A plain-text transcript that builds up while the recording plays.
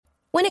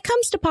When it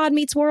comes to Pod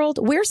Meets World,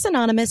 we're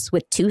synonymous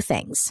with two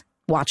things: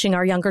 watching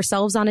our younger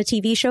selves on a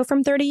TV show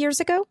from 30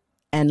 years ago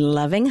and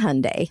loving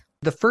Hyundai.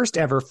 The first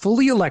ever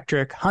fully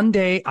electric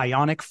Hyundai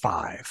Ioniq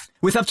 5.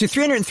 With up to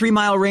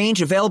 303-mile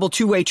range, available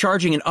two-way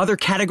charging, and other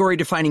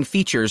category-defining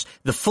features,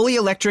 the fully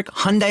electric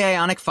Hyundai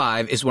Ioniq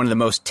 5 is one of the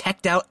most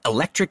teched-out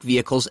electric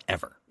vehicles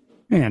ever.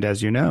 And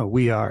as you know,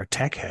 we are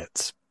tech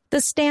heads. The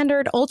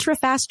standard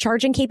ultra-fast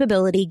charging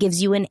capability gives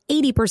you an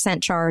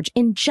 80% charge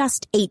in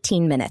just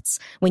 18 minutes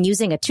when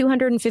using a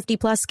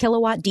 250-plus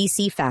kilowatt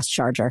DC fast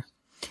charger.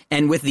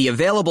 And with the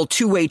available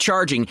two-way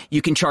charging,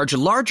 you can charge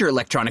larger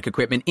electronic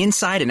equipment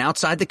inside and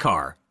outside the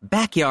car,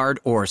 backyard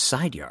or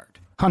side yard.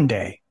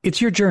 Hyundai,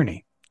 it's your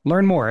journey.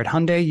 Learn more at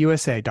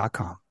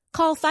HyundaiUSA.com.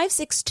 Call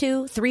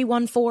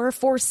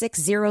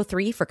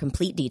 562-314-4603 for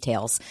complete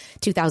details.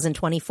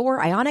 2024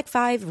 Ioniq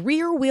 5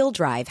 rear-wheel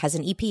drive has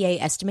an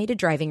EPA estimated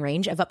driving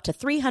range of up to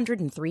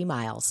 303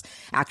 miles.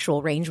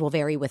 Actual range will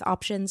vary with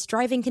options,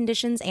 driving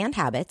conditions and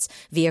habits,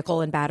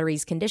 vehicle and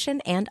batteries condition,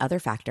 and other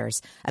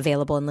factors.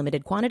 Available in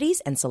limited quantities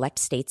and select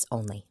states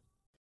only.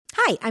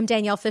 Hi, I'm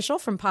Danielle Fishel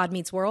from Pod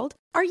Meets World.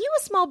 Are you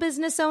a small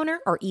business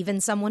owner or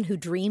even someone who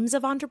dreams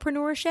of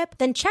entrepreneurship?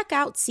 Then check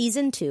out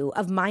Season 2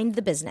 of Mind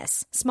the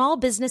Business, Small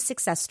Business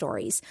Success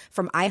Stories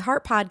from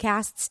iHeart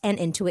Podcasts and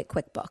Intuit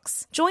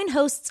QuickBooks. Join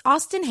hosts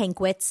Austin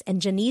Hankwitz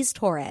and Janice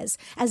Torres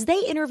as they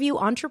interview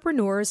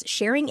entrepreneurs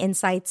sharing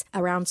insights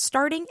around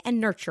starting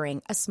and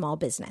nurturing a small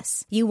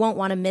business. You won't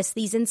want to miss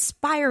these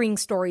inspiring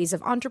stories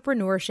of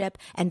entrepreneurship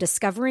and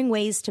discovering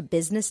ways to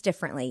business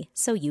differently,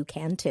 so you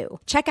can too.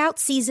 Check out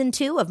Season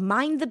 2 of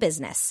Mind the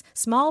Business,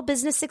 Small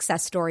Business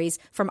Success Stories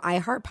from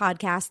iHeart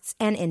Podcasts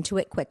and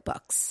Intuit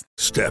QuickBooks.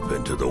 Step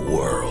into the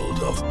world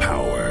of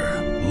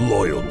power,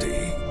 loyalty,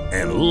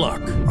 and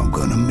luck. I'm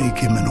gonna make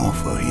him an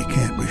offer he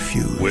can't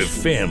refuse. With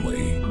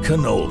family,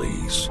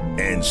 cannolis,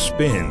 and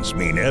spins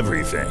mean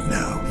everything.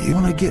 Now, you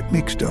wanna get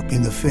mixed up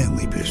in the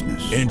family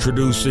business.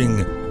 Introducing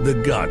The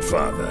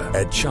Godfather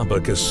at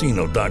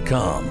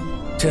ChumbaCasino.com.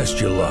 Test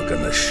your luck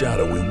in the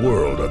shadowy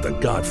world of The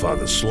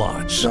Godfather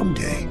slot.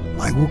 Someday,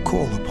 I will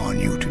call upon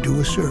you to do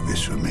a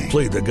service for me.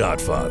 Play The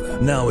Godfather,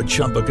 now at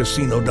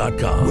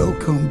ChumbaCasino.com.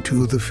 Welcome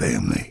to the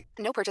family.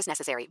 No purchase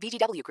necessary.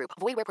 VGW Group.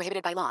 Void where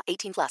prohibited by law.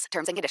 18 plus.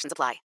 Terms and conditions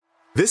apply.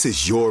 This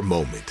is your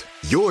moment,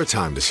 your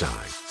time to shine,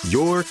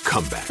 your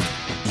comeback.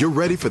 You're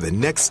ready for the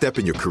next step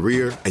in your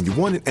career, and you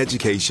want an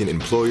education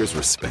employers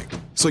respect.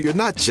 So you're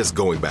not just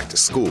going back to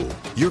school,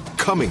 you're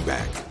coming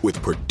back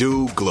with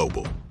Purdue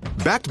Global.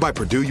 Backed by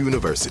Purdue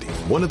University,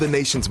 one of the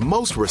nation's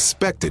most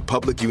respected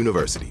public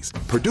universities,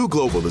 Purdue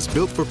Global is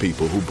built for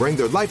people who bring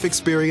their life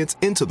experience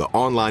into the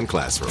online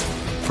classroom.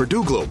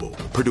 Purdue Global,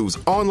 Purdue's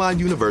online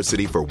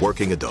university for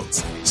working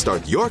adults.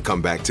 Start your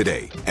comeback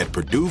today at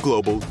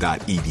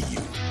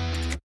purdueglobal.edu.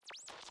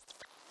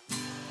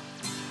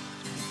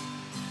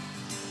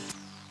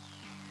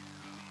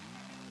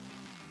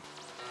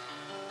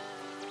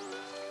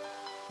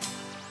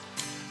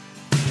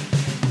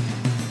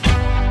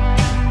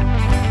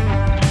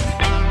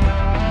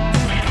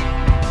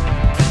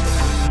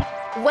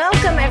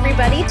 Welcome,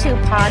 everybody,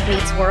 to Pod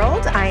Meets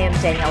World. I am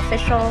Danielle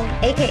Fishel,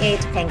 a.k.a.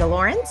 Topanga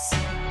Lawrence.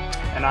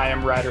 And I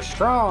am Ryder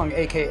Strong,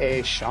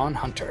 a.k.a. Sean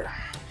Hunter.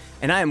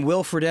 And I am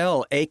Will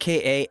Friedle,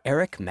 a.k.a.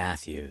 Eric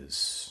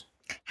Matthews.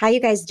 How you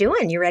guys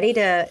doing? You ready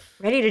to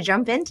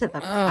jump into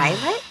the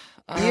pilot?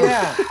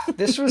 Yeah,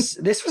 this was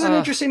an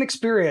interesting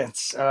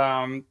experience.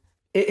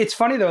 It's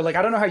funny, though. Like,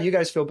 I don't know how you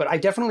guys feel, but I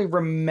definitely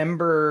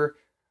remember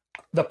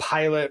the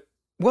pilot.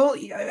 Well,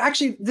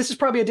 actually, this is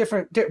probably a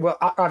different... Well,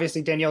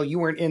 obviously, Danielle, you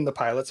weren't in the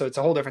pilot, so it's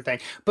a whole different thing.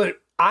 But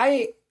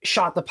I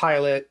shot the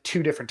pilot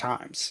 2 different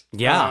times.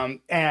 Yeah.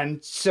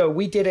 And so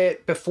we did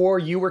it before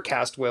you were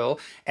cast, Will,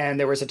 and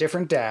there was a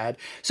different dad.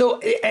 So,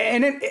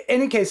 and in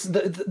any case,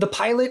 the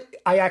pilot,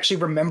 I actually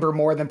remember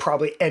more than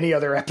probably any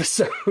other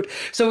episode.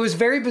 So it was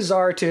very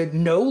bizarre to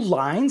know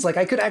lines. Like,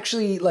 I could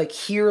actually, like,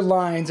 hear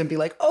lines and be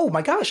like, oh,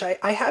 my gosh,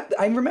 I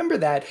remember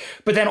that.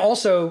 But then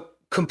also...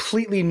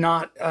 completely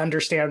not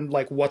understand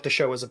like what the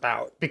show was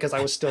about because I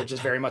was still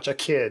just very much a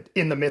kid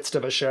in the midst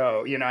of a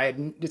show, you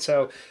know.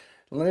 So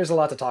there's a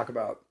lot to talk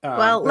about.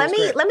 Well, let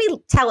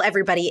me tell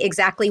everybody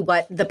exactly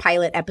what the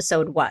pilot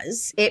episode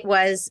was. It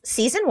was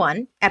season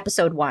 1,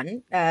 episode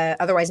 1,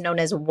 otherwise known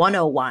as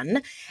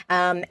 101,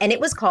 and it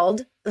was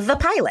called The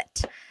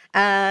Pilot.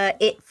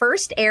 It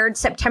first aired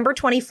September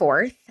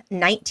 24th,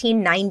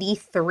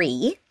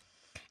 1993.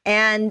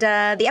 And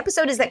the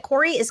episode is that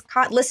Corey is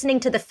caught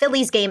listening to the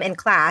Phillies game in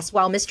class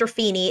while Mr.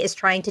 Feeney is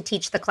trying to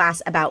teach the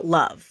class about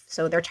love.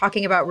 So they're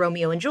talking about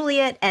Romeo and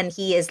Juliet, and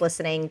he is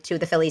listening to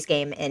the Phillies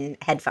game in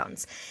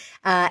headphones.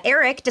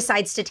 Eric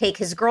decides to take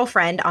his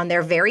girlfriend on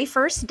their very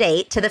first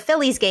date to the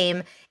Phillies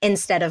game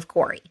instead of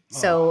Corey.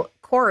 So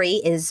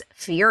Corey is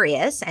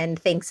furious and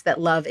thinks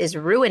that love is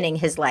ruining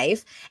his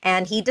life,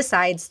 and he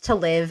decides to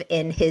live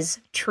in his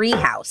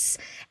treehouse.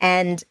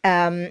 And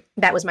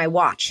that was my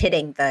watch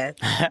hitting the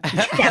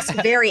desk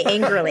very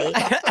angrily.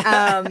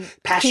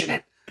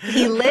 Passionate.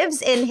 He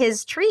lives in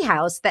his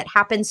treehouse that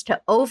happens to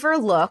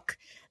overlook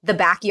the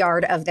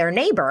backyard of their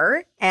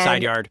neighbor. And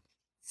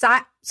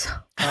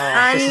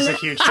This is a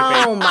huge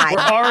debate. Oh my!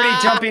 We're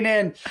already jumping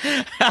in.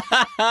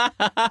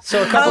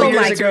 So a couple of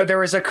years ago, there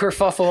was a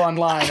kerfuffle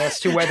online as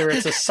to whether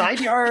it's a side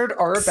yard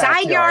or a backyard.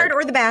 Side yard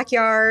or the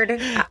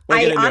backyard.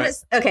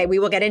 Okay, we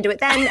will get into it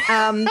then.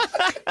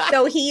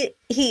 So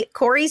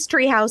Corey's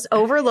treehouse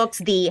overlooks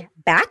the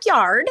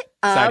backyard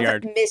of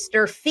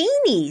Mr.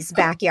 Feeney's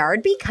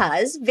backyard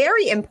because,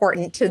 very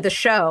important to the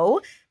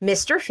show,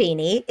 Mr.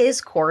 Feeney is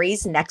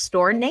Corey's next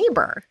door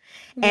neighbor.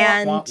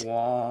 And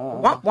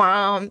womp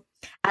womp.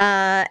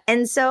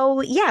 And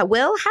so, yeah,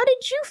 Will, how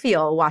did you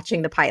feel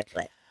watching the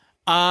pilot?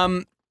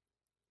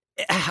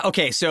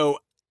 Okay, so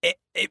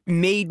it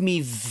made me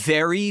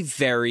very,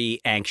 very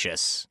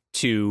anxious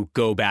to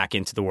go back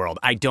into the world.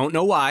 I don't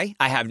know why.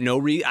 I have no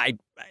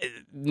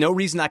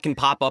reason that can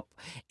pop up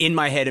in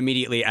my head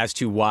immediately as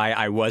to why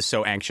I was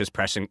so anxious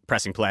pressing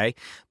play,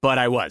 but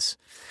I was.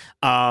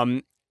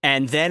 And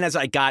then as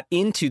I got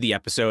into the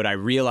episode, I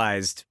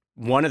realized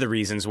one of the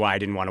reasons why I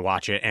didn't want to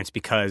watch it, and it's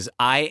because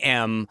I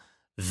am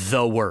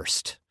the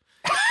worst.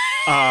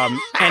 And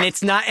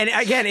it's not, and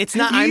again, it's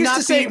not, you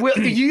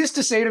used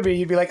to say to me,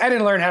 you'd be like, I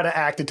didn't learn how to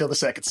act until the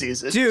second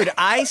season. Dude,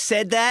 I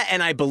said that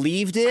and I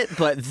believed it,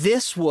 but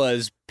this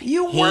was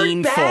You painful.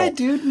 weren't bad,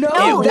 dude.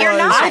 No, you're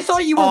not. I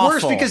thought you were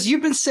worse awful. because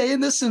you've been saying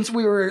this since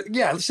we were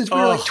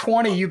like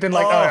 20. You've been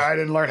like, I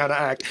didn't learn how to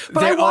act.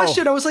 But I watched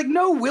it. I was like,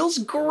 no, Will's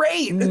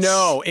great.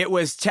 No, it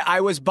was,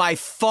 I was by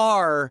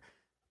far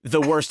the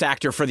worst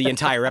actor for the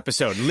entire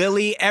episode.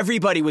 Lily,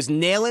 everybody was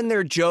nailing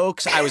their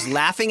jokes. I was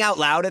laughing out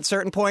loud at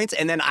certain points,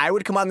 and then I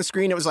would come on the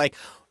screen. It was like,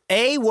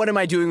 what am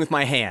I doing with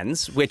my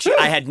hands? Which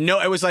I had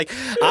it was like,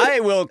 I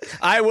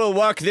will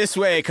walk this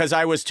way because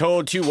I was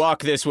told to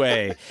walk this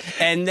way.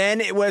 And then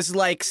it was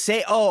like,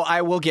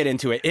 I will get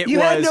into it. You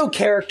had no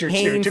character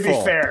to be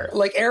fair.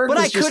 Like Eric But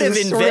was I could have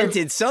invented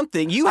sort of,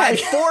 something. You had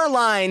 4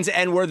 lines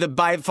and were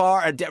by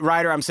far,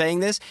 Ryder, I'm saying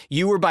this,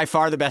 you were by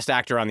far the best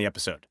actor on the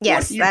episode.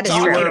 Yes, that is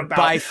You true. were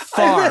by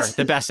far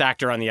the best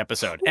actor on the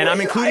episode. And I'm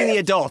including the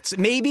adults.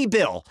 Maybe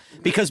Bill,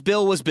 because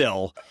Bill was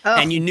Bill,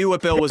 and you knew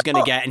what Bill was going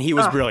to get, and he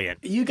was brilliant.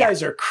 You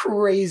guys are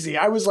crazy.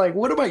 I was like,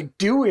 what am I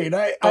doing?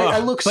 I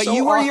look so But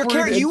you were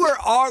awkward your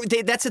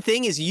character. That's the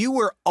thing, is you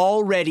were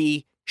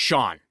already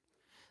Sean.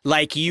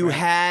 Like you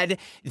had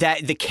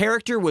that, the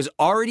character was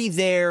already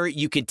there.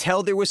 You could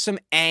tell there was some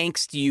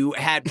angst. You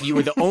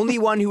were the only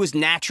one who was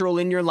natural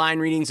in your line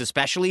readings,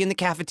 especially in the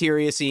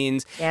cafeteria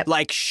scenes. Yep.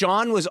 Like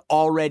Sean was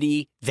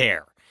already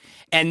there.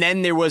 And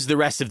then there was the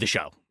rest of the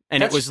show.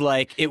 And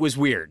it was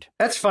weird.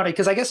 That's funny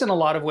because I guess in a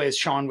lot of ways,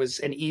 Sean was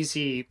an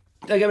easy.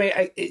 Like, I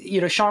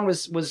mean, Sean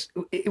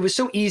it was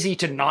so easy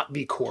to not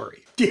be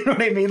Corey. Do you know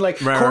what I mean? Like,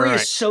 Corey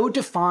is so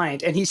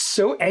defined and he's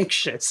so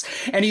anxious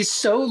and he's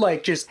so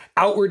like just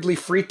outwardly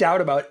freaked out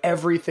about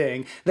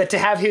everything that to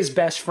have his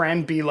best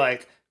friend be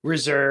like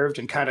reserved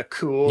and kind of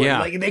cool.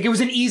 Yeah. And like it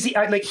was an easy,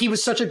 like he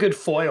was such a good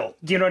foil.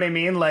 Do you know what I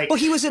mean? Like, well,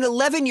 he was an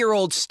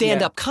 11-year-old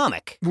stand-up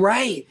comic.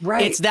 Right.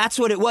 That's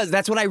what it was.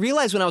 That's what I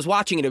realized when I was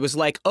watching it. It was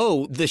like,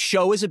 the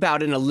show is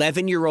about an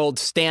 11-year-old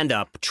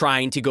stand-up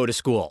trying to go to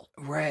school.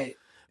 Right.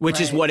 Which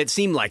is what it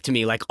seemed like to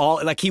me, like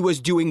he was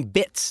doing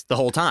bits the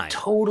whole time.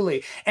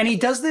 Totally. And he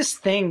does this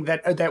thing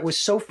that was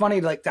so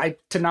funny, like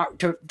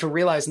to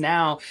realize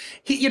now,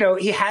 he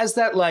has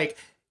that like,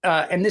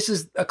 and this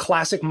is a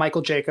classic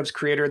Michael Jacobs,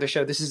 creator of the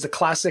show. This is a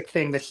classic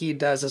thing that he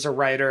does as a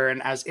writer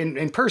and as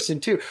in person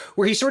too,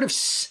 where he sort of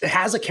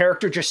has a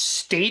character just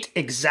state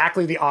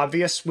exactly the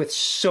obvious with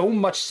so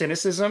much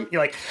cynicism. You're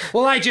like,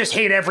 well, I just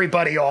hate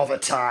everybody all the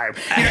time.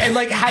 And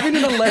like having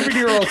an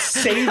 11-year-old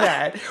say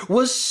that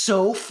was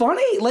so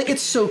funny. Like,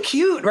 it's so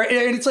cute, right?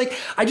 And it's like,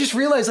 I just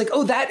realized like,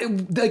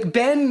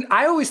 Ben,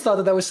 I always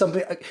thought that was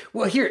something,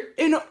 well, here,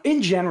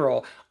 in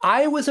general,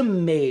 I was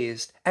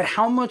amazed at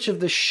how much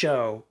of the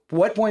show,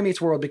 what Boy Meets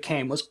World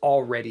became, was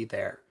already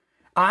there.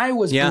 I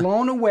was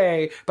blown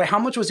away by how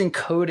much was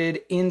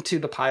encoded into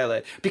the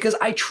pilot because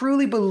I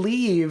truly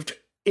believed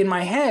in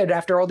my head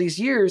after all these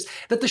years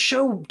that the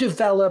show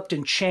developed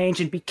and changed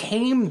and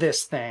became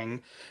this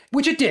thing,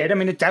 which it did. I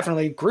mean, it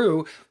definitely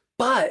grew,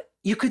 but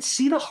you could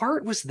see the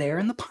heart was there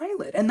in the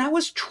pilot. And that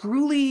was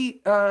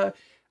truly...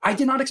 I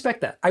did not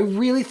expect that. I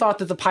really thought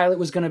that the pilot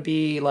was going to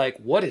be like,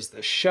 what is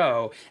this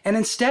show? And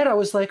instead I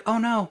was like, oh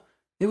no,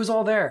 it was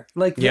all there.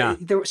 Like there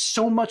was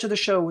so much of the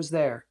show was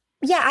there.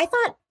 Yeah, I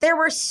thought there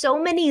were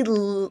so many.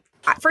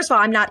 First of all,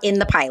 I'm not in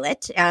the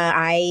pilot.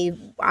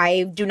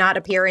 I do not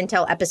appear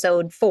until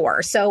episode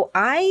 4. So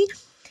I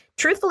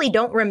truthfully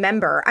don't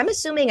remember. I'm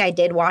assuming I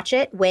did watch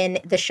it when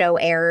the show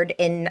aired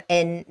in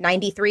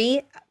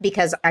 93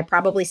 because I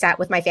probably sat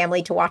with my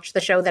family to watch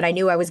the show that I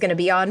knew I was going to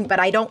be on, but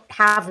I don't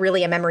have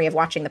really a memory of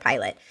watching the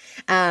pilot.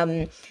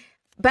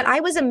 But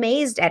I was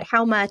amazed at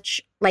how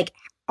much, like,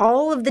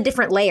 all of the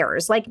different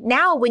layers. Like,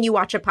 now when you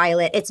watch a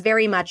pilot, it's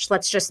very much,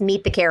 let's just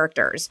meet the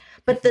characters.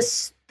 But the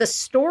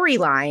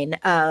storyline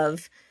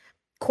of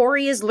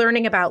Corey is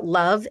learning about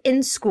love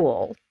in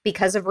school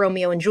because of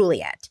Romeo and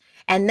Juliet.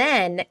 And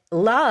then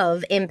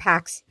love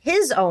impacts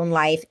his own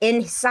life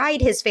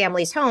inside his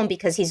family's home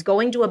because he's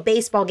going to a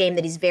baseball game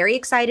that he's very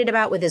excited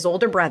about with his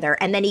older brother.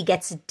 And then he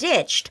gets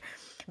ditched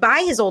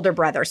by his older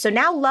brother. So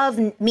now love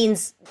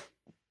means,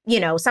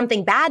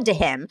 something bad to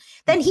him.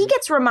 Then he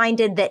gets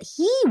reminded that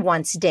he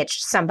once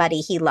ditched somebody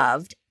he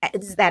loved,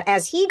 that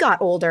as he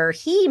got older,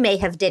 he may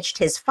have ditched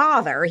his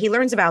father. He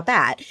learns about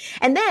that.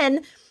 And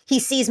then he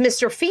sees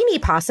Mr. Feeney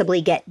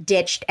possibly get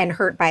ditched and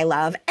hurt by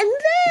love. And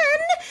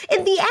then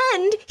in the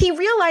end, he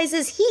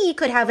realizes he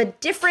could have a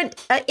different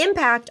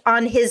impact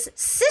on his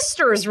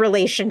sister's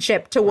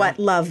relationship to what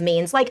love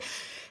means. Like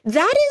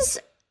that's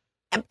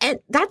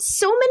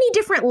so many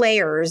different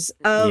layers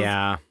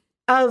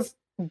of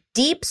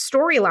deep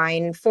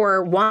storyline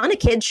for one, a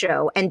kid's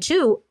show, and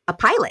two, a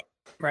pilot.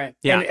 Right.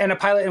 Yeah. And a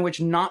pilot in which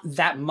not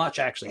that much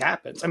actually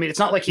happens. I mean, it's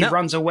not like he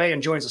runs away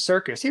and joins a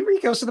circus. He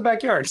goes to the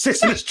backyard,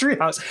 sits in his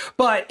treehouse.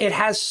 But it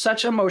has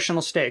such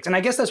emotional stakes. And I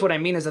guess that's what I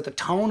mean is that the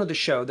tone of the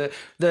show,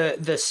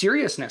 the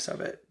seriousness of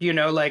it,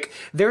 like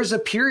there's a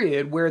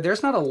period where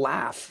there's not a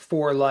laugh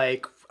for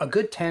like a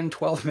good 10,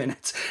 12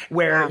 minutes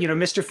where,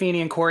 Mr.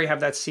 Feeney and Corey have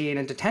that scene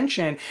in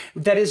detention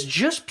that is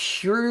just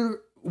pure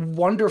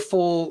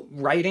wonderful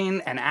writing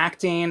and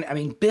acting. I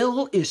mean,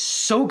 Bill is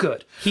so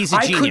good. He's a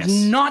genius. I could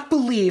not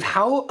believe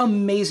how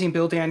amazing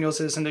Bill Daniels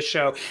is in the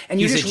show.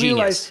 And you just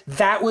realize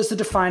that was the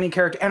defining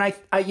character. And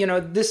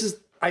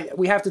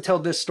we have to tell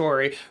this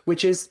story,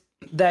 which is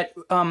that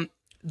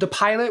the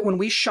pilot, when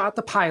we shot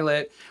the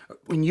pilot,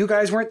 when you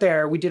guys weren't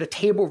there, we did a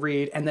table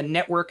read and the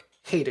network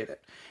hated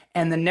it.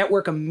 And the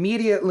network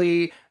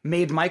immediately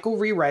made Michael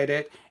rewrite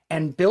it.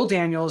 And Bill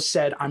Daniels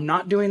said, I'm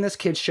not doing this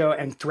kids show,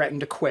 and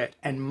threatened to quit.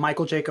 And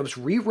Michael Jacobs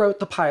rewrote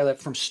the pilot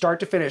from start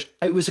to finish.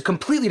 It was a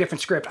completely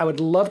different script. I would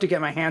love to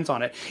get my hands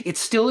on it. It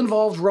still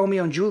involved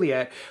Romeo and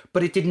Juliet,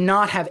 but it did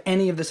not have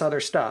any of this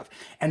other stuff.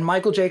 And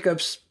Michael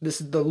Jacobs,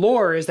 the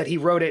lore is that he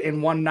wrote it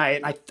in one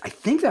night. And I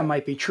think that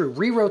might be true.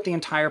 Rewrote the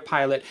entire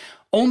pilot,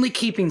 only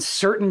keeping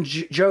certain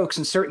jokes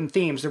and certain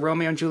themes, the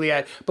Romeo and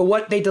Juliet. But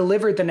what they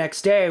delivered the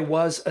next day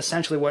was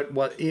essentially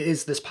what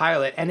is this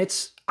pilot. And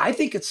I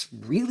think it's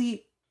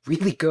really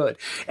good.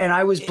 And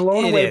I was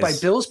blown away by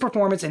Bill's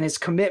performance and his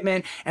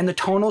commitment and the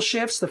tonal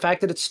shifts. The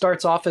fact that it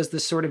starts off as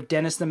this sort of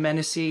Dennis the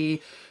Menace-y,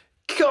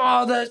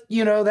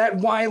 that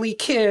wily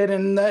kid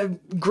and the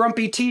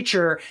grumpy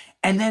teacher.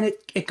 And then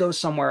it goes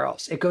somewhere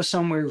else. It goes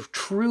somewhere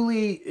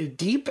truly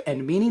deep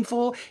and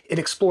meaningful. It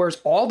explores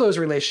all those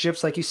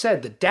relationships, like you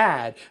said, the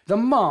dad, the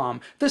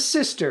mom, the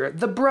sister,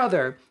 the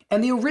brother.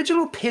 And the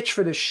original pitch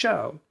for this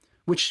show,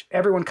 which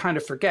everyone kind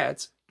of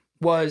forgets,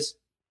 was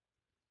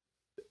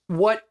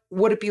what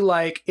would it be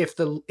like if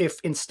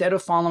instead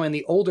of following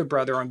the older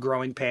brother on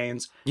Growing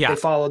Pains, they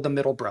followed the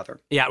middle brother?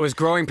 Yeah, it was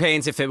Growing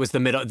Pains if it was the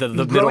middle brother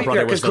was the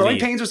lead. Because Growing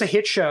Pains was a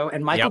hit show,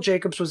 and Michael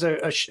Jacobs was an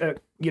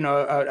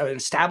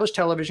established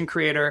television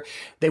creator.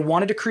 They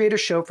wanted to create a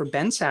show for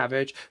Ben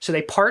Savage, so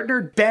they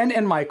partnered Ben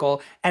and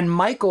Michael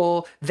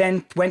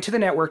then went to the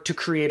network to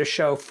create a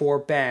show for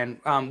Ben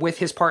with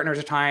his partner at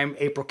the time,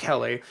 April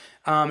Kelly.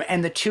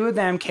 And the two of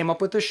them came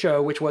up with a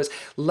show, which was,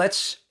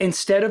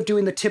 instead of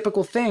doing the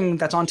typical thing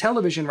that's on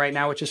television right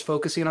now, which is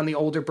focusing on the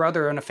older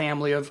brother and a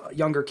family of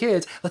younger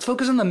kids, let's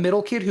focus on the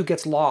middle kid who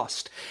gets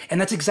lost. And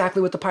that's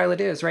exactly what the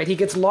pilot is, right? He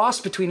gets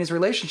lost between his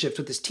relationships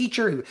with his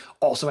teacher, who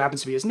also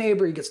happens to be his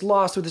neighbor. He gets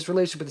lost with his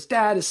relationship with his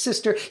dad, his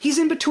sister. He's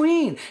in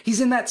between.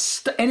 He's in that,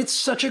 and it's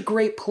such a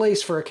great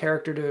place for a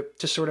character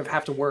to sort of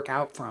have to work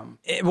out from.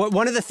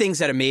 One of the things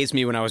that amazed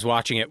me when I was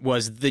watching it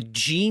was the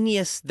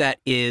genius that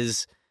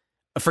is...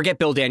 Forget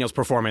Bill Daniels'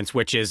 performance,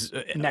 which is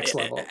next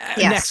level.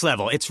 Next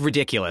level. It's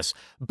ridiculous.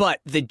 But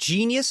the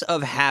genius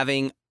of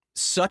having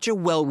such a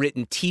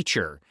well-written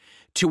teacher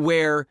to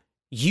where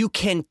you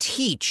can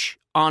teach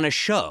on a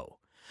show.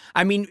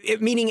 I mean,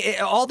 meaning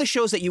all the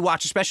shows that you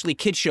watch, especially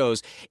kid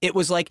shows, it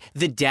was like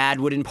the dad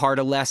would impart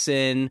a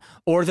lesson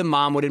or the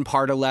mom would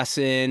impart a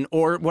lesson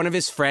or one of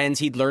his friends,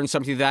 he'd learn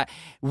something that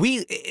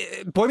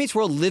Boy Meets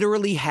World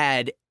literally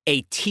had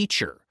a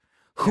teacher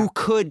who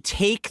could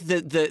take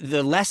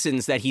the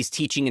lessons that he's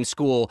teaching in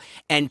school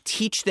and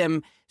teach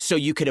them so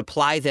you could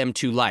apply them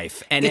to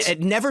life. And it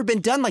had never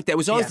been done like that. It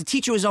was always the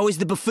teacher was always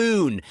the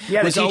buffoon.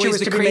 Yeah, was the teacher always was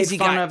the to crazy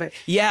be made fun guy. of it.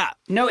 Yeah.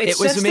 No, it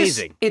was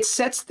amazing. It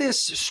sets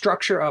this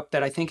structure up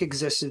that I think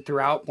existed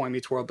throughout Boy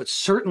Meets World, but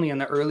certainly in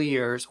the early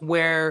years,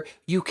 where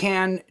you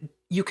can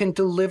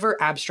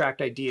deliver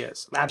abstract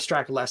ideas,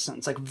 abstract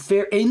lessons, like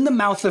in the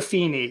mouth of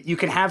Feeney. You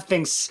can have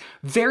things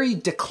very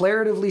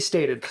declaratively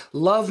stated.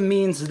 Love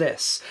means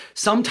this.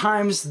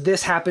 Sometimes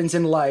this happens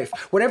in life.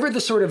 Whatever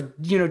the sort of,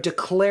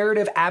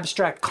 declarative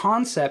abstract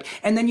concept.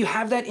 And then you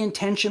have that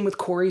intention with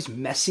Corey's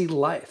messy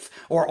life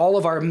or all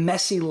of our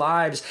messy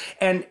lives.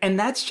 And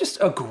that's just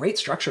a great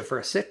structure for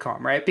a sitcom,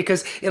 right?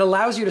 Because it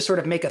allows you to sort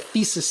of make a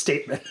thesis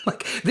statement.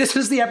 Like, this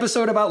is the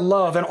episode about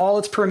love and all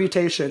its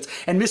permutations.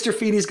 And Mr.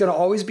 Feeney's going to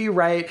always be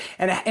right.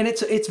 And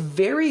it's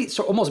very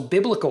almost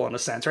biblical in a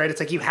sense, right? It's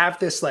like you have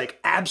this like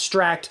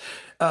abstract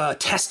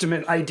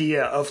testament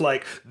idea of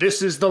like,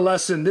 this is the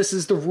lesson, this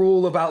is the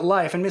rule about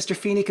life. And Mr.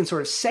 Feeney can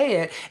sort of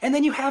say it. And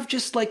then you have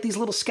just like these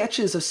little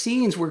sketches of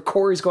scenes where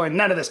Corey's going,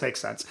 none of this makes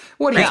sense.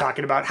 What are you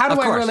talking about? How do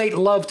I relate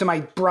love to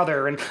my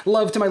brother and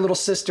love to my little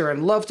sister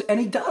and and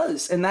he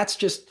does. And that's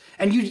just,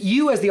 and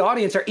you as the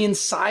audience are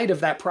inside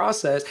of that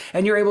process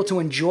and you're able to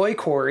enjoy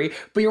Corey,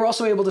 but you're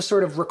also able to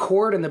sort of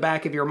record in the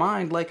back of your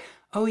mind, like,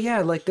 oh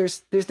yeah, like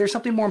there's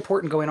something more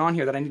important going on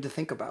here that I need to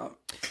think about.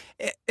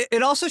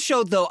 It also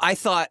showed, though, I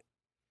thought,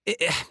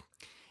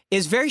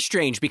 is very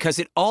strange because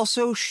it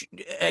also,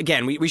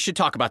 again, we should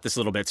talk about this a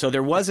little bit. So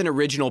there was an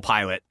original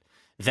pilot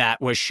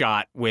that was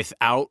shot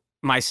without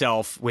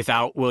myself,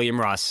 without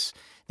William Russ.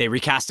 They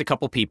recast a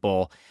couple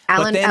people.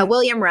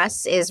 William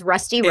Russ is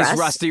Rusty Russ. Is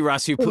Rusty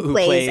Russ who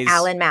plays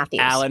Alan Matthews.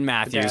 Alan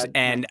Matthews.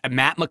 And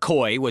Matt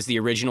McCoy was the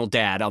original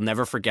dad. I'll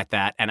never forget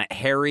that. And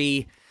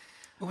Harry...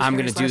 I'm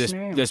going to do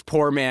this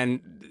poor man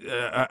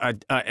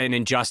an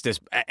injustice.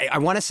 I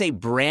want to say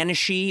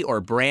Branchy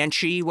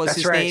was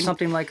his name.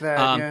 Something like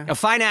that. A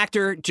fine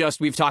actor.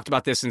 We've talked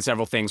about this in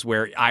several things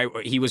where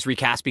he was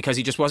recast because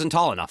he just wasn't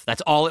tall enough.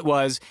 That's all it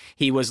was.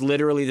 He was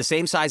literally the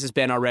same size as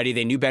Ben already.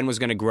 They knew Ben was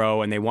going to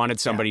grow, and they wanted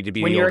somebody to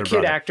be the older brother. When you're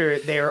a kid actor,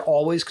 they are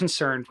always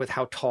concerned with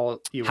how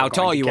tall you are. How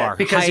tall you are.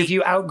 Because if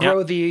you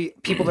outgrow the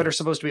people that are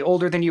supposed to be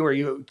older than you, or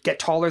you get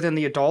taller than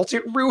the adults,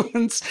 it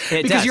ruins.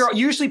 Because you're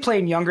usually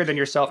playing younger than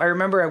yourself. I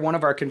remember at one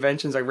of our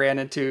conventions, I ran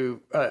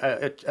into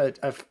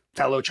a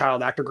fellow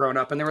child actor growing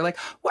up, and they were like,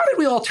 why did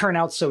we all turn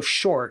out so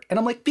short? And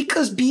I'm like,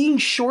 because being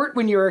short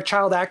when you're a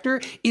child actor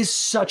is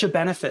such a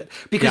benefit,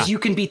 because you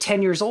can be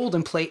 10 years old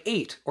and play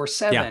 8 or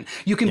 7. Yeah.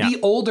 You can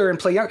be older and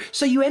play younger.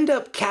 So you end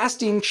up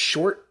casting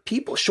short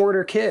people,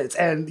 shorter kids.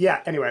 And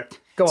anyway,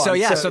 go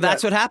on. So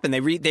that's what happened.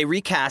 They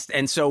recast.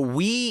 And so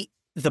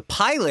the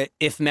pilot,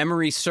 if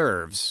memory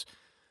serves,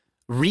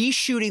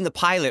 reshooting the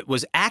pilot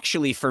was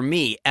actually, for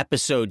me,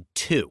 episode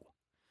 2.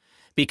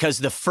 Because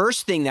the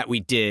first thing that we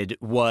did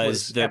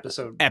was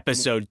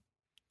episode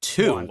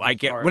 2.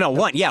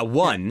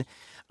 One.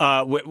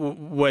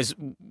 Was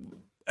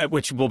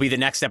which will be the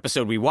next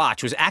episode we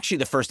watch, was actually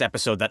the first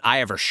episode that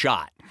I ever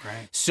shot.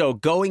 Right. So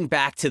going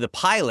back to the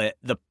pilot,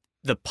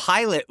 the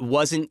pilot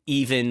wasn't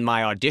even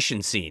my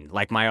audition scene.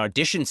 Like, my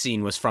audition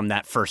scene was from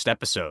that first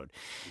episode.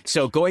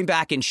 So going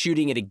back and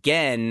shooting it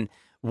again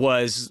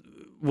was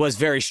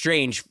very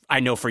strange, I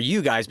know, for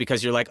you guys,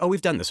 because you're like, oh,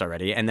 we've done this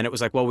already. And then it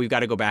was like, well, we've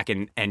got to go back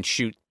and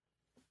shoot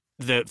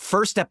the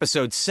first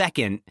episode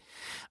second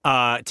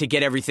to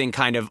get everything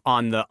kind of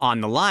on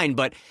the line.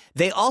 But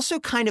they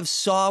also kind of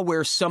saw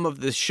where some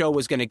of the show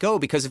was going to go,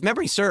 because if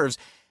memory serves,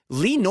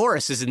 Lee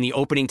Norris is in the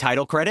opening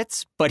title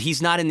credits, but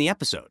he's not in the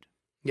episode.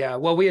 Yeah,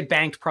 well, we had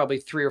banked probably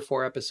 3 or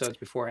 4 episodes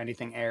before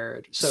anything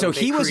aired. So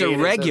he was a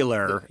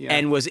regular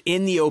and was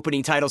in the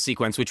opening title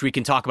sequence, which we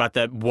can talk about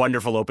the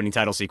wonderful opening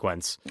title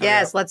sequence.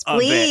 Yes, let's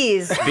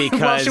please. Because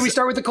well, should we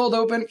start with the cold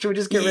open? Should we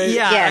just get ready?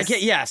 Yeah,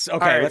 yes.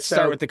 Okay, right, let's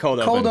start with the cold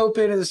open. Cold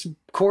open is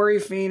Corey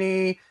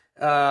Feeney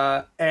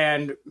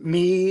and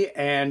me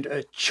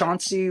and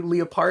Chauncey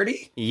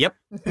Leopardi. Yep.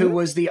 Who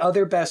was the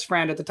other best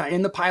friend at the time.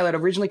 In the pilot,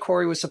 originally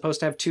Corey was supposed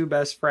to have 2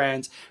 best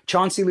friends.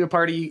 Chauncey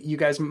Leopardi, you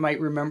guys might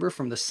remember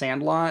from The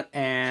Sandlot,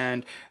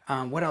 and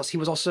what else? He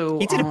was also...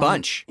 He did a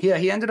bunch. Yeah,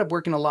 he ended up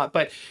working a lot,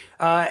 but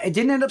it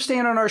didn't end up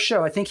staying on our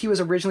show. I think he was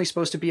originally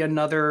supposed to be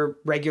another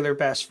regular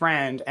best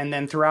friend, and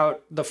then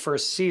throughout the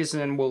first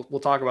season, we'll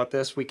talk about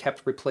this, we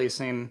kept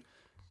replacing...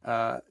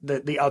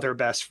 the other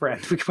best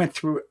friend. We went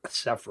through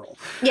several.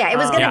 Yeah, it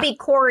was going to be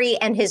Corey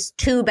and his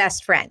 2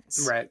 best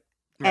friends. Right.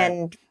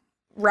 And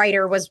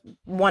Ryder was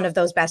one of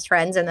those best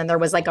friends, and then there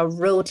was like a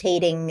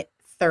rotating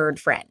third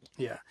friend.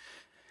 Yeah.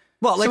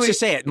 Well, let's just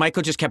say it.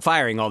 Michael just kept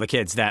firing all the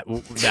kids that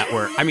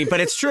were. I mean,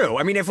 but it's true.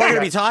 I mean, if we're going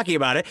to be talking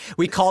about it,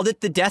 we called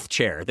it the death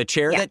chair, the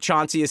chair that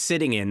Chauncey is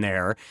sitting in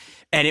there.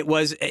 And it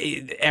was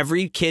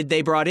every kid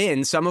they brought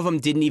in. Some of them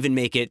didn't even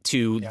make it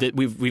to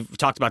we've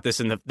talked about this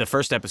in the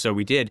first episode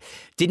we didn't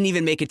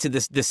even make it to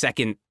the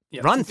second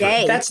run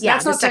through. That's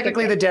not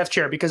technically the death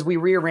chair, because we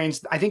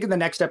rearranged. I think in the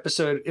next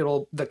episode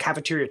the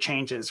cafeteria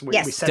changes.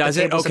 We set the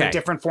tables in a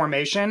different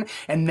formation,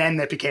 and then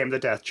that became the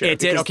death chair. It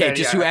did. Okay, then,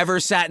 just whoever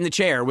sat in the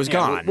chair was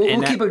gone.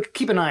 We'll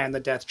keep an eye on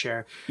the death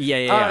chair.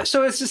 Yeah.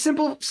 So it's a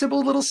simple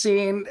little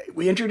scene.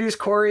 We introduce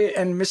Corey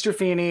and Mr.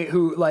 Feeney,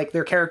 who, like,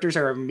 their characters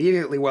are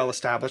immediately well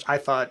established. I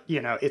thought,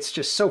 it's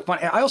just so fun.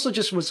 I also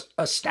just was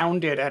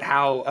astounded at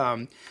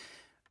how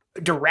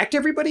direct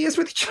everybody is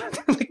with each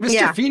other. Like,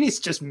 Mr. Feeney's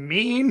just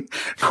mean.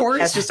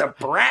 Corey's just a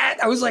brat.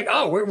 I was like,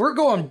 oh, we're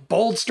going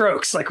bold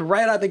strokes, like,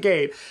 right out the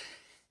gate.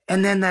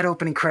 And then that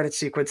opening credit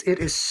sequence, it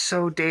is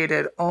so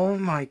dated. Oh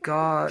my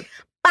God.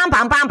 Bam,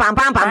 bam, bam, bam,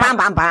 bam, bam, bam,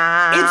 bam,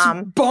 bam. It's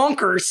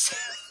bonkers.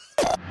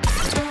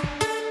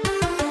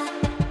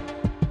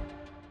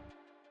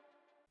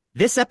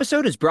 This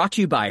episode is brought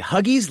to you by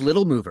Huggies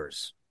Little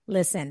Movers.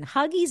 Listen,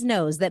 Huggies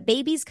knows that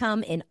babies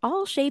come in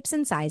all shapes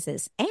and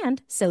sizes,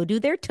 and so do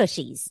their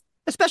tushies.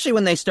 Especially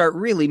when they start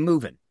really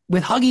moving.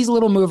 With Huggies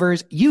Little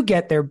Movers, you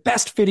get their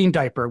best fitting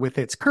diaper with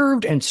its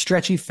curved and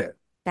stretchy fit.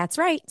 That's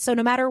right. So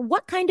no matter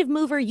what kind of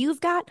mover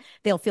you've got,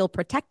 they'll feel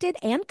protected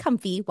and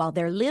comfy while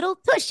their little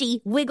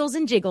tushy wiggles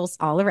and jiggles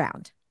all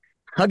around.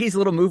 Huggies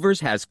Little Movers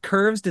has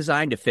curves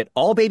designed to fit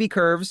all baby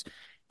curves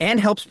and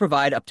helps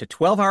provide up to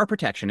 12-hour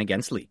protection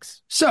against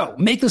leaks. So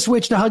make the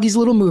switch to Huggies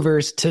Little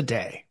Movers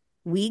today.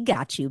 We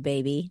got you,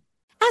 baby.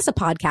 As a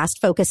podcast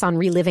focused on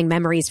reliving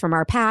memories from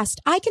our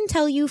past, I can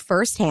tell you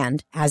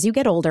firsthand, as you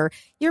get older,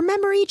 your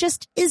memory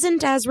just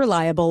isn't as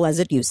reliable as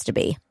it used to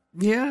be.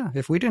 Yeah,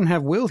 if we didn't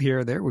have Will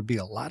here, there would be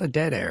a lot of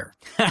dead air.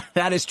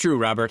 That is true,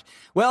 Robert.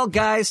 Well,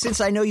 guys,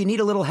 since I know you need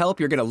a little help,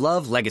 you're going to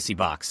love Legacy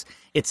Box.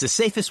 It's the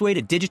safest way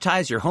to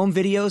digitize your home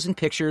videos and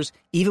pictures,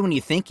 even when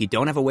you think you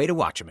don't have a way to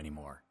watch them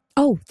anymore.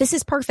 Oh, this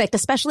is perfect,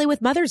 especially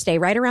with Mother's Day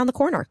right around the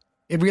corner.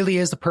 It really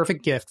is the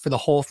perfect gift for the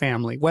whole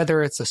family,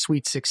 whether it's a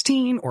sweet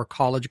 16 or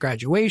college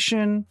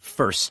graduation.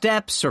 First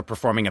steps or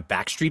performing a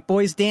Backstreet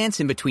Boys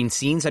dance in between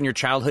scenes on your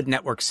childhood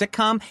network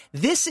sitcom,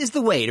 this is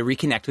the way to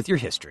reconnect with your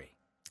history.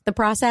 The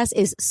process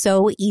is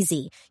so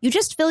easy. You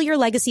just fill your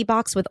Legacy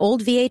Box with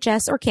old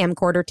VHS or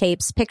camcorder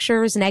tapes,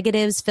 pictures,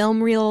 negatives,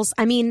 film reels.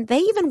 I mean, they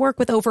even work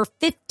with over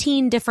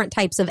 15 different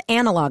types of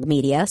analog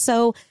media,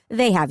 so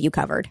they have you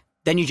covered.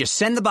 Then you just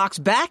send the box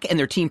back, and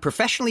their team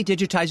professionally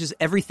digitizes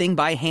everything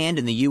by hand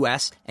in the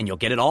U.S., and you'll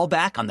get it all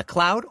back on the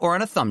cloud or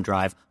on a thumb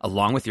drive,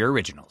 along with your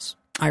originals.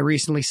 I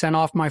recently sent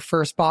off my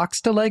first box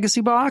to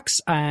Legacy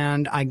Box,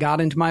 and I got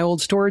into my old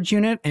storage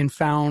unit and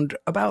found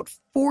about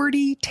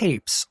 40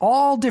 tapes,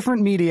 all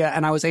different media,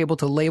 and I was able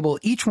to label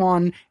each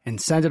one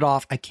and send it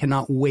off. I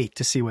cannot wait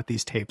to see what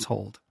these tapes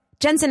hold.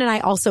 Jensen and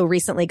I also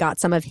recently got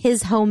some of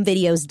his home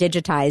videos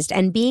digitized,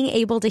 and being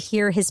able to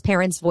hear his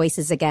parents'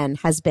 voices again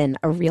has been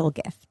a real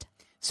gift.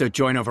 So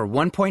join over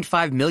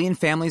 1.5 million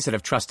families that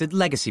have trusted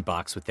Legacy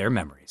Box with their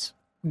memories.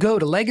 Go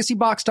to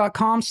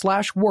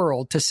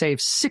legacybox.com/world to save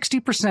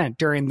 60%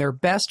 during their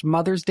best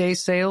Mother's Day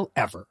sale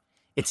ever.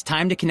 It's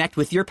time to connect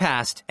with your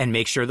past and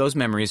make sure those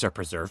memories are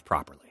preserved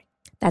properly.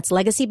 That's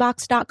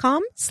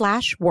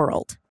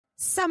legacybox.com/world.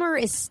 Summer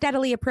is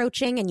steadily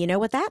approaching, and you know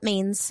what that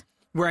means.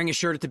 Wearing a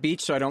shirt at the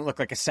beach so I don't look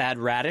like a sad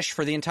radish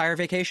for the entire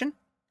vacation?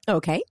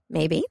 Okay,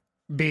 maybe.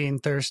 Being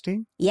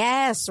thirsty?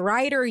 Yes,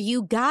 Ryder,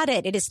 you got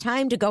it. It is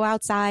time to go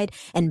outside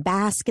and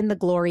bask in the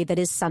glory that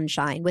is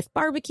sunshine with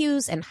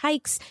barbecues and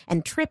hikes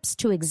and trips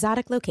to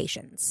exotic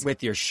locations.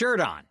 With your shirt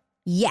on.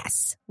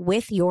 Yes,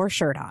 with your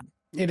shirt on.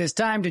 It is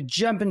time to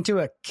jump into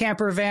a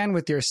camper van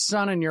with your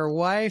son and your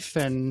wife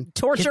and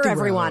torture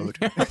everyone.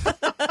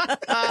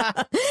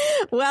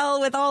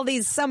 Well, with all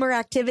these summer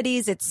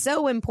activities, it's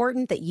so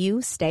important that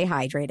you stay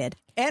hydrated.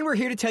 And we're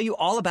here to tell you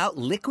all about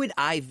Liquid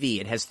IV.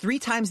 It has 3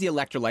 times the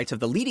electrolytes of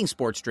the leading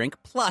sports drink,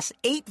 plus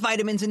 8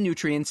 vitamins and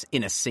nutrients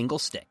in a single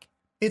stick.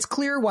 It's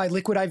clear why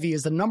Liquid IV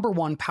is the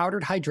 #1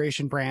 powdered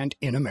hydration brand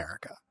in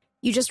America.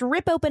 You just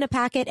rip open a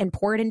packet and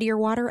pour it into your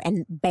water,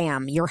 and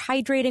bam, you're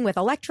hydrating with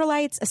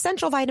electrolytes,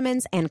 essential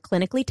vitamins, and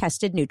clinically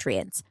tested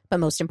nutrients.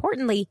 But most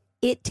importantly,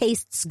 it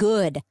tastes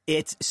good.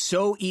 It's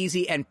so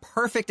easy and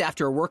perfect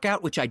after a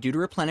workout, which I do to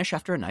replenish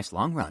after a nice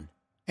long run.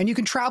 And you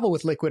can travel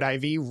with Liquid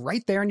IV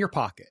right there in your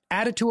pocket.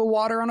 Add it to a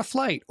water on a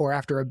flight or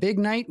after a big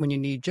night when you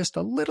need just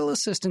a little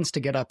assistance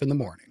to get up in the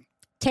morning.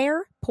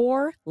 Tear,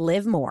 pour,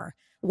 live more.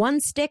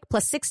 1 stick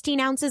plus 16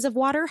 ounces of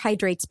water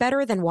hydrates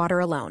better than water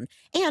alone.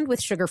 And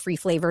with sugar-free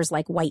flavors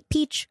like white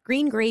peach,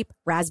 green grape,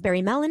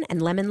 raspberry melon, and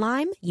lemon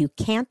lime, you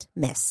can't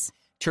miss.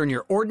 Turn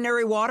your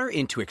ordinary water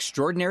into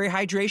extraordinary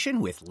hydration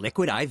with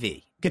Liquid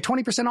IV. Get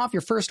 20% off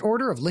your first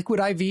order of Liquid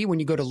IV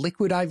when you go to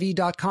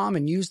liquidiv.com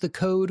and use the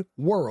code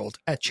WORLD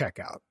at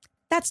checkout.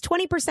 That's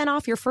 20%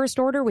 off your first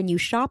order when you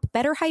shop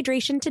Better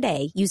Hydration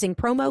today using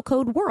promo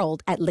code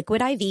WORLD at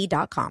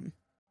liquidiv.com.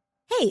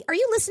 Hey, are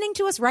you listening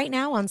to us right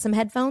now on some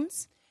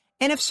headphones?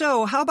 And if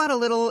so, how about a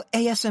little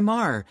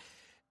ASMR?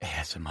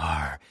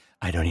 ASMR,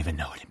 I don't even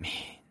know what it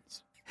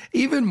means.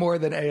 Even more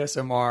than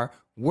ASMR,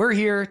 we're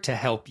here to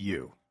help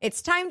you.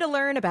 It's time to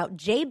learn about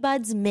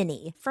J-Buds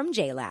Mini from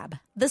JLab,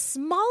 the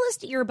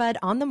smallest earbud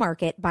on the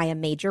market by a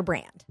major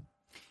brand.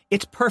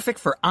 It's perfect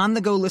for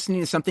on-the-go listening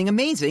to something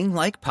amazing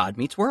like Pod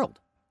Meets World.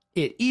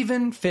 It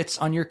even fits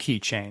on your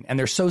keychain, and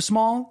they're so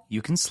small,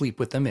 you can sleep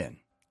with them in.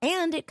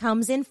 And it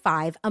comes in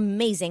 5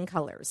 amazing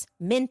colors: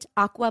 mint,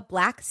 aqua,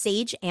 black,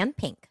 sage, and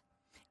pink.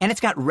 And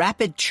it's got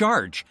rapid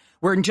charge,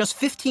 where in just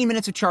 15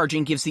 minutes of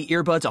charging gives the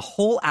earbuds a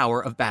whole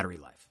hour of battery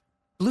life.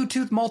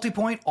 Bluetooth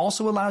multipoint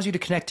also allows you to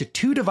connect to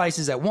 2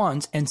 devices at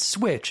once and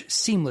switch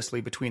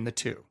seamlessly between the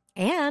 2.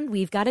 And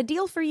we've got a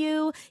deal for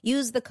you.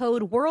 Use the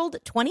code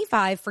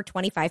WORLD25 for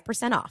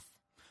 25% off.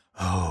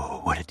 Oh,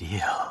 what a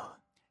deal.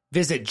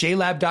 Visit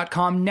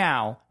JLab.com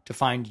now to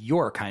find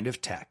your kind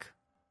of tech.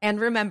 And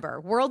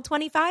remember,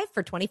 WORLD25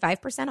 for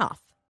 25% off.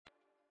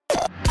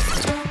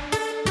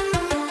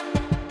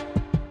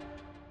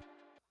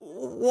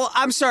 Well,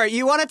 I'm sorry.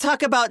 You want to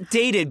talk about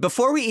Dated?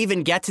 Before we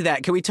even get to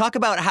that, can we talk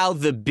about how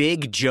the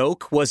big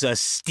joke was a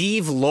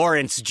Steve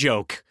Lawrence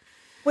joke?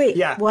 Wait,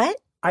 Yeah. what?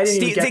 I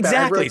didn't even get exactly. that.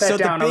 I wrote that So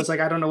down. I was like,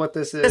 I don't know what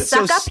this is. The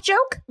suck-up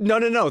joke?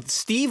 No.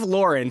 Steve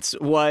Lawrence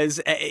was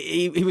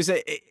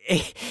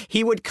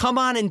he would come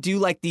on and do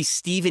like these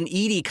Steve and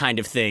Edie kind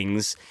of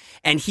things,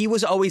 and he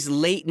was always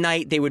late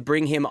night. They would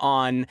bring him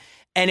on,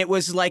 and it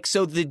was like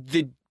so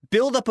the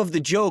buildup of the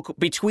joke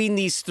between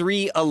these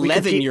three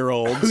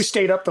 11-year-olds. Who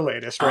stayed up the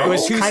latest, right? It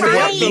was who Kind stayed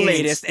of up what the it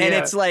latest. means. And Yeah.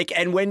 it's like,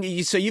 and when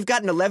you've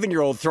got an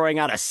 11-year-old throwing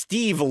out a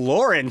Steve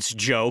Lawrence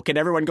joke and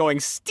everyone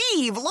going,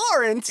 Steve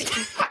Lawrence.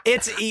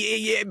 It's,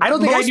 I don't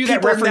think I knew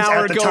that reference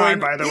at the time,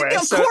 by the way.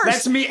 Of So course.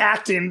 that's me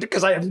acting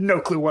because I have no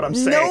clue what I'm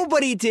saying.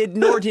 Nobody did,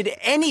 nor did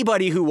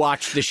anybody who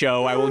watched the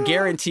show. I will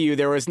guarantee you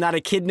there was not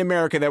a kid in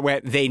America that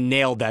went, they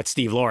nailed that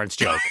Steve Lawrence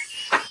joke.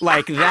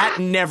 Like, that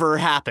never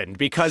happened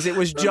because it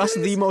was just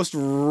the most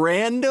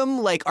random,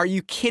 like, are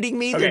you kidding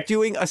me? Okay. They're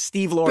doing a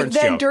Steve Lawrence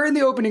But then joke. during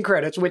the opening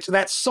credits, which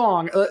that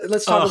song,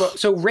 let's talk about.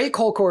 So Ray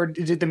Colcord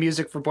did the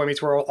music for Boy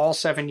Meets World all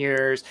 7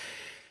 years.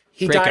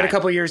 He Great died guy. a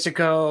couple years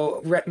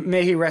ago.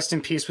 May he rest in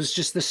peace. Was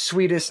just the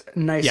sweetest,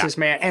 nicest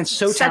man, and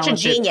so Such a talented.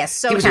 genius,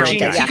 so he was talented, a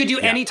genius. yeah. He could do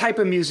any type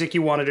of music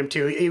you wanted him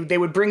to. They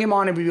would bring him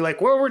on and be like,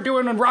 "Well, we're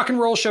doing a rock and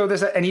roll show."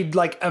 This, and he'd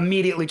like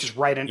immediately just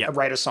write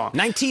a song.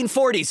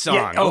 1940s song.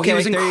 Yeah. Oh, okay, he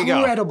was there you go.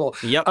 incredible.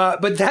 Yep.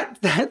 But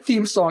that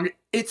theme song,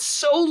 it's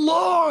so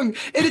long,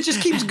 and it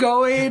just keeps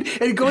going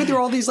and going through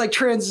all these like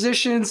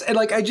transitions, and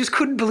like I just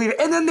couldn't believe it.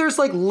 And then there's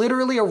like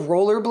literally a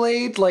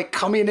rollerblade like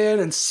coming in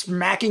and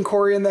smacking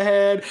Corey in the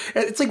head,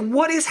 and it's like,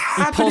 what is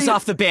happening? He pulls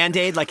off the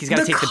Band-Aid like he's got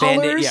to take the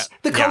Band-Aid. Yeah.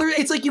 The color,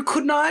 it's like you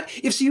could not,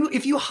 if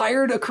you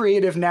hired a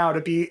creative now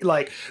to be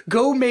like,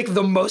 go make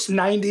the most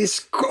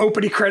 90s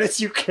opening credits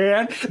you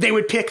can, they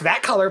would pick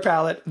that color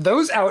palette,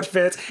 those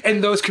outfits,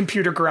 and those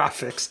computer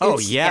graphics. Oh,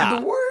 It's yeah.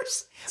 the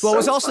worst. Well, it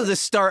was So also fun. the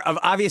start of,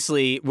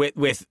 obviously,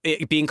 with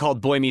it being called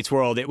Boy Meets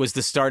World, it was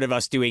the start of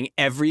us doing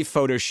every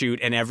photo shoot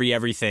and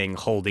everything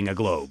holding a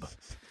globe.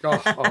 Oh,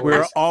 always. We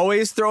were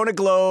always throwing a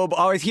globe,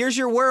 always, here's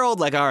your world,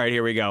 like, all right,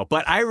 here we go.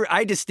 But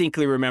I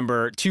distinctly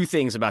remember two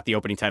things about the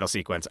opening title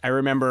sequence. I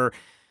remember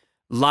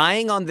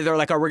lying on, they're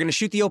like, oh, we're going to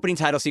shoot the opening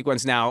title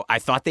sequence now. I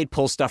thought they'd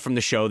pull stuff from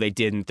the show. They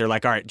didn't. They're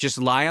like, all right, just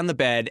lie on the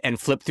bed and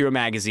flip through a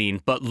magazine,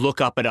 but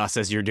look up at us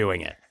as you're doing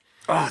it.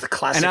 Oh, the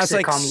classic And I was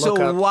sitcom like, so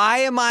lookup. why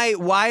am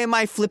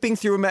I flipping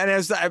through?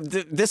 And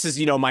this is,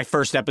 my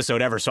first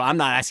episode ever, so I'm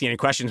not asking any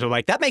questions. I'm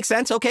like, that makes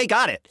sense. Okay,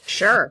 got it.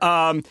 Sure.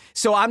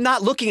 So I'm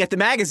not looking at the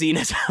magazine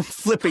as I'm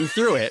flipping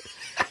through it.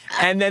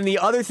 And then the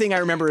other thing I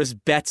remember is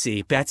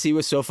Betsy. Betsy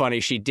was so funny.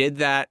 She did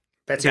that.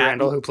 Betsy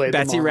Randall, who played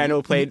Betsy the mom.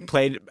 Randall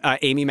played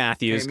Amy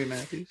Matthews. Amy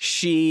Matthews.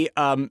 She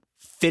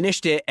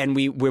finished it, and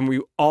when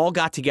we all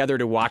got together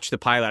to watch the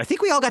pilot, I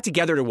think we all got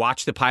together to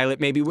watch the pilot.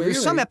 Maybe there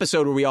was some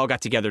episode where we all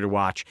got together to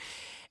watch.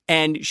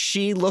 And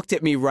she looked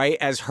at me right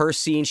as her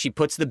scene. She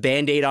puts the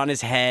Band-Aid on his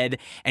head,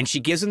 and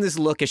she gives him this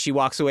look as she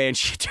walks away, and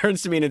she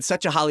turns to me, and in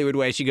such a Hollywood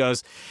way, she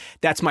goes,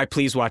 "That's my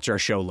please watch our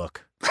show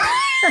look."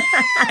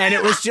 And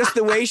it was just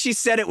the way she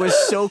said it was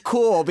so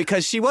cool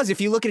because she was. If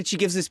you look at it, she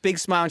gives this big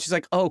smile, and she's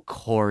like, "Oh,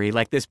 Corey,"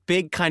 like this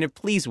big kind of,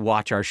 please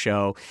watch our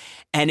show.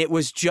 And it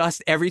was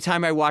just, every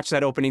time I watch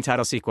that opening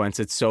title sequence,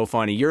 it's so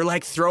funny. You're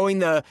like throwing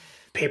the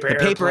paper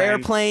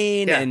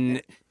airplane Yeah.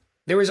 and...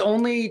 There was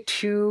only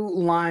 2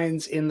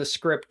 lines in the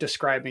script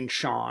describing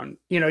Sean.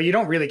 You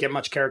don't really get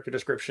much character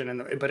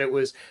description, but it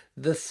was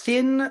the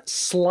thin,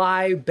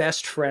 sly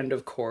best friend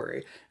of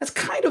Corey. That's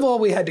kind of all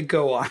we had to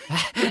go on.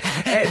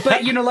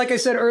 But like I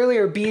said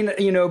earlier, being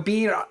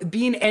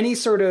any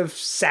sort of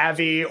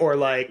savvy or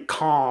like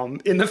calm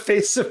in the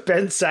face of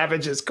Ben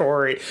Savage's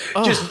Corey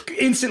just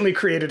instantly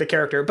created a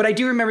character. But I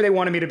do remember they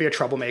wanted me to be a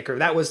troublemaker.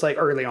 That was like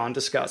early on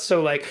discussed.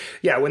 So like,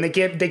 yeah, when they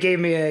gave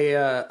me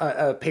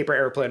a paper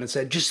airplane and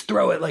said, just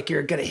throw it like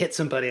you're gonna hit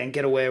somebody and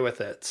get away with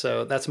it.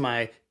 So that's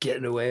my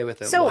getting away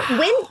with it. So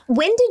Wow.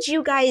 when did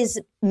you guys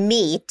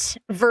meet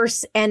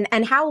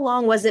and how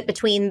long was it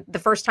between the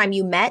first time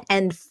you met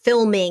and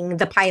filming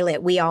the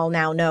pilot we all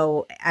now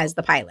know as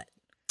the pilot?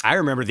 I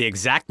remember the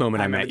exact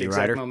moment I met you,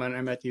 Ryder. Moment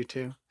I met you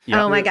too.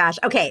 Yeah. Oh my gosh.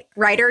 Okay,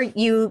 Ryder,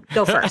 you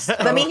go first.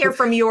 Let me hear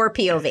from your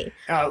POV.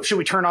 Should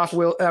we turn off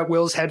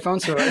Will's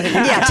headphones?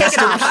 Yeah, take it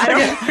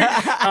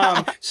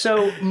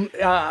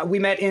off. We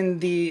met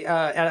in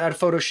at a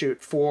photo shoot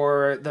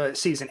for the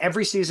season.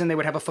 Every season they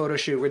would have a photo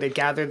shoot where they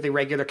gather the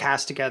regular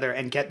cast together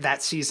and get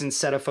that season's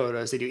set of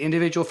photos. They do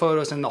individual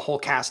photos and the whole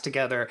cast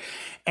together.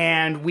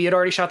 And we had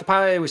already shot the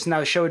pilot.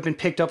 The show had been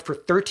picked up for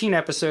 13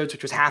 episodes,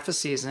 which was half a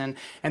season.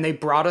 And they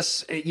brought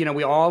us,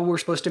 we all were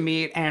supposed to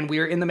meet, and we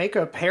were in the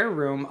makeup hair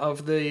room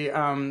of the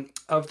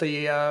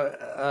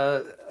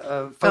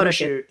photo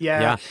shoot.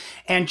 Yeah.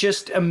 And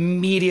just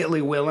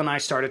immediately Will and I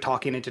started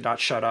talking and did not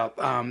shut up.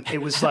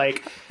 It was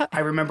like, I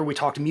remember we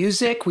talked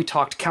music, we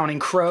talked Counting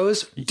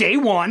Crows, day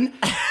one,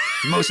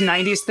 most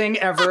 90s thing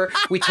ever.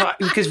 We talked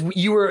because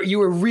you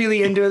were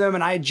really into them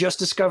and I had just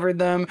discovered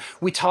them.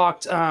 We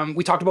talked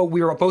about,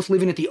 we were both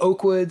living at the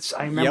Oakwoods.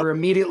 I remember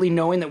immediately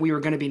knowing that we were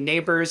going to be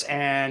neighbors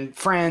and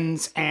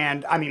friends.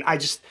 And I mean,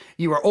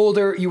 you were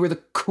older, you were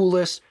the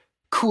coolest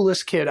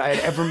kid I had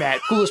ever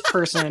met, coolest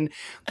person.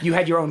 You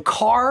had your own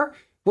car.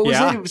 What was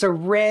Yeah. it? It was a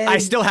red. I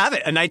still have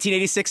it. A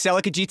 1986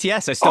 Celica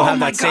GTS. I still have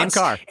my that same God.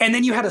 car. And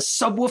then you had a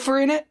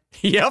subwoofer in it.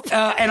 Yep.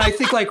 And I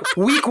think like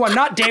week one,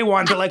 not day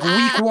one, but like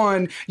week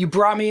one, you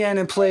brought me in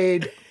and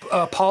played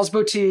Paul's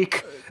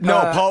Boutique.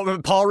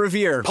 Paul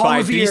Revere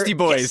by Beastie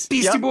Boys. Yes,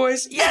 Beastie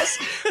Boys. Yes.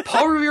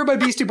 Paul Revere by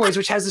Beastie Boys,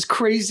 which has this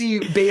crazy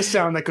bass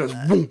sound that goes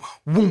boom,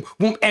 boom,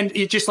 boom. And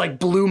it just like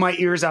blew my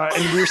ears out.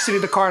 And we were sitting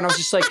in the car and I was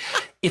just like,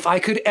 if I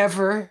could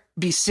ever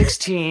be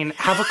 16,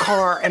 have a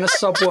car and a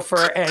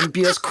subwoofer and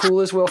be as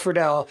cool as Will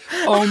Friedle,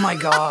 oh my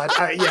God.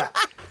 Yeah.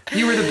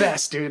 You were the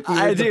best, dude.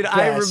 I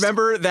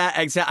remember that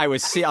exact.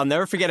 I'll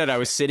never forget it. I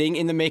was sitting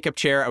in the makeup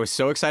chair. I was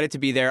so excited to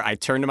be there. I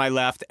turned to my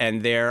left,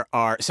 and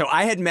so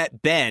I had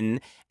met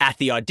Ben at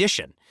the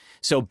audition.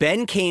 So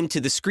Ben came to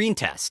the screen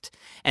test,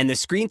 and the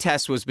screen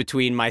test was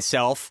between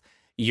myself,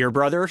 your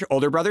brother,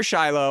 older brother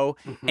Shiloh,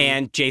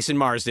 and Jason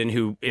Marsden,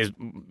 who is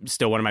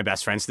still one of my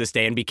best friends to this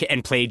day,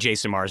 and played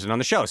Jason Marsden on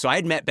the show. So I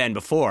had met Ben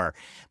before,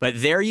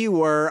 but there you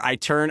were. I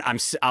can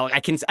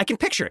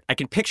picture it. I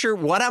can picture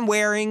what I'm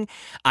wearing.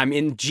 I'm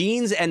in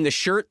jeans and the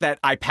shirt that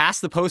I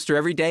pass the poster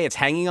every day. It's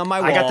hanging on my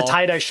wall. I got the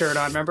tie-dye shirt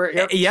on, remember?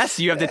 Yep. Yes,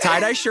 you have the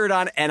tie-dye shirt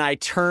on, and I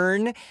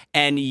turn,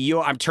 and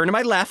I'm turning to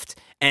my left,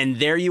 and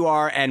there you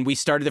are, and we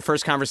started the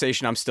first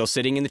conversation. I'm still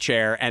sitting in the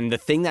chair, and the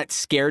thing that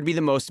scared me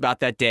the most about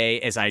that day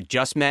is I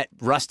just met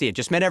Rusty. I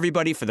just met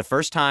everybody for the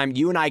first time.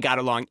 You and I got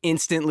along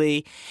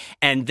instantly,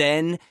 and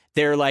then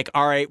they're like,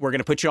 all right, we're going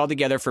to put you all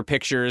together for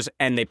pictures,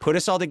 and they put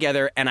us all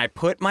together, and I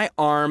put my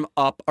arm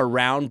up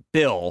around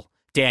Bill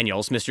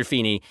Daniels, Mr.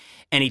 Feeney,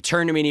 and he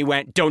turned to me and he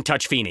went, "Don't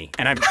touch Feeney."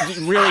 And I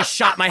really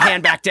shot my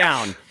hand back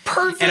down.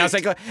 Perfect. And I was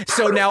like,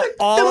 so now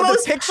all of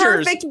the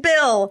pictures. Perfect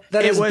Bill.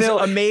 It was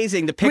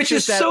amazing. The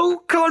pictures, which is so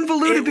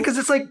convoluted because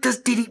it's like,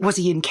 was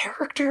he in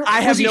character?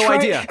 I have no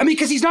idea. I mean,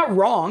 because he's not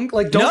wrong.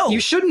 Like, you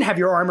shouldn't have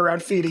your arm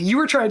around Feeney. You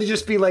were trying to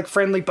just be like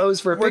friendly pose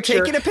for a picture.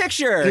 We're taking a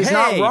picture. He's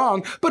not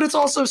wrong, but it's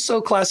also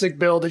so classic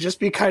Bill to just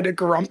be kind of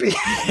grumpy.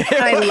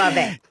 I love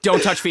it.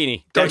 Don't touch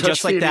Feeney. Don't touch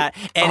just Feeney. like that.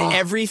 And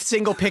every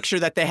single picture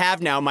that they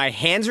have now, my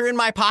hands are in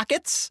my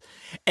pockets.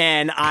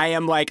 And I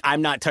am like,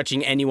 I'm not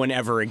touching anyone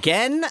ever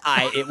again.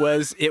 It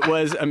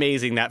was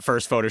amazing that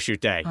first photo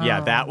shoot day.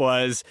 Yeah, that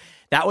was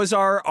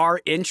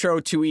our intro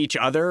to each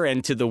other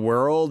and to the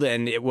world,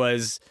 and it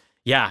was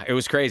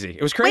crazy.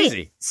 It was crazy.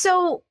 Wait,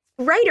 so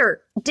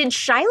writer, did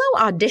Shiloh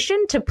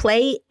audition to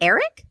play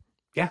Eric?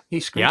 Yeah, he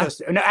screen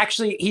tested. No,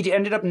 actually, he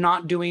ended up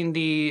not doing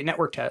the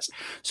network test.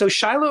 So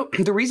Shiloh,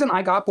 the reason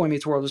I got Boy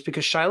Meets World was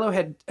because Shiloh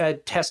had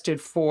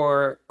tested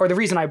for, or the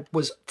reason I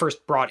was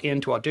first brought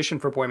in to audition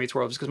for Boy Meets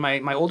World was because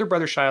my older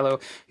brother Shiloh,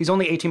 he's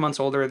only 18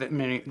 months older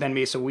than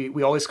me, so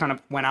we always kind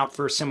of went out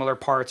for similar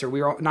parts, or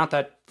we were not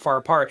that far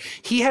apart.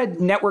 He had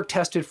network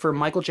tested for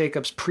Michael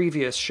Jacobs'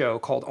 previous show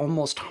called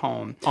Almost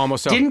Home.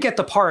 Didn't get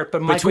the part,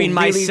 but between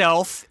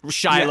myself,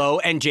 Shiloh,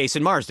 and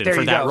Jason Marsden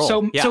for that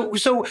role.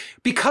 So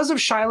because of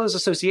Shiloh's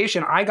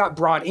association, I got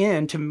brought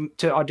in to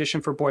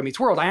audition for Boy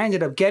Meets World. I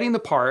ended up getting the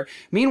part.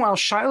 Meanwhile,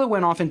 Shiloh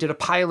went off and did a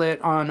pilot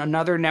on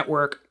another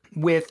network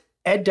with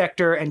Ed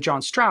Decter and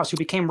John Strauss, who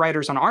became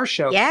writers on our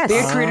show. Yes. They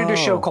had created a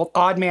show called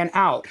Odd Man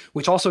Out,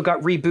 which also got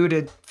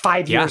rebooted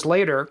 5 years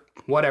later.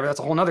 Whatever, that's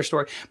a whole nother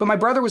story. But my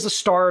brother was the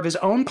star of his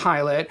own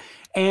pilot,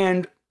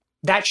 and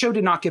that show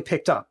did not get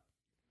picked up.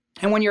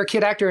 And when you're a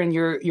kid actor and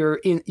you're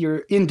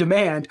in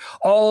demand,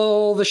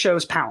 all the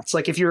shows pounce.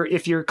 Like if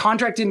your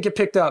contract didn't get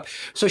picked up.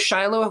 So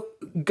Shiloh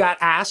got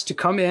asked to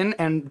come in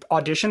and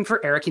audition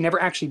for Eric. He never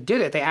actually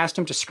did it. They asked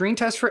him to screen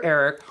test for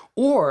Eric,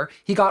 or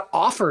he got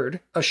offered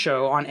a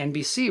show on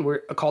NBC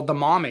called The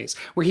Mommies,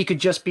 where he could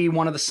just be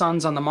one of the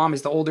sons on The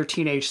Mommies, the older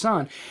teenage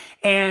son.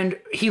 And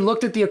he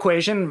looked at the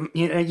equation,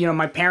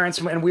 my parents,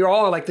 and we were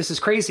all like, this is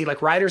crazy.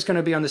 Like, Ryder's going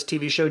to be on this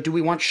TV show. Do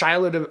we want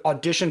Shiloh to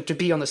audition to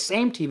be on the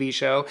same TV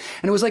show?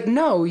 And it was like,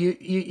 no,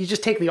 you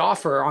just take the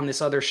offer on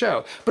this other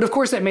show. But of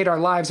course, that made our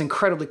lives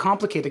incredibly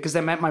complicated because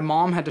that meant my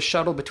mom had to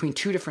shuttle between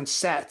two different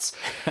sets.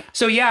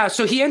 So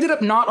he ended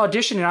up not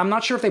auditioning. I'm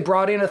not sure if they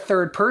brought in a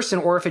third person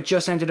or if it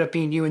just ended up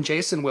being you and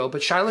Jason, Will.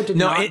 But Shiloh did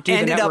not do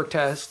the network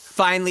test.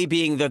 Finally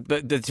being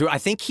the I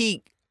think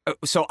he...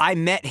 So I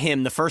met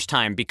him the first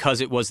time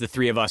because it was the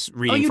three of us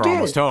reading for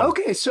Almost Home.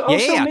 Okay, so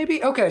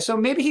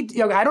maybe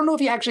he. I don't know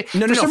if he actually.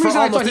 No.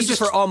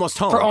 For Almost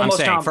Home. For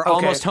Almost Home. For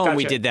Almost Home,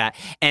 we did that,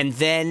 and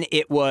then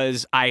it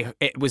was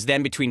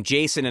then between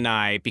Jason and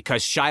I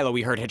because Shiloh.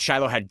 We heard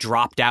Shiloh had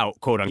dropped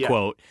out, quote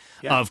unquote,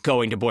 of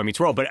going to Boy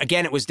Meets World. But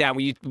again, it was down.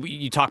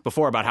 You talked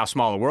before about how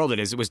small a world it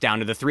is. It was down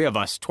to the three of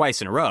us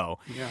twice in a row.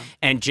 Yeah.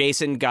 And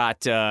Jason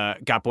got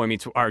Boy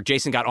Meets, or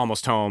Jason got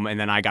Almost Home, and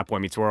then I got Boy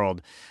Meets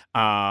World.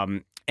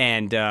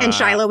 And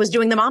Shiloh was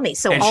doing The Mommies.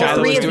 So all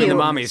Shiloh three was of doing you.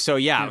 The Mommies. So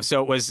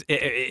so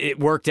it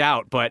worked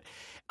out. But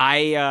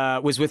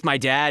I was with my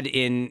dad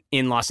in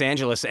Los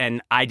Angeles,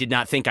 and I did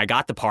not think I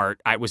got the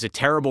part. It was a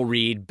terrible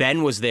read.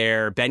 Ben was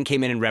there. Ben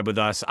came in and read with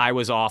us. I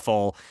was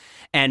awful.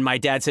 And my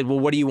dad said, well,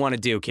 what do you want to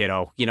do,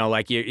 kiddo? You know,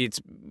 like,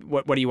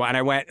 what do you want?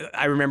 And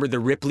I remember the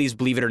Ripley's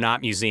Believe It or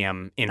Not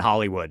Museum in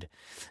Hollywood.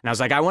 And I was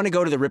like, I want to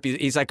go to the Ripley's.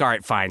 He's like, all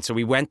right, fine. So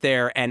we went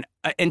there. And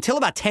until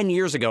about 10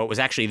 years ago, it was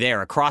actually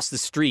there across the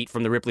street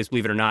from the Ripley's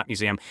Believe It or Not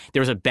Museum. There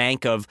was a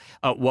bank of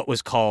what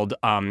was called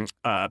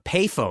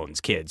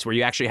payphones, kids, where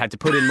you actually had to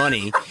put in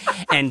money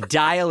and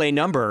dial a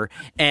number.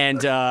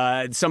 And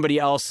somebody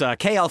else,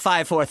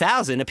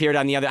 KL54000, appeared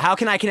on the other. How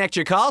can I connect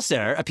your call,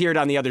 sir? Appeared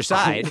on the other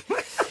side.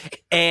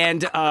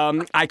 And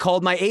I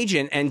called my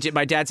agent, and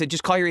my dad said,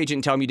 just call your agent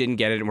and tell him you didn't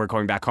get it and we're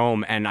going back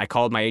home. And I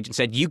called my agent and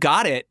said, you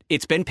got it.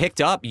 It's been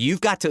picked up.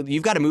 You've got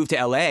to move to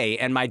L.A.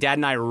 And my dad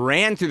and I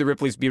ran through the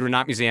Ripley's Believe It or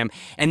Not Museum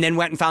and then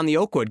went and found the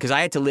Oakwood because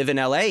I had to live in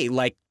L.A.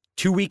 like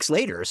 2 weeks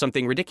later or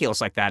something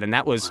ridiculous like that. And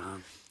that was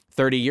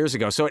 30 years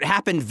ago. So it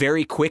happened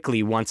very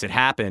quickly once it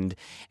happened.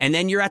 And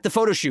then you're at the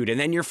photo shoot, and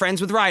then you're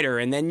friends with Ryder,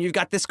 and then you've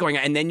got this going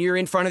on, and then you're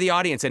in front of the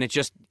audience, and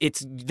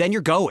then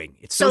you're going.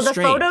 It's so the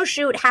strange. Photo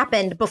shoot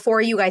happened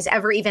before you guys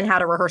ever even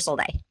had a rehearsal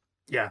day.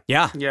 Yeah.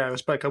 Yeah. Yeah. It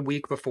was like a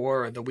week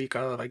before or the week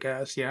of, I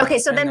guess. Yeah. Okay.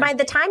 So then by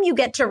the time you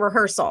get to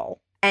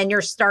rehearsal and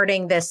you're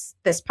starting this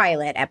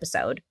pilot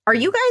episode, are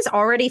you guys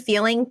already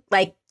feeling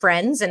like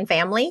friends and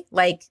family?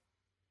 Like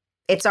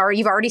you've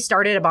already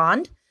started a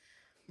bond?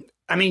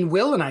 I mean,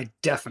 Will and I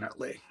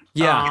definitely.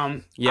 Yeah.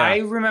 I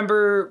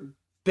remember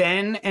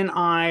Ben and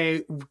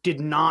I did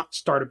not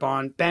start a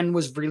bond. Ben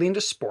was really into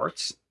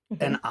sports.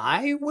 And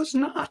I was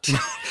not.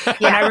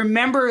 And I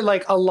remember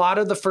like a lot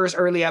of the first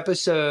early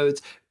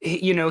episodes,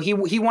 he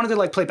wanted to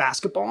like play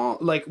basketball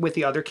like with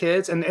the other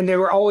kids, and there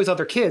were always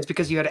other kids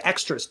because you had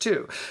extras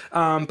too.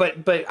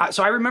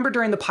 So I remember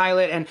during the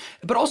pilot,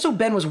 but also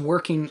Ben was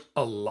working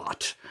a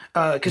lot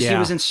because he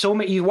was in so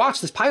many. You watch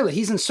this pilot,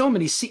 he's in so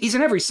many. He's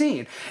in every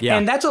scene,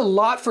 and that's a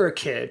lot for a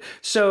kid.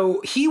 So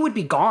he would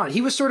be gone.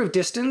 He was sort of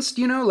distanced,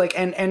 like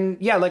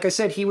like I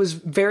said, he was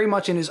very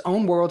much in his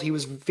own world. He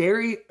was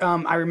very.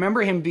 I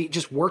remember him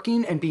just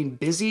working and being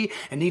busy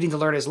and needing to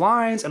learn his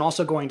lines and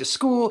also going to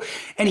school,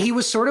 and he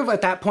was sort of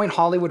at that point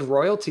Hollywood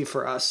royalty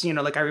for us,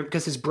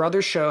 because his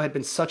brother's show had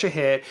been such a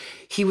hit.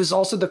 He was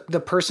also the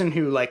person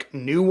who like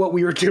knew what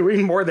we were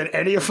doing more than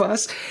any of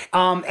us.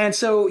 And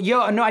so,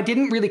 I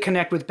didn't really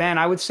connect with Ben.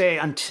 I would say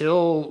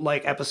until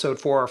like episode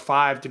 4 or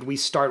 5 did we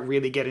start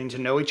really getting to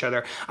know each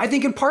other. I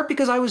think in part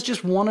because I was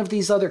just one of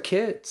these other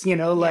kids,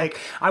 like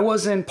I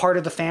wasn't part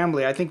of the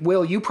family. I think,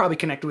 Will, you probably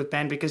connected with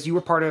Ben because you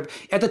were part of,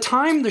 at the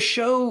time, the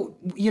show,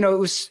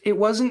 it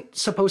wasn't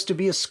supposed to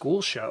be a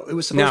school show. It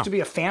was supposed to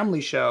be a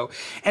family show.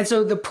 And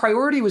so the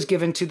priority was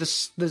given to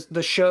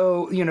the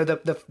show,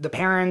 the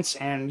parents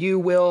and you,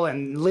 Will,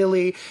 and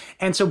Lily.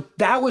 And so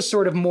that was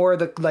sort of more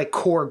the like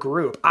core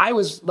group. I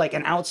was like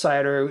an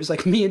outsider. It was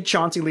like me and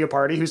Chauncey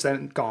Leopardi, who's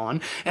then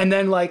gone. And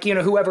then like,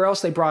 whoever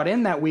else they brought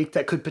in that week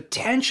that could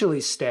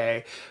potentially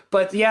stay.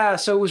 But yeah,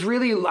 so it was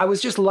really, I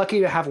was just lucky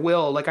to have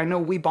Will. Like, I know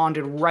we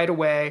bonded right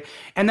away.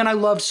 And then I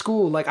loved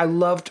school. Like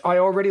I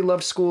already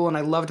loved school, and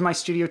I loved my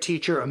studio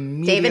teacher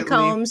immediately. David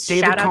Combs.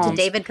 Shout out to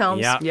David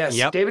Combs. Yep. Yes.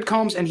 Yep. David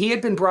Combs. And he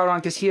had been brought on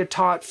because he had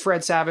taught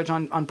Fred Savage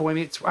on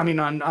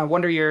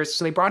Wonder Years.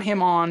 So they brought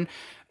him on,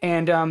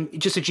 and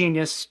just a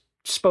genius.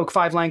 Spoke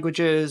 5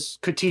 languages,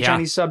 could teach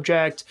any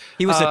subject.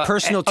 He was a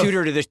personal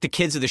tutor to the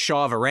kids of the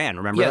Shah of Iran.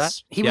 Remember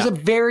that? He was a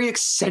very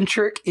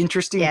eccentric,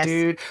 interesting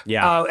dude.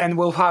 Yeah. And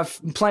we'll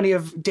have plenty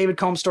of David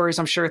Combs stories,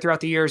 I'm sure, throughout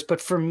the years. But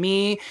for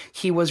me,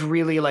 he was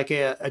really like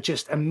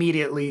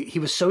he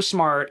was so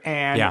smart,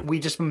 and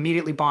we just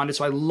immediately bonded.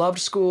 So I loved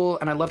school,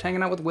 and I loved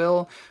hanging out with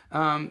Will.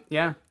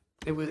 It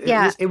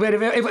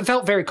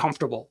felt very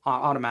comfortable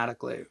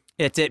automatically.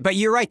 It did, but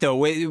you're right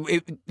though.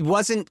 It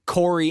wasn't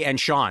Corey and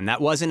Sean.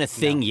 That wasn't a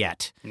thing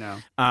yet. No.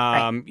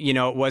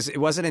 It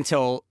wasn't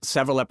until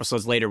several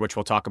episodes later, which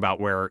we'll talk about,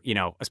 where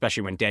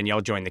especially when Danielle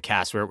joined the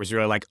cast, where it was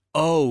really like,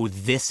 oh,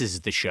 this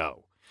is the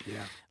show.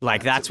 Yeah.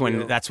 Like that's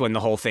when the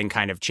whole thing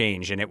kind of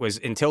changed, and it was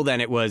until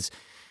then it was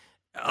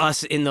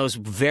us in those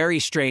very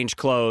strange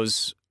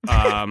clothes.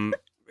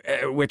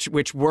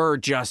 Which were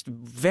just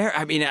very.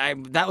 I mean,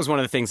 that was one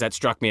of the things that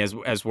struck me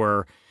as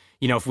we're.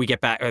 If we get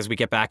back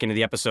into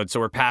the episode, so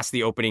we're past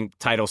the opening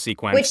title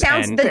sequence, which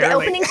sounds the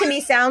opening to me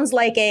sounds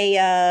like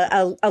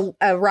a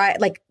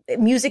like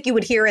music you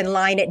would hear in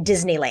line at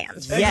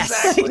Disneyland.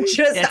 Yes,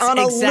 just on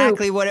a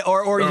exactly loop. What,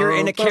 or you're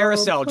in a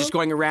carousel just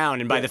going around,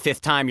 and by the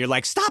 5th time you're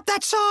like, stop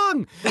that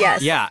song.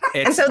 Yes, yeah.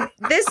 And so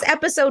this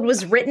episode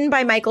was written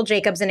by Michael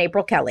Jacobs and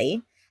April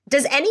Kelly.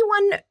 Does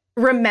anyone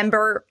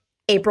remember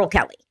April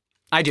Kelly?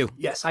 I do.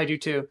 Yes, I do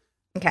too.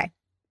 Okay,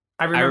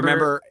 I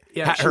remember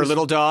her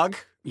little dog.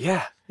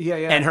 Yeah.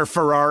 And her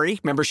Ferrari.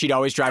 Remember, she'd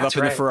always drive up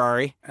in the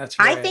Ferrari. That's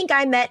right. I do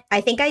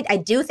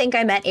think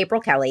I met April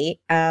Kelly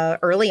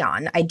early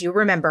on. I do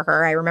remember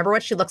her. I remember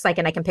what she looks like,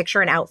 and I can picture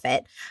an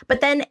outfit.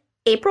 But then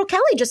April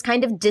Kelly just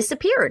kind of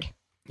disappeared.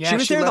 Yeah, she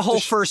was there the left whole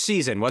first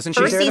season, wasn't she?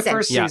 She was there the season.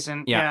 first Yeah,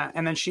 season. yeah. Yeah.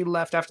 And then she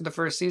left after the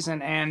first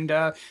season. And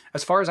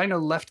as far as I know,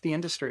 left the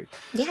industry.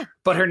 Yeah.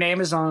 But her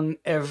name is on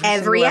every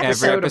Every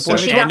episode. of Boy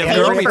She Meets got World. paid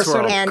Every for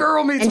episode of and,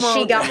 Girl Meets and World.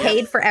 she got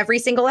paid for every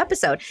single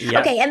episode.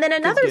 Yeah. Okay, and then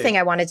another gig. thing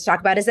I wanted to talk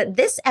about is that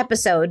this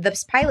episode,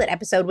 this pilot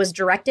episode, was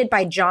directed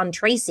by John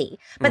Tracy.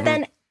 But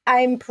then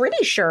I'm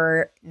pretty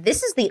sure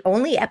this is the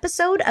only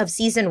episode of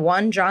season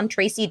 1 John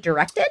Tracy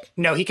directed.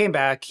 No, he came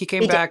back. He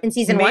came He did- back in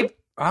season 1?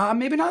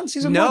 Maybe not in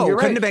season No, one. You're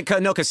couldn't right. have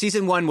been. No, because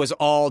season 1 was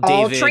all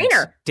All David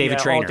Trainer. David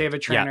Yeah, Trainer. all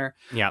David Trainer.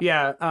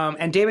 Yeah.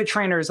 And David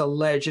Trainer is a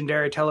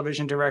legendary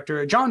television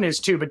director. John is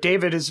too, but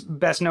David is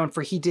best known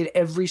for he did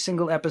every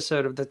single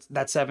episode of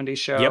that 70s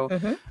show.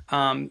 Yep.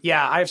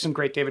 I have some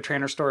great David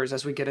Trainer stories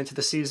as we get into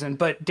the season,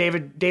 but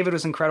David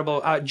was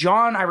incredible.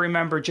 John, I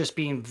remember just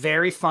being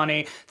very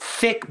funny,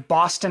 thick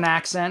Boston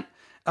accent.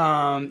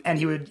 And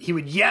he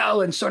would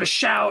yell and sort of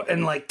shout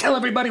and like tell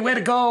everybody where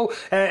to go.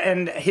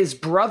 And his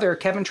brother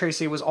Kevin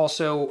Tracy was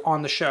also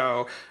on the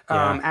show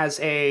as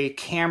a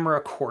camera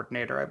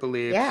coordinator, I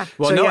believe. Yeah.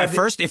 Well, so, at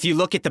first, if you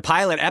look at the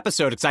pilot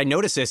episode, because I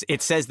noticed this,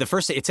 it says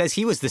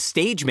he was the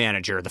stage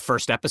manager the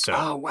first episode.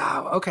 Oh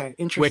wow, okay,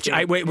 interesting.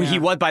 He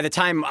was by the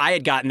time I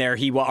had gotten there,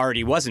 he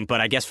already wasn't. But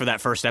I guess for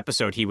that first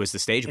episode, he was the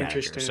stage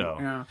manager. So.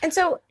 Yeah. And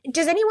so,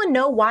 does anyone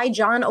know why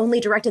John only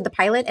directed the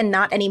pilot and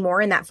not any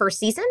more in that first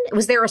season?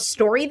 Was there a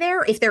story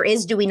there? If there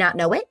is, do we not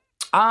know it?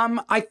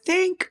 I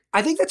think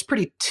that's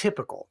pretty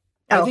typical.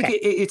 I think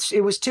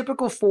it was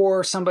typical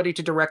for somebody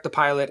to direct the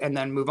pilot and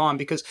then move on,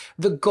 because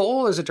the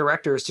goal as a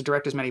director is to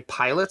direct as many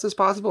pilots as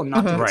possible,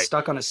 not to get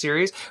stuck on a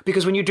series.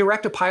 Because when you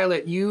direct a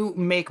pilot, you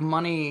make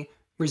money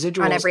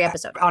residuals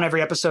on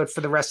every episode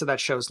for the rest of that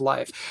show's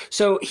life.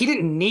 So he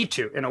didn't need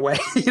to, in a way,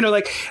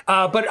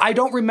 but I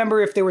don't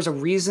remember if there was a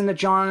reason that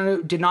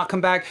John did not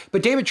come back.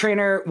 But David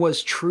Trainer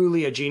was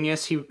truly a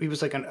genius. He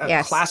was like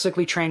a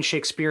classically trained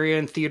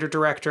Shakespearean theater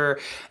director,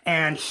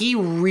 and he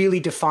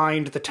really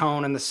defined the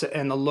tone and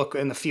the look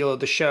and the feel of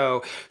the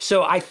show.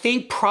 So I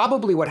think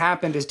probably what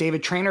happened is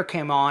David Trainer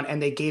came on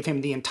and they gave him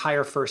the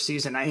entire first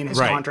season in his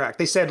contract.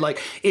 They said, like,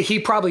 he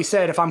probably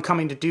said, if I'm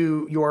coming to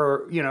do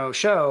your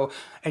show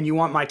and you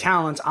want my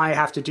talents, I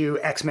have to do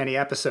X many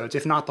episodes,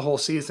 if not the whole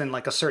season,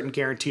 like a certain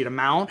guaranteed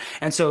amount.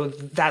 And so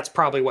that's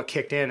probably what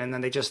kicked in. And then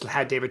they just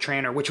had David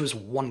Trainer, which was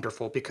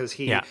wonderful because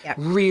he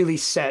really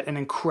set an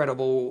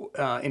incredible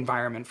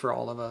environment for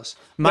all of us.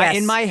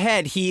 In my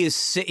head, he's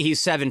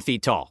 7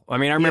 feet tall. I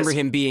mean, I remember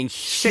him being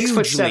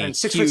hugely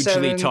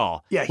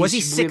tall. Yeah, was he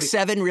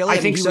 6'7" really? I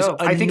think so.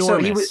 I think so.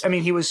 He was, and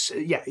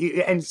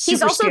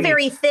he's also skinny.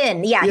 very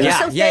thin. Yeah, he's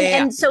so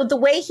thin. And so the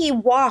way he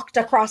walked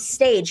across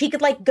stage, he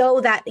could like go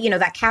that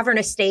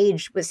cavernous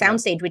stage with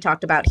soundstage we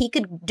talked about. He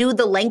could do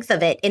the length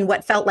of it in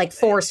what felt like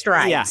 4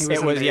 strides. Yeah,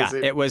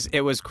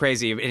 it was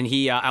crazy. And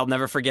he, I'll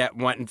never forget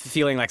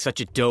feeling like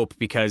such a dope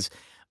because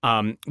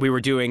we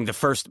were doing the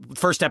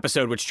first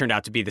episode, which turned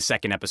out to be the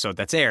second episode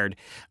that's aired.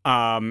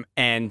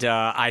 And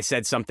I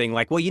said something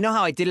like, well, you know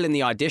how I did it in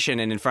the audition?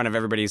 And in front of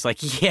everybody, he's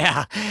like,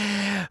 yeah,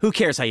 who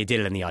cares how you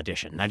did it in the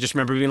audition? And I just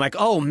remember being like,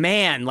 oh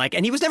man,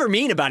 and he was never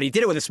mean about it. He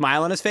did it with a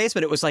smile on his face,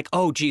 but it was like,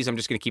 oh geez, I'm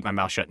just going to keep my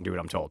mouth shut and do what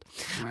I'm told.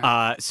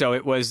 Right. So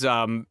it was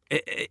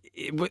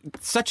it was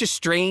such a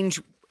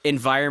strange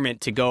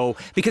environment to go,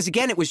 because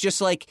again, it was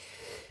just like,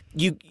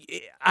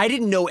 I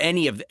didn't know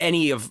any of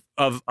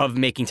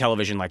making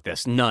television like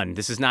this. None.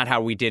 This is not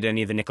how we did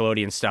any of the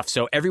Nickelodeon stuff.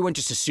 So everyone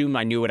just assumed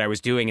I knew what I was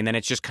doing, and then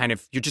it's just kind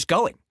of, you're just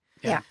going.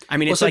 Yeah. I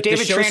mean, it's like the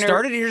show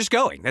started and you're just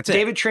going. That's it.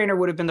 David Trainer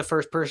would have been the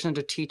first person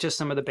to teach us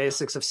some of the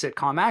basics of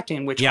sitcom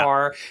acting, which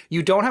are,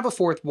 you don't have a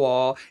fourth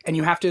wall, and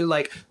you have to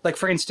like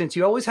for instance,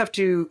 you always have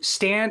to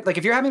stand, like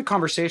if you're having a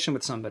conversation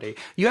with somebody,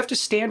 you have to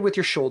stand with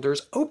your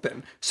shoulders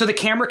open so the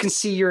camera can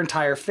see your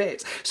entire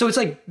face. So it's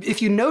like,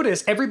 if you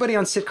notice, everybody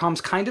on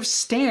sitcoms kind of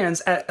stands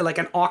at like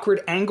an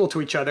awkward angle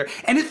to each other,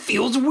 and it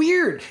feels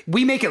weird.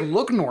 We make it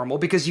look normal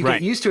because you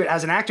get used to it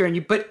as an actor, and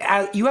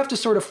you have to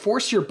sort of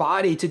force your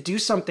body to do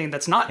something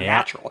that's not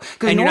natural.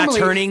 And you're not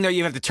turning there.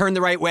 You have to turn the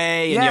right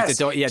way. And you have to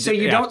do, so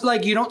you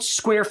don't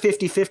square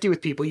 50-50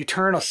 with people. You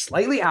turn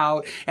slightly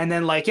out. And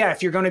then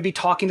if you're going to be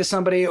talking to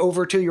somebody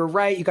over to your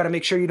right, you got to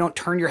make sure you don't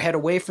turn your head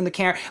away from the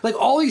camera. Like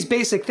all these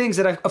basic things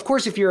that, of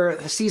course, if you're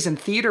a seasoned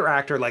theater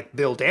actor like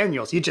Bill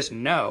Daniels, you just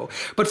know.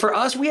 But for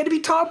us, we had to be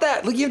taught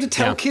that. Like you have to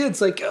tell kids,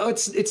 like, oh,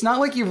 it's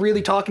not like you're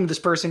really talking to this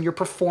person. You're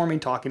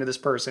performing talking to this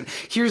person.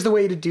 Here's the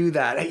way to do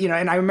that.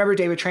 And I remember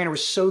David Trainer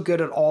was so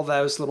good at all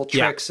those little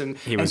tricks and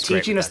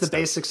teaching us the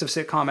basics of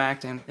sitcom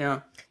acting. Yeah.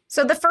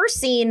 So the first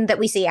scene that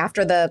we see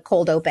after the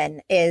cold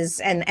open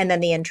is, and then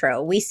the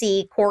intro, we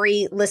see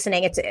Corey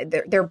listening.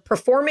 They're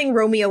performing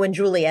Romeo and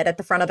Juliet at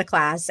the front of the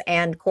class,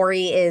 and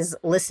Corey is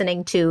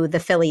listening to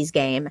the Phillies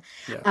game.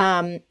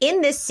 Yeah.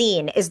 In this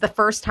scene is the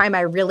first time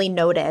I really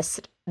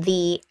noticed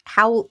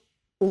how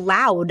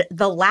loud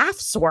the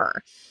laughs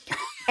were.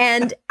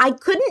 And I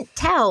couldn't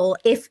tell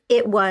if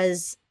it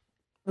was...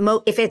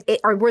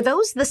 were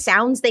those the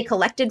sounds they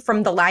collected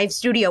from the live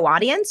studio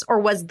audience, or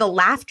was the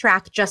laugh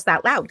track just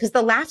that loud? Because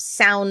the laughs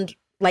sound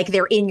like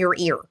they're in your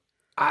ear.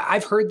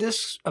 I've heard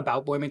this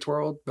about Boy Meets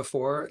World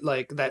before,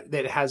 like that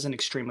it has an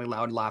extremely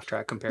loud laugh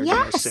track compared to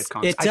most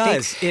sitcoms. It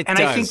does.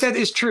 I think that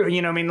is true.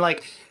 You know, I mean,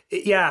 like,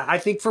 yeah, I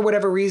think for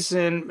whatever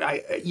reason,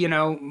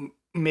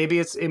 maybe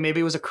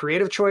it was a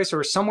creative choice,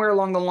 or somewhere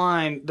along the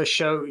line the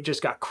show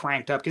just got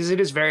cranked up because it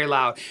is very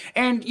loud.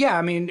 And yeah,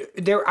 I mean,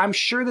 I'm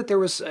sure that there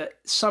was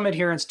some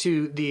adherence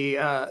to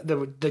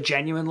the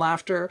genuine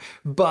laughter,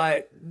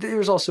 but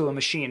there's also a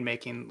machine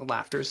making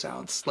laughter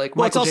sounds. Like,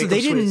 well, it's also they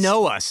didn't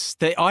know us.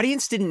 The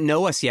audience didn't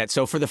know us yet.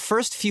 So for the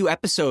first few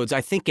episodes, I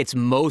think it's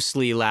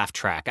mostly laugh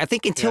track. I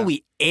think until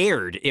we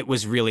aired, it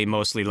was really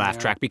mostly laugh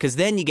track, because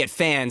then you get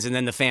fans and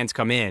then the fans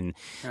come in.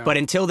 Yeah. But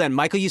until then,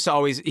 Michael used to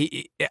always,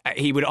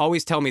 he would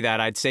always tell me that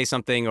I'd say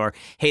something, or,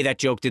 hey, that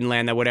joke didn't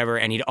land, that whatever.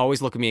 And he'd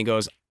always look at me and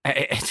goes,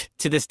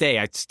 to this day,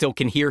 I still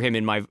can hear him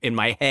in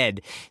my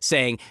head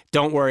saying,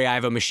 don't worry, I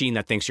have a machine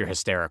that thinks you're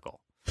hysterical.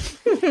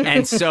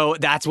 And so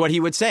that's what he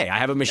would say. I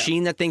have a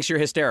machine that thinks you're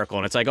hysterical.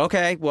 And it's like,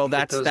 okay, well,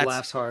 that's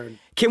laughs hard.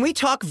 Can we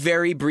talk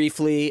very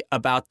briefly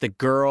about the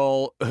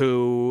girl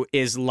who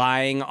is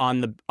lying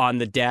on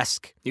the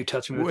desk? You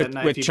touch me with that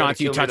knife. With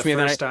Chauncey, you touch me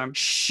with that knife.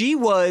 She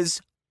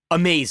was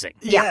amazing.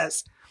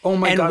 Yes. Oh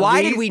my God. And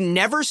why did we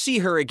never see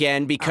her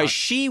again? Because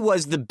she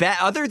was the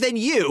best, other than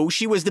you,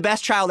 she was the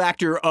best child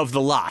actor of the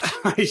lot.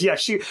 Yeah,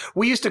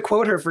 we used to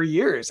quote her for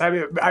years. I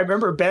mean, I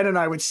remember Ben and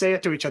I would say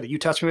it to each other. You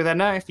touch me with that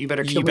knife, you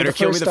better kill me the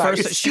first time.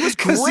 She was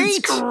great.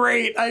 It's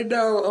great. I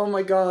know. Oh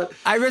my God.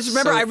 I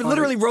remember, I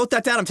literally wrote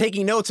that down. I'm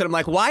taking notes and I'm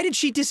like, why did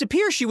she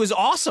disappear? She was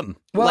awesome.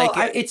 Well,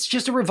 it's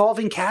just a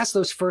revolving cast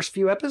those first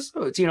few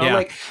episodes,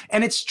 like,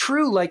 and it's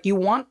true. Like,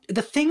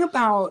 the thing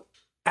about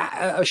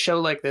a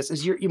show like this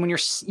is when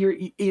you're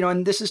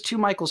and this is to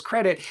Michael's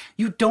credit,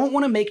 you don't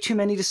want to make too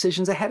many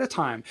decisions ahead of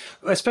time,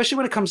 especially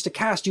when it comes to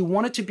cast. You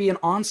want it to be an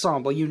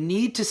ensemble. You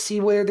need to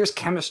see where there's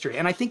chemistry,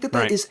 and I think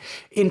that is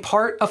in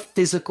part a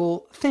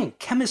physical thing.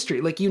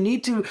 Chemistry, like, you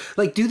need to,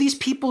 like, do these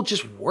people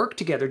just work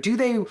together? Do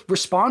they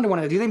respond to one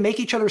another? Do they make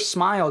each other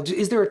smile?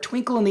 Is there a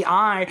twinkle in the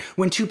eye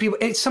when two people?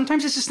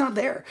 Sometimes it's just not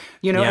there,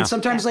 and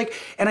sometimes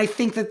and I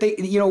think that they,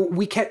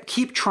 we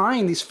keep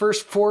trying these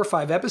first 4 or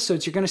 5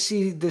 episodes. You're going to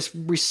see this.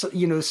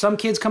 Some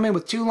kids come in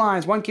with 2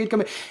 lines, one kid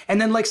come in, and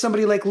then like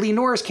somebody like Lee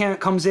Norris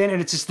comes in,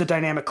 and it's just the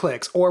dynamic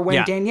clicks. Or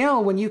when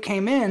Danielle, when you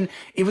came in,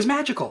 it was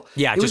magical.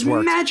 Yeah, it was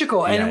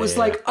magical, and it was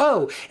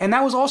and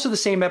that was also the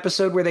same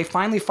episode where they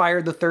finally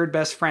fired the third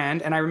best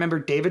friend. And I remember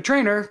David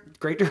Traynor,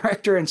 great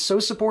director and so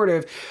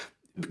supportive.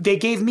 They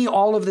gave me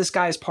all of this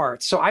guy's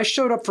parts, so I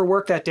showed up for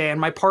work that day, and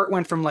my part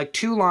went from like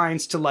 2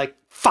 lines to like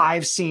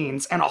 5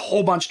 scenes and a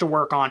whole bunch to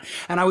work on.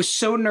 And I was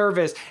so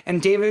nervous.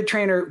 And David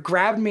Traynor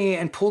grabbed me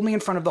and pulled me in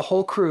front of the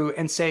whole crew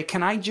and say,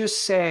 can I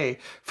just say,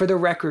 for the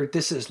record,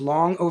 this is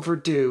long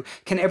overdue.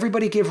 Can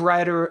everybody give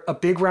Ryder a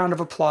big round of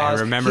applause?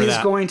 I remember He's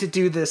going to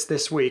do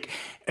this week.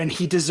 And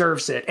he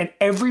deserves it. And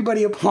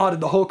everybody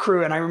applauded, the whole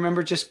crew. And I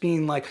remember just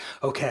being like,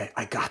 okay,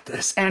 I got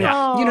this. And,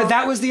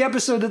 that was the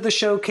episode that the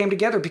show came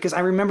together, because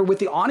I remember with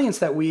the audience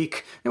that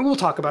week, and we'll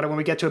talk about it when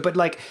we get to it, but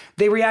like,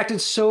 they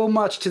reacted so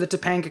much to the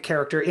Topanga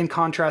character in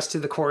contrast to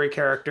the Corey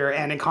character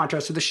and in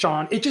contrast to the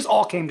Sean. It just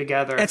all came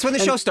together. That's when the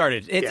show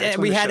started.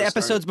 We had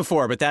episodes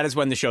before, but that is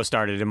when the show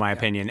started, in my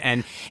opinion.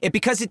 And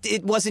because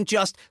it wasn't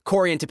just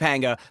Corey and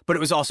Topanga, but it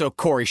was also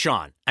Corey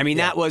Sean. I mean,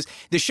 that was,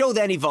 the show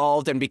then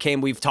evolved and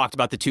became, we've talked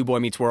about the 2 Boy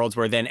Meets Worlds,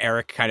 where then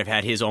Eric kind of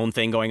had his own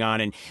thing going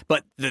on.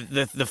 But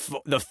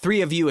the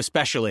 3 of you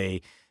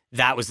especially,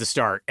 that was the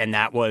start. And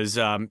that was,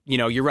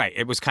 you're right.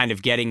 It was kind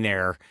of getting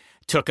there.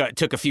 Took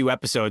a few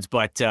episodes,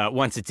 but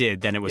once it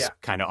did, then it was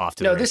kind of off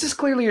to the races. This is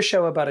clearly a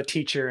show about a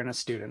teacher and a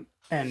student.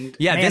 And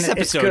this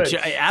episode,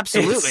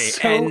 absolutely.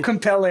 It's so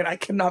compelling. I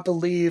cannot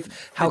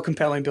believe how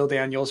compelling Bill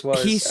Daniels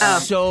was. He's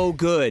so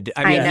good.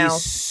 I mean,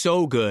 he's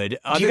so good.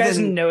 Do you guys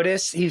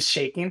notice he's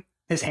shaking?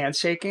 His hand's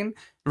shaking?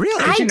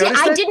 Really?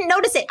 I didn't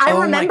notice it.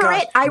 I remember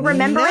it. I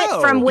remember it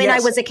from when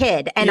I was a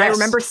kid, and I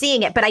remember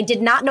seeing it, but I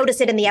did not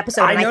notice it in the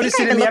episode. I noticed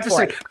it in the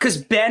episode because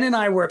Ben and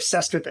I were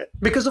obsessed with it.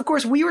 Because, of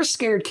course, we were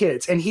scared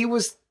kids, and he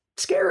was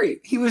scary.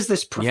 He was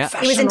this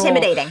professional. He was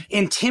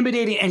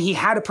intimidating, and he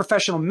had a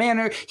professional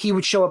manner. He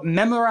would show up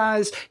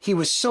memorized. He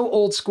was so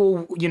old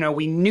school.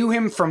 We knew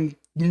him from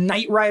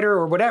Knight Rider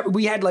or whatever.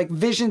 We had like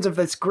visions of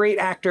this great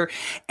actor.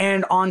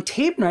 And on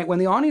tape night, when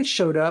the audience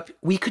showed up,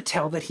 we could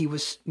tell that he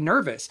was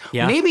nervous.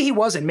 Yeah. Maybe he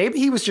wasn't. Maybe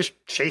he was just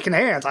shaking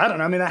hands. I don't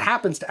know. I mean, that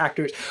happens to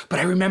actors. But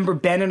I remember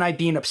Ben and I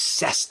being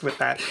obsessed with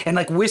that and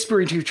like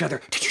whispering to each other,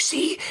 did you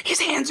see? His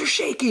hands are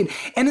shaking.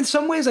 And in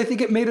some ways, I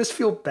think it made us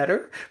feel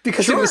better,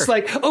 because it was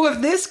like, oh, if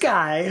this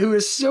guy who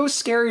is so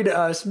scary to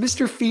us,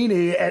 Mr.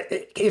 Feeney,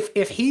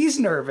 if he's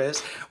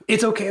nervous,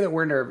 it's okay that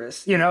we're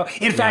nervous.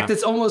 In fact,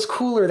 it's almost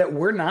cooler that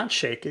we're not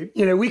shaking.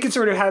 We can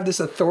sort of have this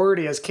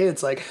authority as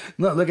kids, like,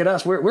 look at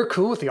us, we're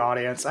cool with the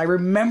audience. I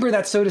remember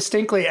that so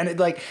distinctly, and it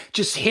like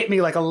just hit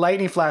me like a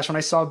lightning flash when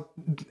I saw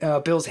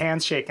Bill's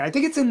hands shaking. I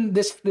think it's in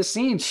this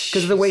scene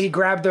because of the way he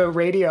grabbed the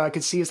radio. I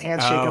could see his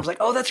hands shaking. I was like,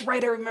 oh, that's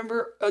right. I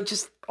remember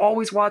just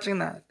always watching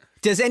that.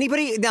 Does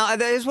anybody, now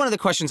that is one of the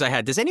questions I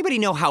had, does anybody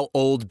know how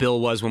old Bill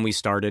was when we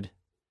started?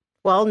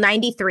 Well,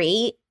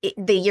 93,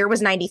 the year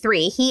was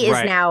 93. He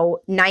is now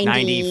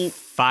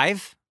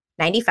 95?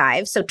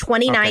 95. So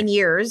 29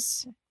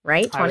 years,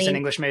 right? I was an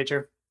English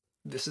major.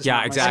 This is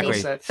exactly.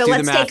 So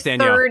let's take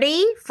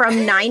 30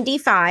 from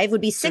 95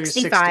 would be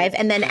 65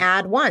 and then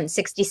add 1,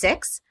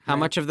 66. How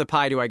much of the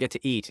pie do I get to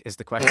eat is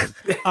the question.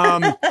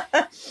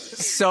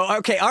 So,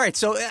 okay, all right.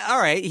 So, all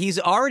right, he's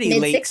already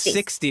Mid-60s.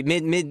 late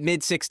 60s,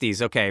 mid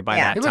 60s, okay, by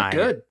that He time.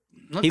 looked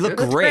good. He looked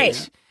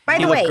great. By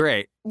He the looked way,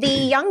 great. the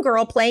young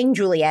girl playing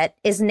Juliet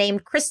is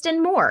named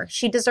Kristen Moore.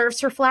 She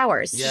deserves her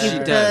flowers. Yeah. She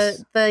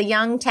does. The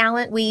young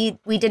talent we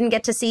didn't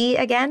get to see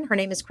again. Her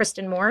name is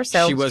Kristen Moore.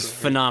 So She was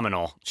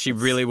phenomenal. She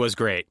really was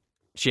great.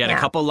 She had a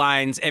couple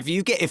lines. If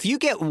you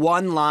get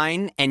one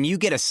line and you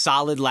get a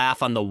solid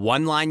laugh on the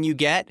one line you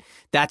get,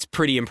 that's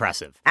pretty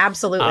impressive.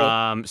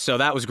 Absolutely. So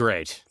that was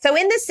great. So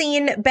in this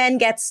scene, Ben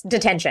gets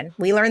detention.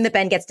 We learn that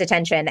Ben gets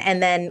detention,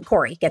 and then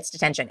Corey gets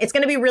detention. It's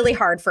going to be really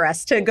hard for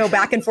us to go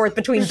back and forth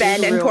between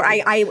Ben and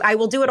Corey. I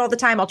will do it all the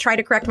time. I'll try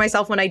to correct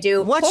myself when I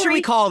do. What Corey, should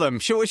we call them?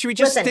 Should we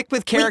just stick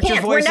with character we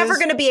can't. voices? We're never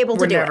going to be able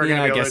to do it.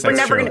 I guess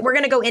that's true. We're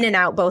going to go in and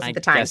out both at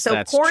the time.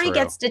 So Corey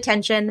gets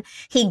detention.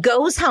 He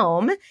goes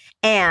home,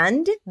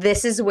 and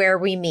this is where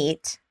we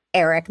meet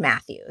Eric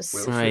Matthews.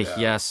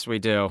 Yes, we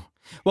do.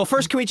 Well,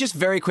 first, can we just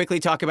very quickly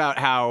talk about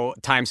how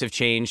times have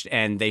changed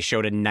and they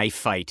showed a knife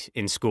fight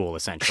in school,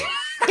 essentially?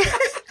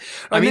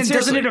 I mean,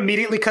 doesn't it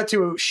immediately cut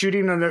to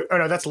shooting on the? Oh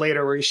no, that's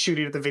later where he's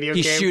shooting at the video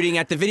game. He's shooting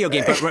at the video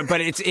game,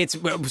 but it's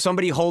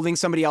somebody holding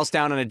somebody else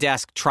down on a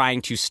desk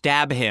trying to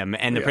stab him,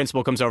 and the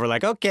principal comes over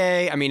like,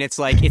 okay. I mean, it's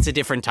like it's a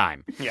different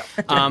time. Yeah.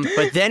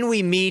 But then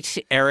we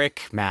meet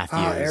Eric Matthews.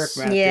 Oh, Eric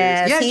Matthews.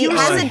 Yes, yeah, he you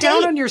has were a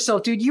down date. on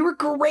yourself, dude. You were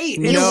great.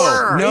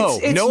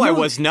 I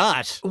was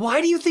not.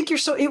 Why do you think you're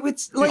so? It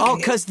was like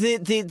because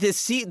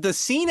the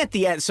scene at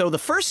the end. So the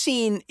first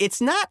scene,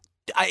 it's not.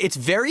 It's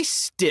very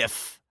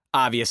stiff.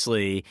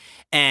 Obviously,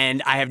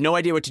 and I have no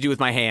idea what to do with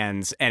my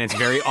hands, and it's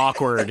very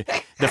awkward,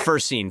 the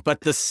first scene.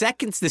 But the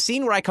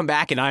scene where I come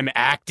back and I'm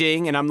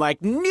acting, and I'm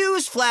like,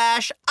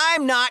 newsflash,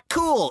 I'm not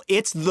cool.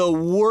 It's the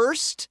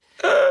worst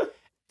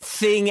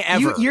thing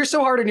ever. You're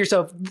so hard on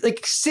yourself.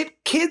 Like,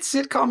 kids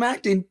sitcom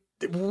acting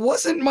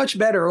wasn't much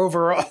better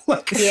overall.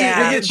 But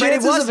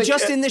it was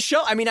just in the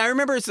show. I mean, I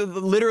remember it's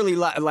literally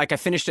like I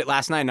finished it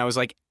last night and I was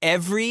like,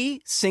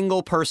 every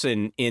single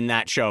person in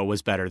that show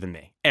was better than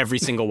me. Every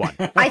single one.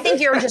 I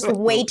think you're just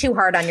way too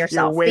hard on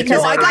yourself.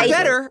 Because I got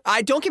better.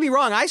 Don't get me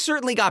wrong. I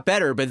certainly got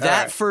better. But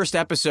that first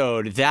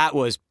episode, that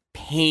was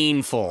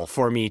painful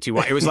for me to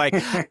watch. It was like,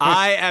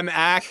 I am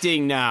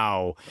acting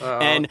now,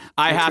 and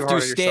I have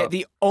to stand.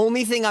 The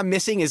only thing I'm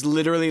missing is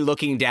literally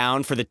looking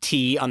down for the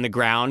T on the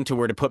ground to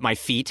where to put my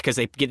feet, because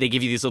they give you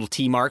these little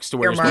T marks to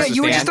where you're supposed to stand.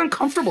 You were just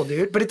uncomfortable,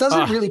 dude. But it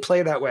doesn't really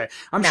play that way.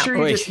 I'm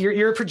sure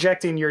you're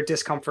projecting your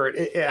discomfort.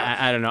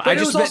 I don't know. But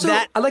it was also,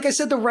 like I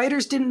said, the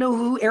writers didn't know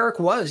who Eric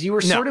was. You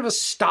were sort of a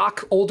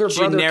stock older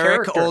brother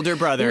generic character. Older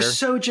brother. You're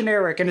so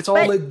generic, and it's all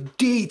like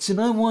dates,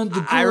 and I want the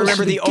girls. I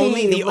remember the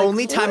only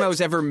like, time I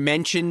was ever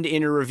mentioned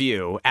in a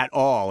review at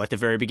all at the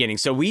very beginning.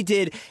 So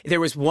there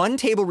was one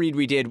table read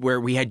we did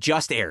where we had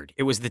just aired.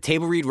 It was the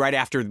table read right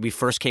after we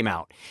first came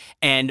out.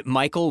 And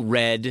Michael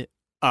read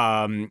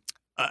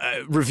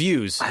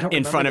reviews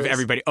in front of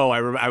everybody. Oh,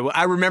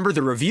 I remember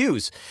the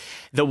reviews.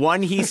 The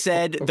one he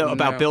said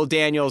about Bill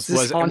Daniels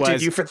was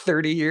haunted you for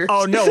 30 years.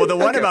 Oh, no. Well, the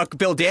one about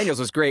Bill Daniels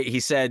was great. He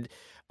said,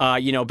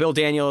 Bill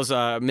Daniels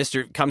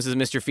comes as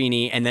Mr.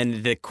 Feeney, and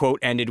then the quote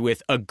ended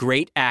with, "A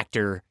great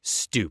actor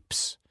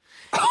stoops."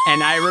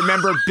 And I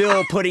remember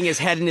Bill putting his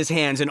head in his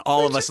hands and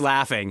all of us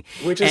laughing.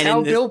 Which is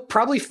how Bill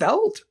probably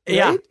felt, right?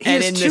 Yeah. He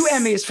has 2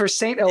 Emmys for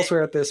St.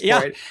 Elsewhere at this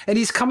point. And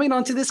he's coming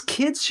onto this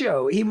kids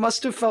show. He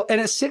must have felt, and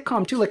a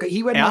sitcom too. Like, he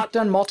had not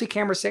done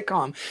multi-camera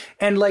sitcom.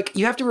 And like,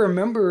 you have to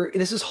remember,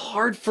 this is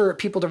hard for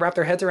people to wrap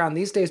their heads around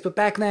these days, but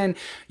back then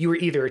you were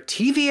either a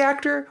TV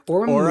actor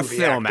or a movie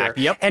film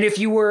actor. Yep. And if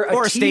you were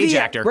a stage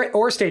actor. Right,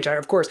 or a stage actor,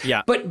 of course.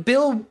 Yeah. But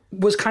Bill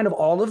was kind of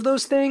all of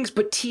those things,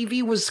 but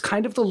TV was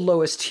kind of the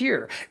lowest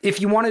tier.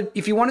 If you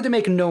wanted to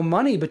make no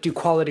money but do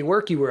quality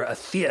work, you were a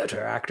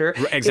theater actor.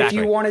 Exactly.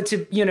 If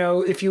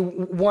you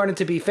wanted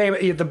to be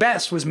famous, the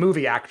best was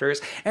movie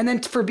actors. And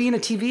then for being a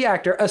TV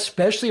actor,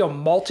 especially a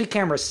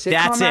multi-camera sitcom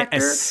actor.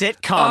 That's it, a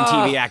sitcom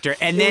TV actor.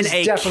 And then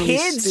a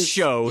kids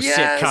show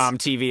sitcom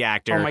TV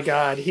actor. Oh my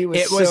God, it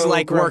was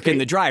like grumpy. working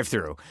the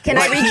drive-thru. Can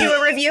I read you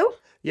a review?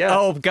 Yeah.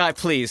 Oh, God,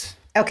 please.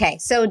 Okay,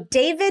 so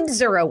David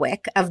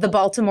Zurowick of the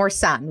Baltimore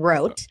Sun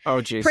wrote,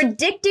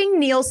 predicting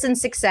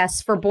Nielsen's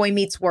success for Boy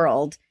Meets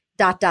World, ...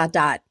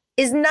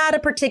 is not a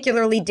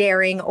particularly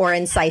daring or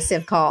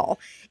incisive call.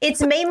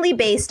 It's mainly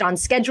based on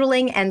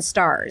scheduling and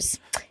stars.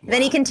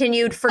 Then he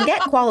continued,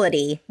 forget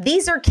quality.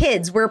 These are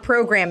kids we're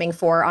programming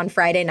for on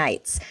Friday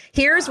nights.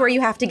 Here's where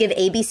you have to give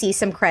ABC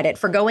some credit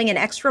for going an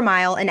extra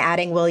mile and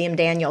adding William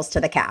Daniels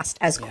to the cast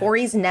as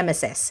Corey's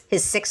nemesis,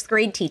 his 6th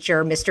grade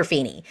teacher, Mr.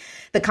 Feeney.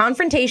 The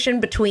confrontation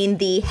between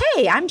the,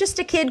 hey, I'm just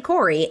a kid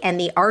Corey, and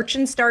the arch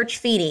and starch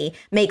Feeney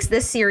makes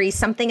this series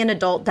something an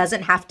adult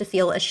doesn't have to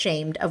feel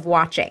ashamed of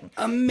watching.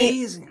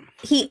 Amazing.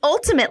 He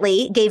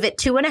ultimately gave it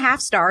 2.5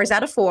 stars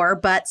out of 4,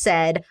 but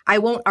said, I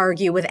won't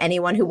argue with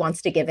anyone who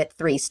wants to give it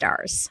 3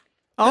 stars.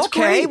 That's okay,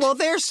 great. well,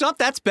 there's some.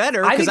 That's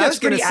better. I think Because I was that's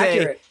going to pretty say,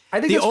 accurate. I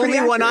think the that's pretty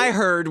only one I accurate.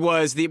 heard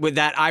was with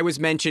that I was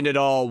mentioned at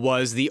all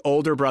was the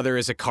older brother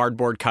is a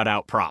cardboard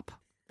cutout prop.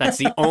 That's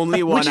the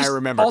only one Which is I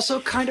remember. Also,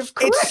 kind of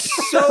correct.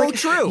 It's so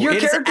true. Your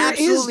It is character is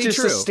absolutely just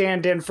true. a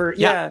stand-in for.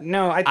 Yeah.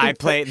 No, I think I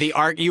play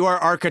you are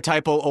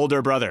archetypal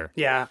older brother.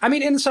 Yeah, I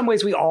mean, in some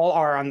ways, we all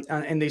are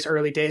in these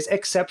early days,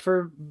 except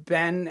for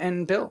Ben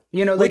and Bill.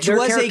 You know, like Which their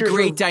was a characters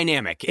great were-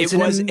 dynamic. It's It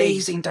was an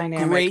amazing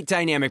dynamic. Great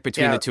dynamic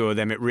between Yeah. the two of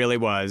them. It really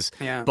was.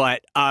 Yeah.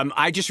 But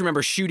I just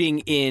remember shooting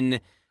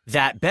in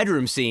that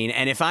bedroom scene,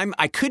 and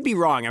I could be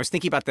wrong. I was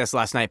thinking about this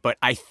last night, but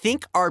I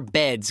think our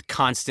beds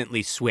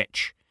constantly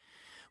switch.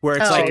 Where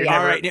it's like, yeah,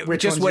 all right,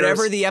 which just one's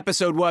whatever yours? the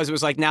episode was, it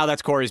was like, now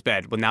that's Corey's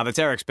bed. Well, now that's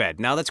Eric's bed.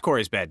 Now that's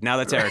Corey's bed. Now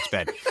that's Eric's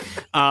bed.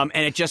 And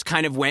it just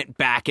kind of went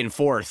back and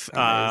forth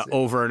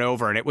over and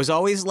over. And it was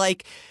always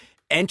like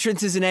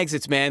entrances and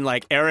exits, man.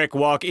 Like, Eric,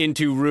 walk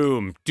into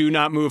room. Do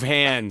not move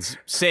hands.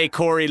 Say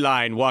Corey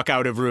line. Walk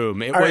out of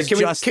room. It All right, was can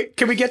just...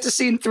 can we get to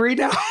scene 3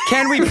 now?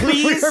 Can we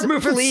please? We're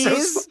moving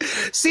Please?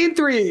 Scene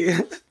 3.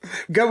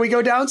 We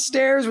go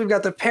downstairs. We've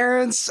got the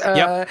parents.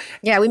 Yep.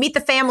 Yeah, we meet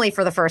the family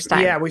for the first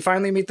time. Yeah, we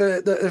finally meet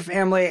the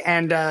family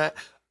and a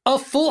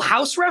Full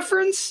House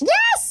reference.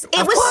 Yes, it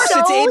Of was course, so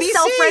it's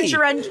ABC.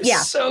 self-referential. Yeah,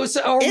 So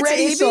already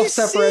It's ABC,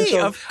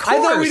 self-referential. of I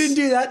thought we course. didn't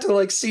do that till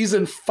like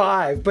season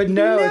 5, but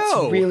no, No.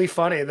 it's really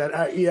funny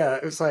that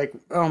it was like,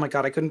 oh my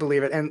god, I couldn't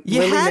believe it. And You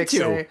Lily had Nixay,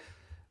 to.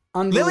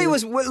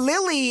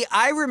 Lily.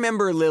 I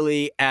remember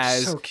Lily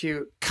as so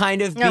cute.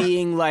 kind of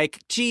being like,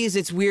 geez,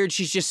 it's weird.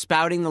 She's just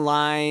spouting the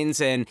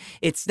lines. And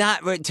it's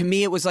not, to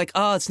me, it was like,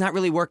 oh, it's not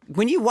really work.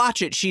 When you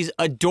watch it, she's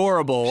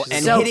adorable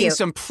and so hitting cute.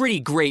 some pretty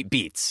great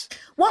beats.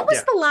 What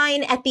was the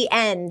line at the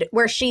end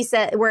where she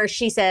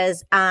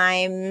says,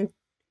 I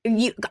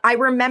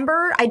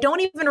remember, I don't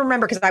even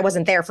remember because I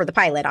wasn't there for the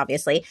pilot,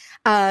 obviously.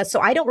 So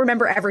I don't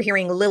remember ever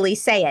hearing Lily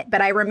say it,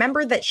 but I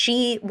remember that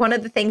one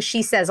of the things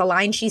she says, a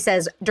line she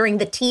says during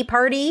the tea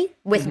party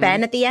with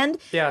Ben at the end,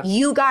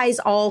 you guys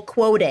all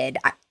quoted,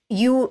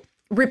 you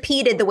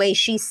repeated the way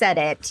she said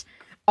it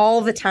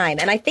all the time.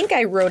 And I think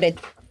I wrote it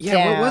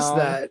down. What was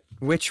that?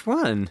 Which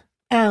one?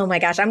 Oh my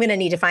gosh, I'm going to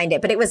need to find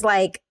it. But it was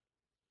like,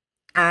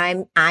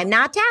 I'm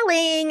not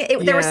telling.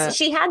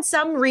 She had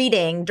some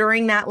reading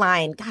during that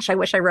line. Gosh, I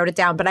wish I wrote it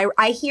down. But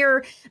I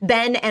hear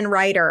Ben and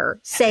Ryder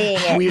saying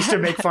it. We used to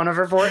make fun of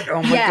her for it.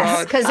 Oh my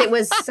god! Because it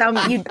was Well,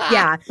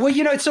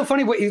 it's so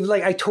funny what you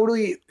like. I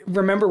totally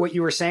remember what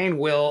you were saying,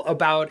 Will,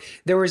 about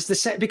there was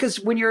this because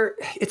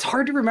it's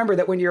hard to remember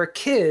that when you're a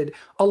kid,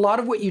 a lot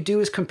of what you do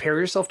is compare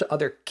yourself to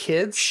other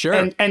kids, Sure,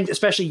 and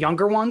especially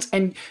younger ones,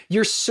 and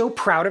you're so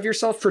proud of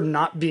yourself for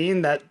not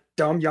being that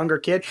dumb younger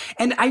kid.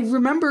 And I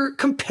remember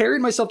comparing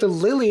myself to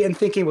Lily and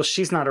thinking, well,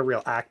 she's not a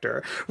real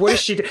actor. What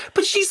does she do?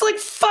 But she's like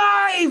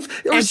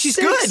 5 or And she's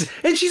 6, good.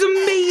 and she's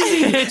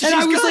amazing. And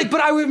I was good. like, but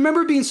I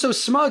remember being so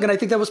smug, and I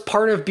think that was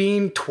part of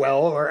being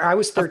 12, or I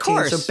was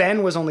 13, so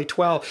Ben was only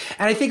 12.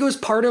 And I think it was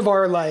part of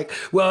our like,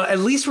 well, at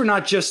least we're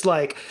not just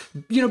like,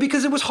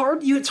 because it was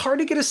hard. It's hard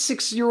to get a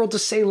 6-year-old to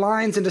say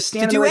lines and to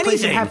stand in do the right place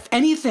anything. and have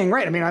anything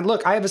right. I mean,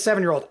 I have a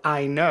 7-year-old.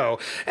 I know,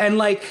 and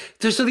like,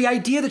 so the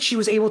idea that she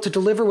was able to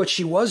deliver what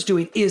she was doing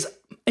is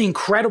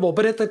incredible.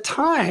 But at the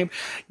time,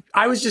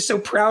 I was just so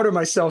proud of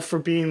myself for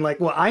being like,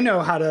 well, I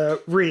know how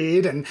to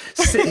read and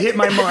hit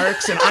my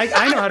marks, and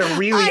I know how to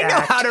really act. I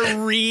know how to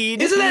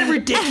read. Isn't that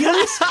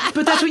ridiculous?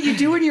 But that's what you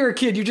do when you're a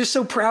kid. You're just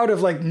so proud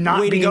of like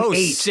not Way being to go, 8.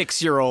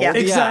 6-year-old. Yeah,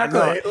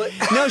 exactly.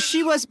 No,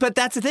 she was, but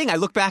that's the thing. I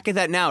look back at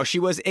that now. She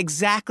was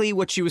exactly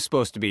what she was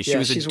supposed to be. She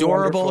was she's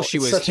adorable. wonderful. She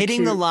It's was such a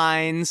hitting the cute-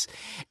 lines,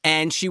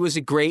 and she was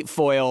a great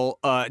foil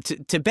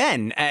to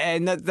Ben.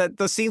 And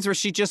the scenes where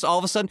she just all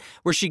of a sudden,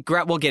 where she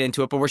we'll get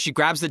into it, but where she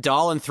grabs the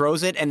doll and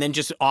throws it and then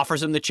just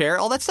offers him the chair.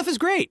 All that stuff is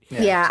great.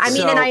 Yeah, I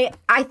mean, So- and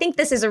I think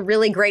this is a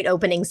really great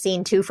opening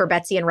scene too for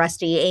Betsy and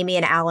Rusty, Amy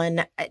and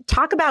Alan.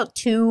 Talk about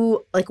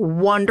two like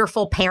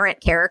wonderful parent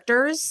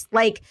characters.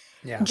 Like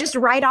just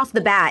right off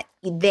the bat,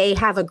 they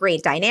have a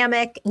great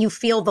dynamic. You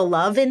feel the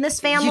love in this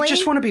family. You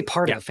just want to be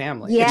part of the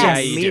family. Yes. It's Yeah,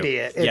 you do.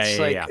 immediate.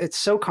 It's it's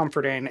so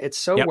comforting. It's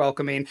so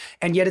welcoming,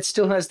 and yet it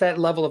still has that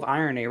level of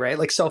irony, right?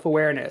 Like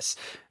self-awareness.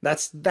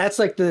 That's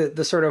like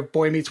the sort of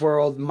Boy Meets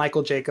World,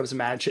 Michael Jacobs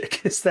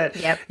magic. Is that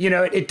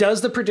it does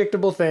the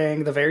predictable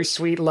thing, the very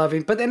sweet,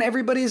 loving, but then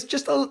everybody's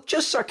just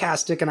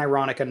sarcastic and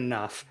ironic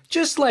enough,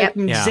 just like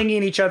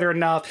zinging each other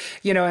enough,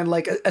 and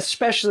like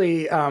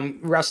especially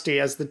Rusty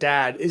as the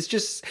dad is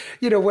just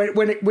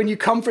when you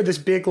come for this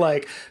big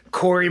like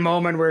Corey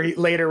moment where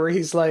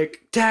he's like,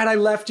 Dad, I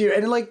left you,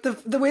 and like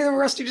the way that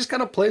Rusty just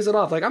kind of plays it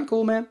off, like, I'm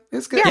cool, man,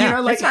 it's good,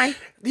 like it's fine.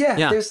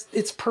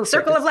 It's perfect.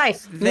 Circle of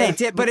life. They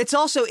did, but it's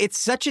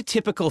such a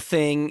typical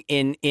thing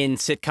in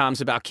sitcoms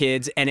about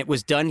kids, and it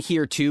was done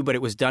here too, but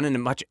it was done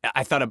in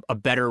I thought a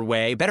better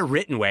way, better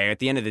written way. At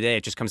the end of the day,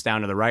 it just comes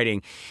down to the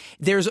writing.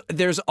 There's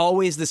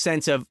always the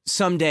sense of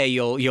someday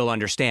you'll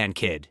understand,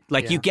 kid.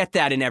 Like you get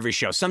that in every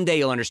show. Someday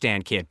you'll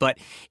understand, kid. But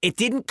it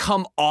didn't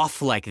come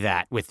off like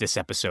that with this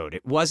episode.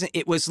 It wasn't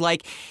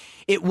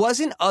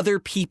other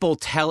people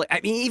telling. I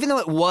mean, even though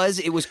it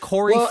was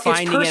Corey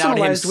finding it out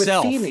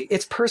himself. With Feeny.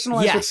 It's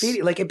personalized with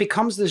Feeny. Like, it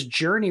becomes this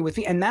journey with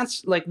Feeny. And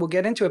that's like, we'll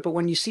get into it, but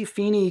when you see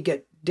Feeny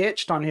get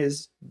ditched on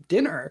his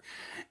dinner,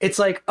 it's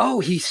like, oh,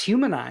 he's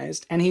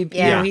humanized, and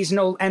he's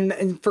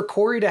and for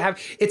Corey to have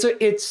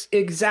it's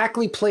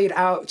exactly played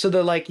out. So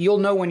the like, you'll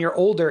know when you're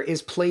older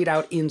is played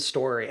out in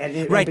story,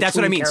 and right. That's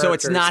what I mean. Characters. So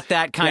it's not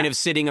that kind of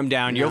sitting him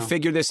down. No. You'll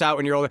figure this out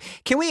when you're older.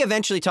 Can we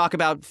eventually talk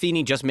about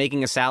Feeny just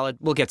making a salad?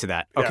 We'll get to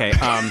that. Okay.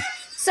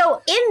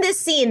 So in this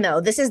scene, though,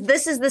 this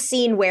is the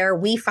scene where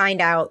we find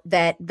out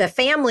that the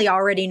family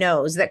already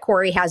knows that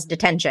Corey has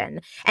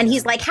detention. And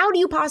he's like, how do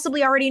you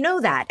possibly already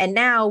know that? And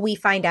now we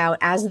find out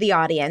as the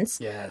audience,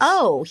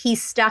 oh, he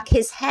stuck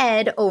his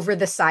head over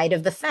the side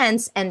of the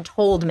fence and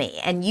told me.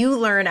 And you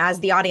learn as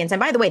the audience. And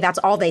by the way, that's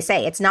all they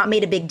say. It's not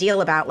made a big deal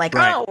about like,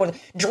 oh,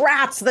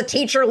 drats, the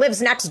teacher lives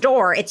next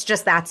door. It's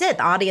just that's it.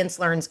 The audience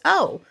learns,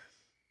 oh,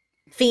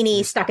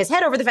 Feeny stuck his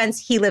head over the fence.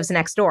 He lives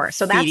next door.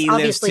 So that's Feeny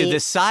obviously lives to the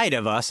side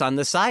of us on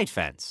the side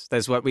fence.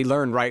 That's what we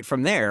learned right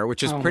from there,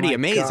 which is pretty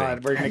amazing.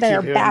 God,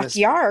 their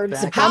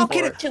backyards bump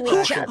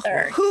to each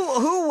other.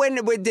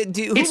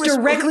 It's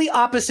directly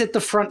opposite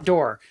the front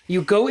door.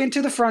 You go into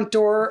the front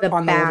door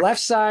on the left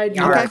side.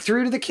 You walk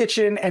through to the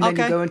kitchen, and then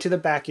you go into the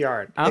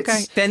backyard.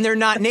 Okay, then they're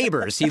not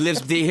neighbors. He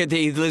lives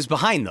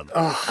behind them.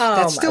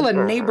 That's still a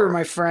neighbor,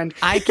 my friend.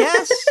 I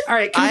guess. All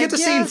right, can we get to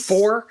scene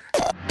 4?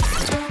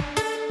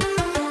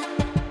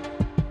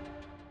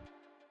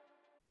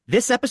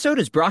 This episode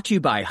is brought to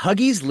you by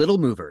Huggies Little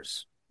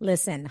Movers.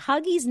 Listen,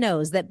 Huggies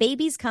knows that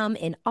babies come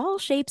in all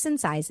shapes and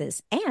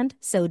sizes, and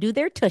so do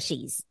their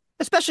tushies.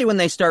 Especially when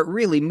they start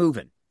really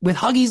moving. With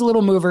Huggies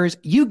Little Movers,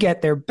 you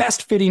get their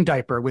best fitting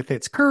diaper with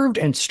its curved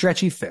and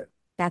stretchy fit.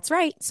 That's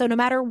right. So no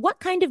matter what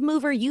kind of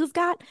mover you've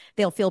got,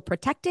 they'll feel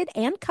protected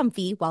and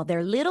comfy while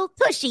their little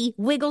tushy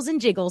wiggles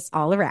and jiggles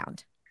all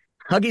around.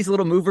 Huggies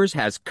Little Movers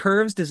has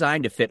curves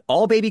designed to fit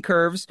all baby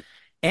curves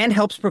and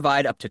helps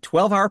provide up to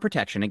 12-hour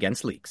protection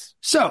against leaks.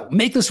 So,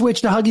 make the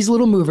switch to Huggies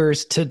Little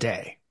Movers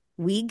today.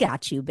 We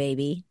got you,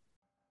 baby.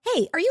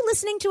 Hey, are you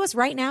listening to us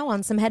right now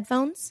on some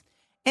headphones?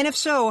 And if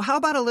so, how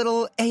about a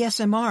little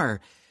ASMR?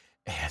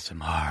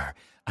 ASMR,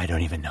 I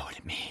don't even know what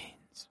it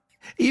means.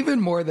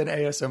 Even more than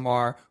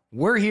ASMR,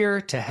 we're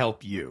here to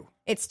help you.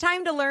 It's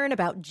time to learn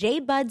about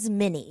J-Buds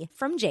Mini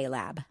from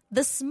JLab,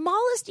 the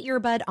smallest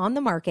earbud on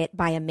the market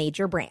by a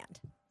major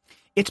brand.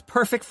 It's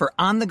perfect for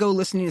on-the-go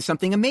listening to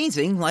something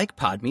amazing like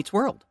Pod Meets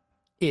World.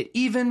 It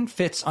even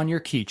fits on your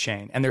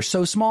keychain, and they're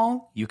so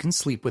small, you can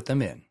sleep with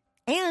them in.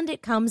 And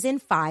it comes in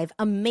 5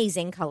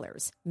 amazing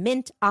colors: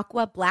 mint,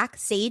 aqua, black,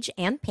 sage,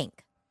 and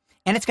pink.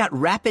 And it's got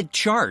rapid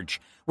charge,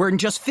 where in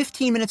just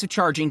 15 minutes of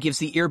charging gives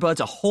the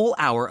earbuds a whole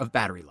hour of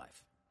battery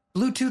life.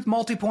 Bluetooth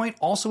multipoint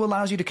also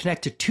allows you to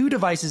connect to 2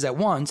 devices at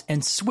once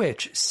and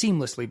switch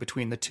seamlessly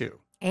between the 2.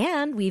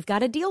 And we've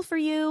got a deal for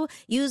you.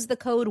 Use the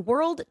code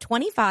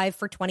WORLD25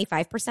 for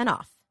 25%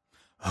 off.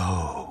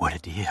 Oh, what a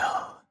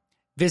deal.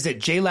 Visit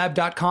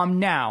JLab.com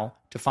now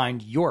to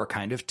find your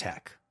kind of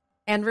tech.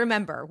 And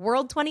remember,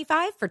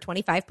 WORLD25 for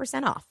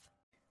 25% off.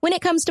 When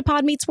it comes to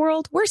Pod Meets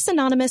World, we're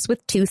synonymous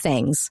with 2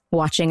 things: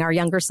 watching our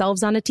younger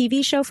selves on a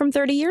TV show from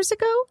 30 years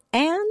ago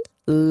and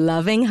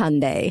loving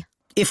Hyundai.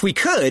 If we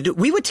could,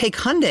 we would take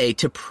Hyundai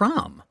to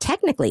prom.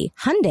 Technically,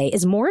 Hyundai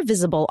is more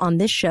visible on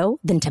this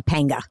show than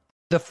Topanga.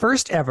 The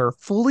first ever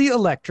fully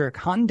electric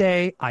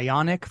Hyundai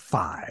Ioniq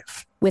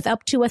 5. With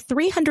up to a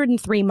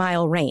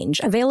 303-mile range,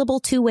 available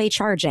 2-way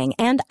charging,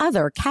 and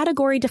other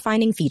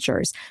category-defining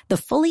features, the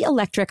fully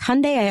electric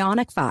Hyundai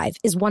Ioniq 5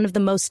 is one of the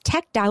most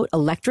teched-out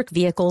electric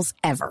vehicles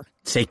ever.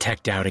 Say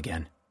teched out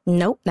again.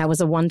 Nope, that was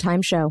a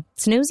one-time show.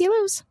 Snooze, you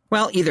lose.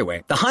 Well, either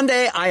way, the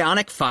Hyundai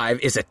Ioniq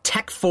 5 is a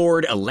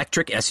tech-forward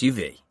electric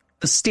SUV.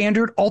 The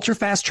standard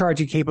ultra-fast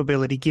charging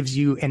capability gives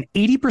you an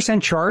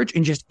 80% charge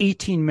in just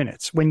 18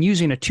 minutes when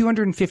using a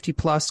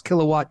 250-plus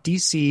kilowatt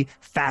DC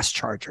fast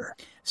charger.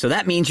 So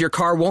that means your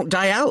car won't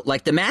die out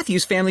like the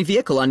Matthews family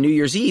vehicle on New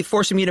Year's Eve,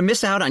 forcing me to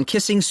miss out on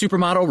kissing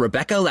supermodel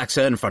Rebecca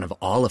Alexa in front of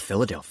all of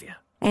Philadelphia.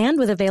 And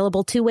with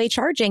available 2-way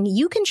charging,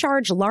 you can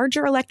charge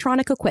larger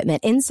electronic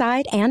equipment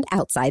inside and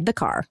outside the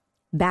car.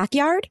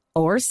 Backyard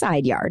or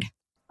side yard.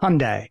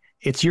 Hyundai,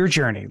 it's your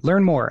journey.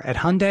 Learn more at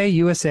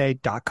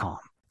HyundaiUSA.com.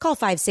 Call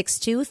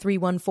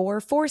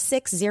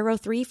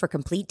 562-314-4603 for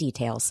complete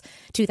details.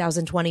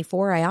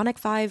 2024 Ioniq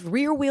 5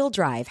 rear-wheel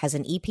drive has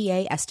an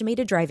EPA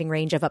estimated driving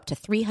range of up to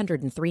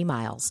 303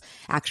 miles.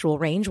 Actual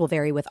range will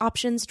vary with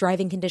options,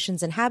 driving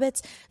conditions and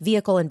habits,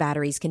 vehicle and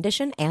batteries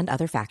condition, and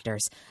other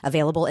factors.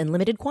 Available in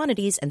limited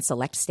quantities and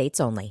select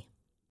states only.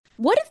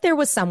 What if there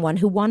was someone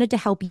who wanted to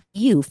help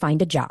you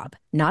find a job?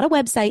 Not a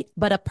website,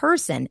 but a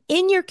person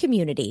in your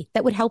community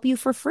that would help you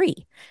for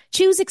free.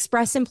 Choose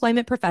Express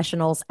Employment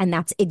Professionals, and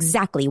that's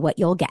exactly what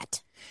you'll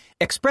get.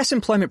 Express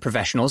Employment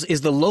Professionals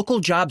is the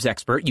local jobs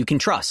expert you can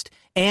trust,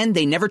 and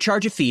they never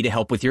charge a fee to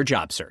help with your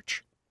job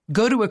search.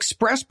 Go to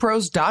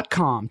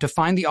expresspros.com to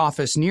find the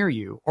office near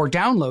you or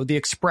download the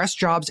Express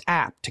Jobs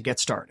app to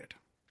get started.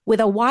 With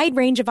a wide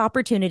range of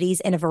opportunities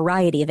in a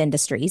variety of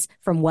industries,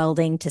 from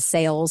welding to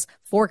sales,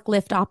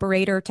 forklift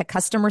operator to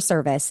customer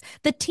service,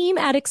 the team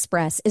at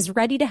Express is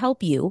ready to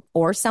help you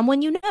or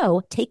someone you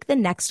know take the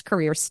next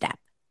career step.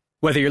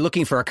 Whether you're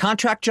looking for a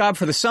contract job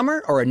for the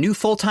summer or a new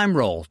full-time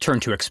role, turn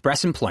to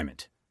Express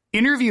Employment.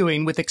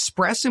 Interviewing with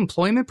Express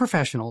Employment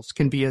professionals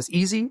can be as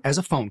easy as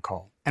a phone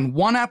call, and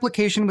one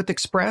application with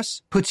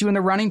Express puts you in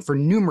the running for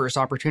numerous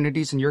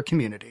opportunities in your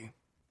community.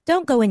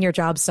 Don't go in your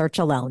job search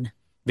alone.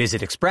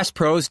 Visit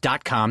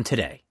expresspros.com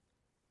today.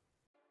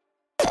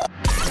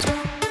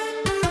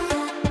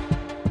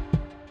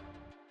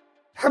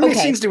 How many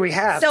scenes do we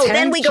have? So 10?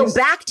 then we go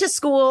back to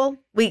school.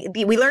 We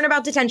learn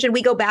about detention.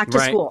 We go back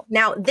to school.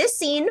 Now, this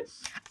scene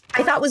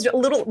I thought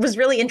was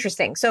really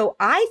interesting. So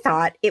I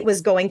thought it was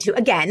going to,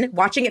 again,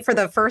 watching it for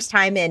the first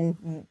time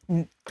in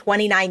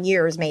 29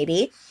 years,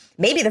 maybe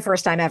the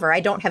first time ever. I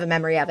don't have a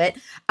memory of it.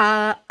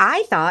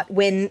 I thought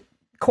when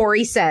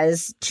Corey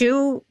says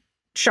to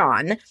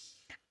Sean,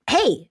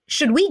 hey,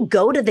 should we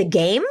go to the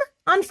game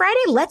on Friday?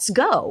 Let's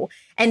go.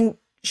 And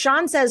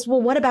Sean says,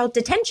 well, what about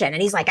detention?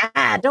 And he's like,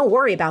 don't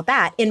worry about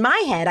that. In my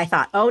head, I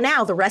thought, oh,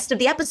 now the rest of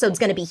the episode's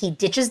going to be he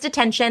ditches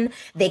detention.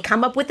 They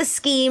come up with a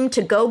scheme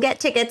to go get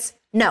tickets.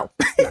 No.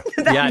 None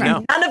of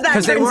that.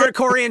 Because they weren't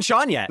Corey and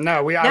Sean yet.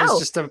 No, I was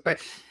just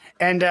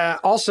and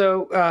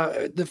also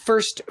the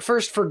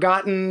first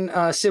forgotten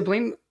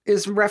sibling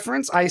is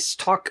reference. I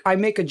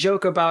make a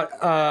joke about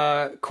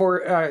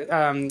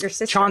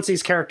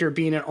Chauncey's character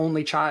being an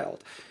only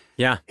child.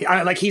 Yeah.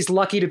 Like he's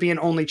lucky to be an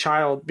only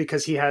child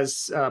because he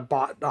has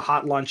bought a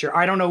hot lunch or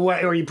I don't know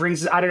what, or he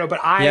brings, I don't know, but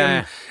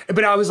I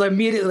was like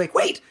immediately like,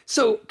 wait,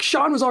 so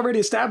Sean was already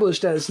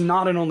established as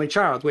not an only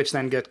child, which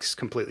then gets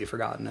completely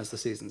forgotten as the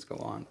seasons go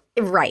on.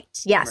 Right.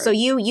 Yeah. Right. So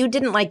you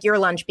didn't like your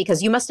lunch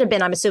because you must have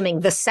been, I'm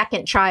assuming, the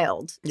second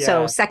child. Yeah.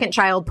 So second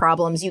child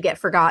problems, you get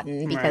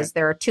forgotten because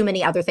there are too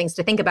many other things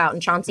to think about.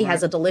 And Chauncey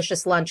has a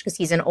delicious lunch because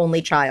he's an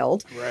only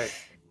child. Right.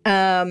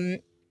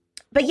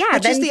 But yeah,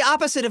 it's just the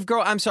opposite of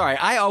I'm sorry.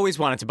 I always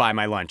wanted to buy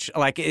my lunch.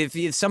 Like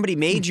if somebody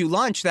made you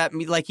lunch, that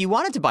like you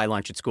wanted to buy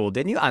lunch at school,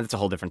 didn't you? That's a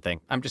whole different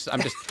thing. I'm just.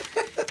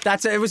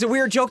 It was a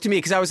weird joke to me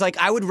because I was like,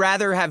 I would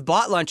rather have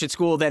bought lunch at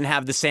school than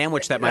have the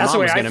sandwich that my mom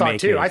was going to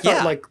make. Too. I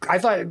thought,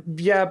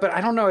 but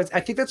I don't know. I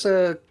think that's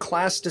a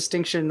class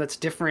distinction that's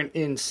different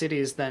in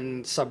cities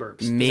than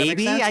suburbs.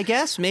 Maybe, I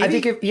guess.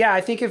 Maybe. I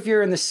think if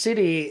you're in the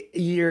city,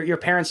 your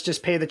parents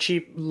just pay the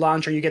cheap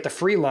lunch or you get the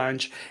free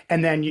lunch,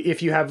 and then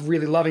if you have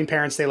really loving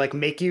parents, they like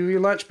make you your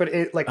lunch. But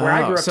where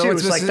I grew up too, it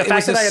was like the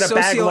fact that I had a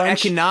bag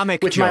lunch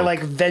with my like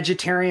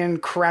vegetarian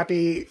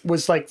crappy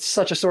was like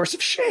such a source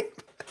of shame.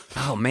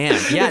 Oh man,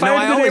 yeah. If I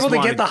had been able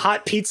to get the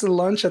hot pizza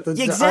lunch at the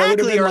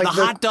exactly, or like the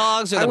hot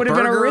dogs, or the burger, I would have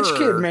been a rich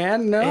kid,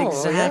 man. No,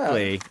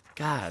 exactly. Yeah.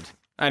 God.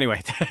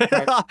 Anyway,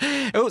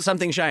 oh,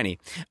 something shiny.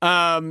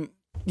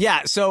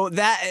 Yeah. So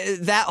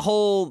that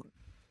whole.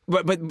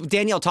 But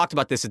Danielle talked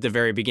about this at the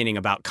very beginning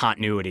about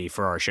continuity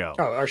for our show.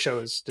 Oh, our show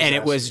is disastrous. And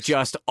it was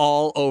just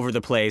all over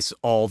the place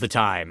all the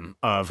time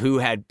of who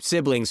had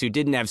siblings, who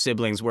didn't have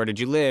siblings, where did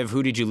you live,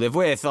 who did you live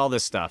with, all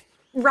this stuff.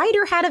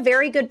 Ryder had a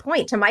very good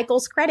point. To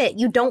Michael's credit,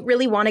 you don't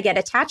really want to get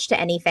attached to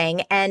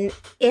anything. And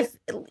if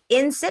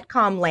in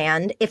sitcom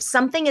land, if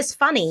something is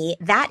funny,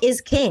 that is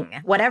king.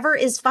 Whatever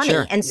is funny.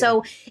 Sure. And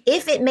so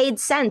if it made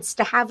sense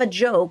to have a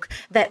joke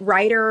that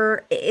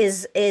Ryder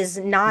is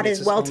not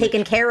as well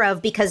taken care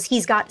of because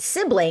he's got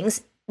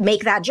siblings,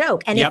 make that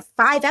joke. And if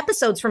 5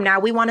 episodes from now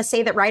we want to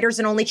say that Ryder's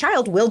an only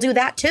child, we'll do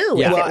that too.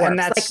 Yeah. If it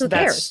works. And who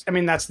cares? I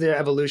mean, that's the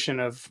evolution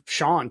of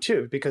Sean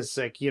too, because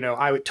I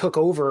took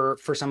over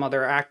for some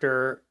other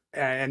actor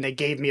and they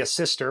gave me a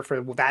sister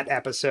for that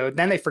episode.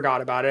 Then they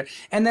forgot about it.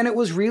 And then it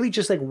was really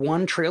just like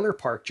one trailer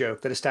park joke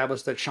that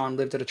established that Sean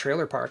lived at a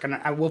trailer park. And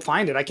I will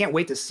find it. I can't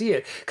wait to see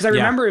it. Because I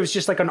remember it was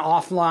just like an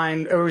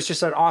offhand,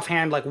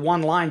 like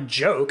one line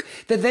joke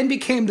that then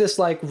became this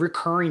like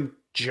recurring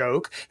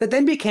joke that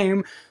then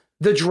became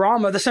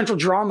the central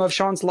drama of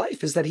Sean's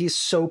life is that he's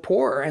so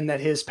poor and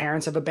that his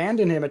parents have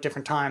abandoned him at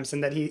different times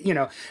and that he,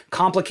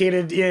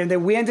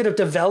 that we ended up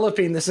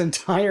developing this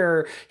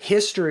entire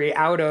history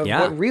out of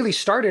what really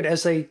started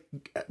as a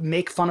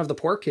make fun of the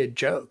poor kid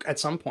joke at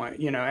some point,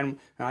 and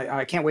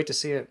I can't wait to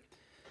see it.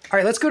 All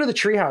right, let's go to the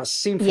treehouse,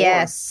 scene 4.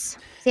 Yes.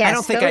 I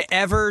don't think I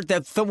ever,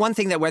 the one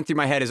thing that went through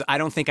my head is I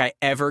don't think I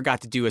ever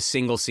got to do a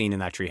single scene in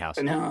that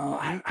treehouse. No,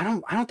 I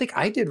don't think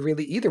I did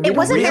really either. It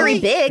wasn't very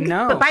big.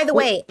 No. But by the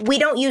way, we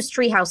don't use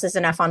treehouses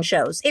enough on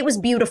shows. It was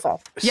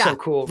beautiful. Yeah, so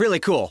cool. Really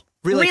cool.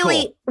 Really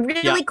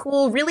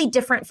cool. Really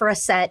different for a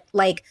set.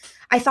 Like,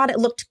 I thought it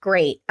looked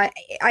great.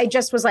 I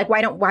just was like,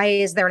 why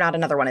is there not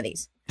another one of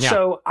these? Yeah.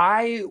 So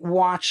I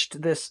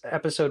watched this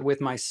episode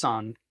with my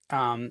son.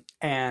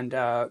 And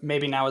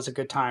maybe now is a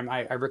good time.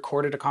 I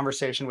recorded a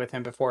conversation with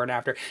him before and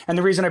after. And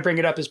the reason I bring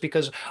it up is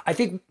because I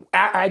think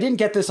I didn't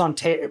get this on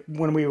tape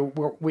when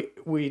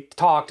we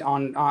talked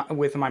on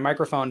with my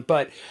microphone,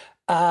 but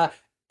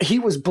he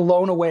was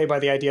blown away by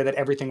the idea that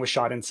everything was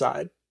shot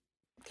inside.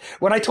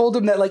 When I told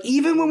him that, like,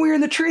 even when we were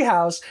in the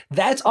treehouse,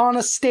 that's on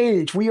a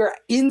stage. We are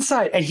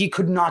inside. And he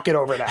could not get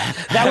over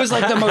that. That was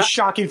like the most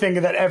shocking thing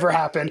that ever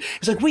happened.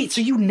 He's like, wait,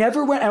 so you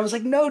never went? I was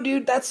like, no,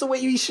 dude, that's the way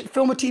you should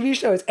film a TV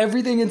show. It's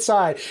everything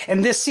inside.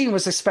 And this scene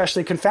was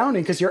especially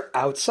confounding because you're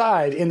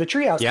outside in the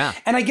treehouse. Yeah.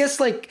 And I guess,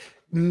 like,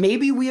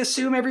 maybe we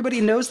assume everybody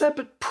knows that,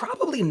 but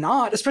probably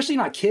not, especially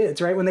not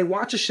kids, right? When they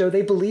watch a show,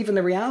 they believe in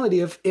the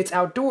reality of it's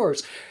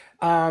outdoors.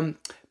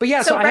 But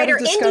yeah, so I had a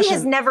discussion. Indy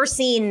has never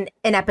seen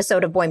an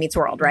episode of Boy Meets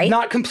World, right?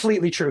 Not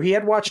completely true. He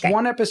had watched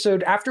one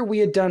episode after we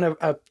had done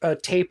a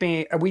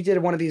taping. We did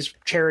one of these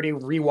charity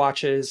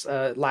rewatches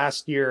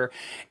last year.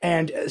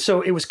 And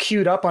so it was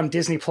queued up on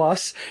Disney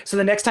Plus. So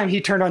the next time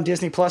he turned on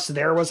Disney Plus,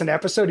 there was an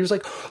episode. He was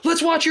like,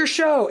 let's watch your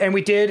show. And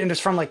we did. And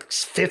it's from like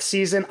 5th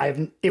season.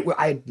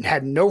 I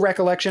had no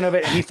recollection of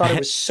it. And he thought it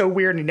was so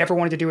weird and he never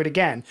wanted to do it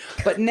again.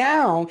 But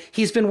now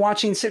he's been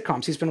watching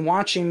sitcoms. He's been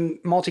watching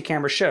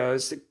multi-camera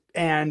shows.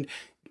 And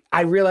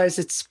I realized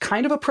it's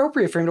kind of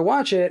appropriate for him to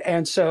watch it.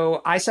 And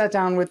so I sat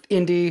down with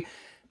Indy.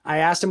 I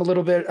asked him a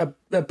little bit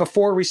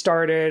before we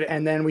started,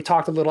 and then we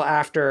talked a little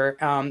after.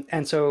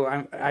 And so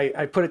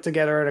I put it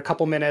together in a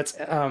couple minutes.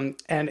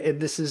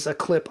 This is a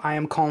clip I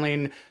am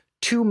calling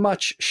Too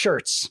Much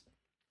Shirts.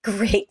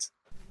 Great.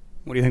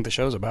 What do you think the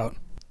show's about?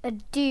 A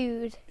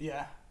dude.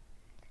 Yeah.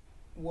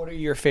 What are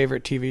your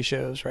favorite TV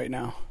shows right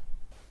now?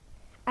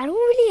 I don't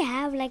really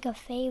have like a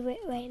favorite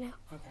right now.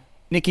 Okay.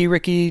 Nicky,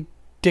 Ricky,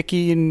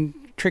 Dickie, and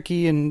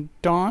Tricky, and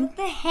Dawn? What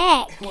the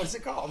heck? What's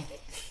it called?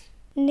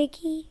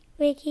 Nicky,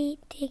 Ricky,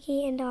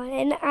 Dickie, and Dawn.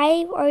 And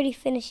I already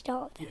finished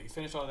all of them. Yeah, you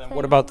finished all of them.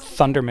 What about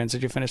Thundermans?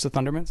 Did you finish the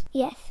Thundermans?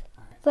 Yes.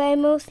 Right. But I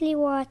mostly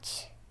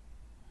watch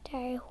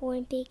Diary of a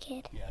Wimpy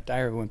Kid. Yeah,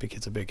 Diary of a Wimpy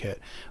Kid's a big hit.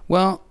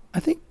 Well, I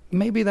think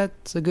maybe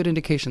that's a good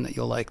indication that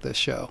you'll like this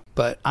show.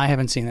 But I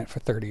haven't seen it for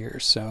 30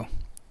 years, so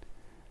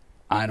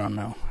I don't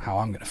know how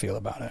I'm going to feel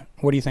about it.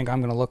 What do you think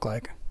I'm going to look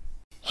like?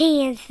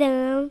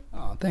 Handsome.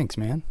 Oh, thanks,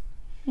 man.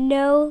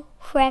 No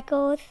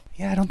freckles.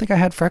 Yeah, I don't think I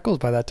had freckles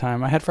by that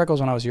time. I had freckles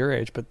when I was your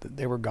age, but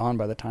they were gone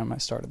by the time I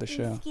started the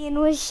show. Your skin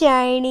was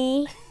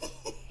shiny.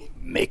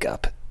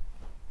 Makeup.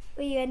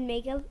 Oh, you had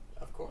makeup?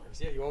 Of course.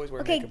 Yeah, you always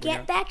wear makeup. Okay,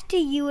 get back to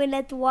you and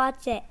let's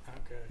watch it.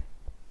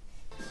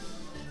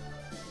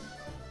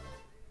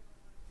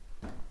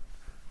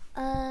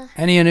 Okay.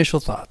 Any initial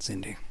thoughts,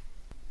 Indy?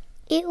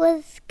 It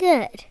was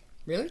good.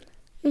 Really?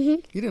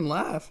 Mm-hmm. You didn't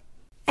laugh.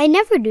 I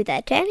never do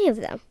that to any of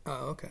them.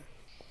 Oh, okay.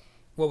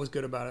 What was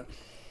good about it?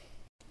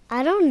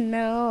 I don't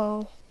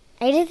know.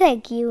 I just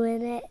like you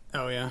in it.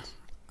 Oh, yeah?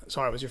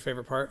 Sorry, was your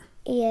favorite part?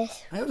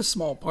 Yes. I had a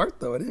small part,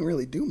 though. I didn't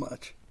really do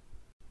much.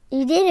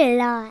 You did a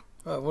lot.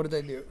 What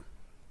did I do?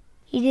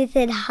 You just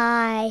said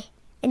hi.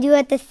 And you were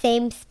at the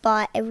same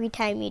spot every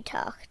time you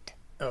talked.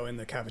 Oh, in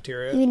the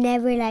cafeteria? You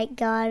never,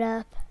 got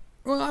up.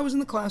 Well, I was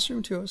in the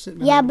classroom, too. I was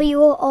sitting Yeah, but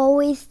you were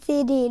always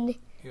sitting.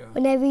 Yeah.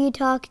 Whenever you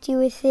talked, you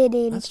were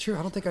sitting. That's true.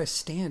 I don't think I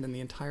stand in the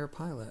entire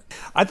pilot.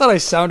 I thought I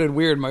sounded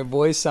weird. My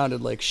voice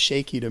sounded,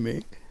 shaky to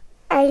me.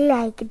 I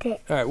liked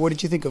it. All right, what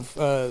did you think of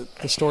the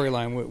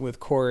storyline with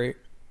Corey?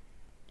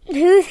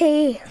 Who's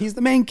he? He's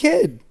the main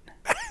kid.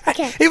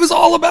 Okay. It was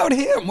all about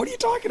him. What are you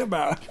talking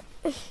about?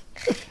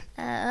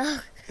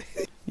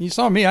 You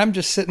saw me. I'm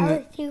just sitting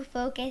there. I was too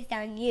focused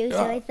on you,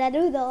 so I said it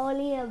was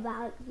only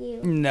about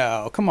you.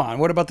 No, come on.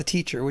 What about the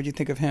teacher? What did you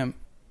think of him?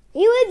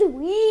 He was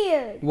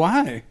weird.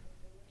 Why?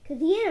 Because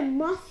he had a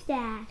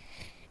mustache.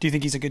 Do you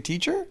think he's a good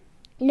teacher?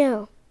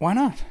 No. Why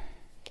not?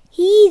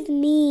 He's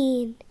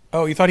mean.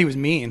 Oh, you thought he was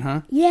mean,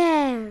 huh?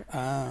 Yeah.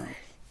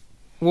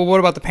 Well, what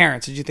about the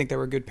parents? Did you think they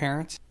were good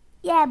parents?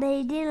 Yeah, but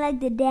I didn't like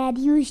the dad.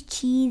 He was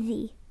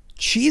cheesy.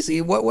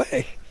 Cheesy? What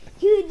way?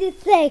 He was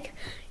just like...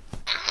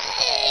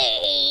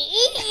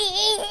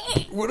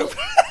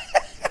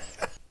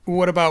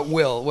 What about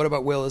Will? What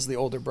about Will as the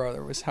older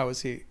brother? How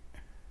was he?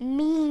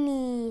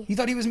 Meanie. You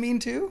thought he was mean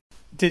too?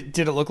 Did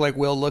it look like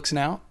Will looks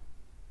now?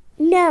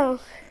 No.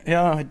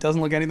 Yeah, it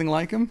doesn't look anything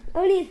like him?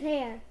 Only his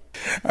hair.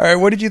 All right,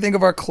 what did you think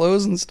of our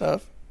clothes and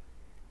stuff?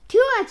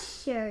 Too much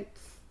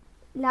shirts.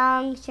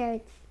 Long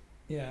shirts.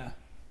 Yeah.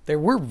 They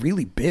were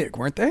really big,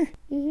 weren't they?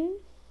 Mm-hmm.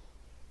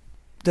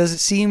 Does it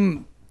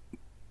seem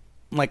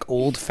like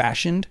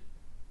old-fashioned?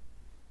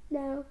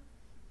 No.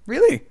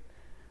 Really?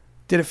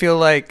 Did it feel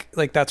like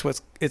that's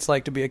what it's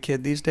like to be a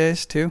kid these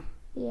days, too?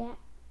 Yeah.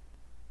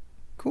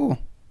 Cool.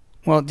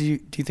 Well, do you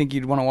think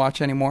you'd want to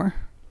watch any more?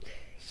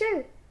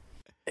 Sure.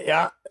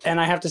 Yeah,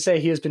 and I have to say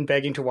he has been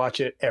begging to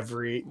watch it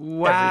every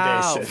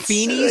day since.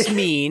 Feeney's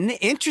mean.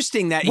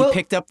 Interesting that he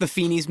picked up the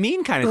Feeney's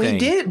mean kind of thing. He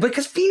did,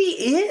 because Feeney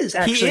is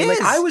actually. He is.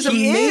 I was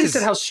amazed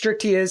at how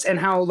strict he is and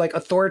how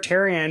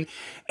authoritarian.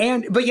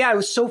 But yeah, it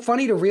was so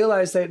funny to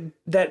realize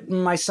that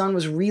my son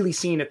was really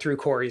seeing it through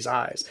Corey's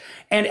eyes.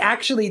 And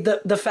actually,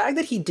 the fact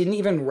that he didn't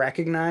even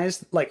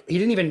recognize, he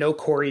didn't even know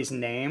Corey's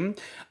name,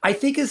 I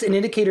think is an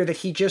indicator that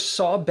he just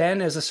saw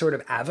Ben as a sort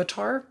of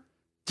avatar.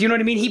 Do you know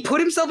what I mean? He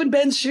put himself in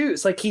Ben's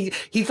shoes. Like he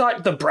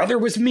thought the brother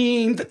was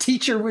mean, the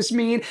teacher was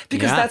mean,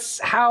 because that's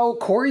how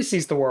Corey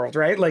sees the world,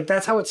 right? Like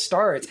that's how it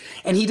starts.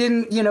 And he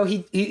didn't,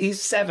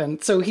 he's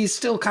 7, so he's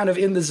still kind of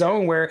in the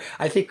zone where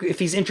I think if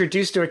he's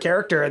introduced to a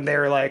character and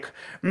they're like,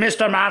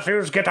 Mr.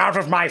 Matthews, get out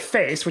of my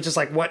face, which is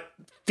like what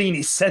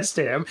Feeney says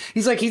to him,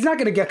 he's like, he's not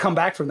going to come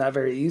back from that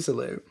very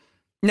easily.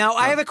 Now,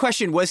 I have a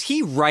question. Was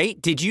he right?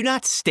 Did you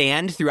not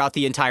stand throughout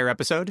the entire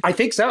episode? I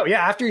think so.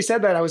 Yeah. After he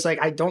said that, I was like,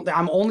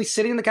 I'm only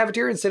sitting in the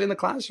cafeteria and sitting in the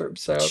classroom.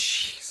 So,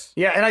 jeez.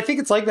 Yeah. And I think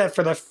it's like that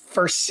for the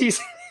first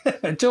season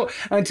until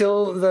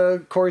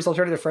the Corey's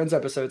Alternative Friends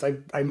episodes.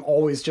 I'm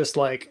always just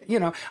like,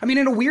 in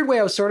a weird way,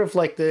 I was sort of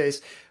like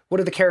this. What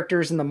are the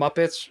characters in the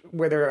Muppets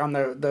where they're on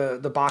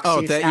the box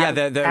seats? The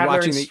Adler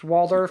watching and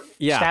Waldorf,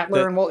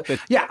 Statler and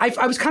Waldorf.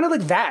 I was kind of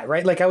like that,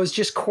 right? Like I was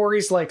just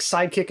Corey's like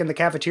sidekick in the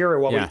cafeteria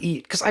while we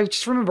eat, because I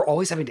just remember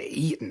always having to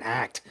eat and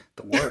act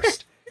the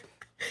worst.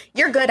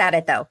 You're good at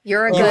it though.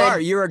 You're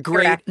a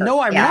great actor.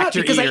 No, I'm not,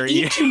 because I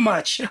eat too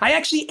much. I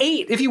actually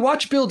ate. If you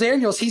watch Bill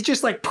Daniels, he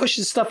just like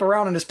pushes stuff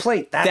around on his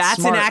plate. That's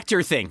smart. An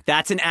actor thing.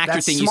 That's an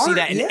actor thing. Smart, you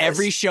see that in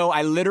every show.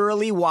 I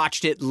literally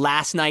watched it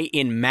last night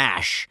in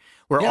MASH,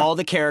 where all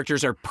the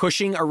characters are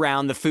pushing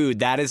around the food.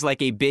 That is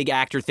like a big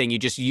actor thing.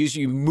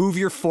 You move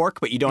your fork,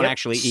 but you don't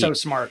actually eat. So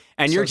smart.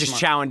 And you're just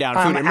chowing down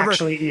food. I'm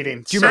actually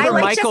eating. Do you remember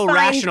Michael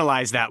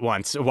rationalized that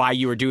once, why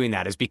you were doing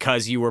that is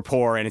because you were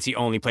poor and it's the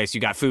only place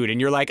you got food.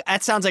 And you're like,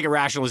 that sounds like a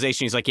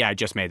rationalization. He's like, yeah, I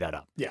just made that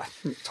up. Yeah,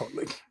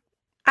 totally.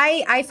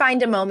 I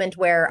find a moment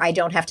where I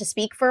don't have to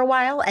speak for a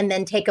while and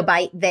then take a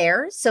bite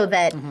there so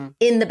that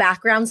in the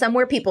background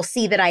somewhere people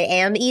see that I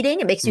am eating.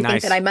 It makes me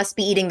think that I must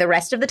be eating the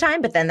rest of the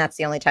time, but then that's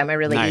the only time I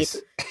really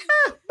eat.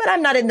 But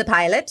I'm not in the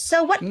pilot,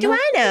 so what do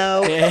I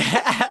know?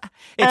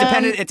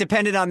 It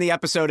depended on the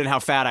episode and how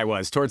fat I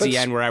was. Towards the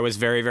end where I was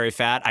very, very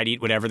fat, I'd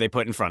eat whatever they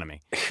put in front of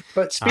me.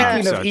 But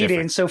speaking of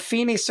eating, so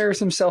Feeney serves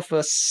himself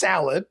a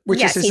salad,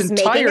 which is his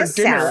entire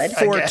dinner.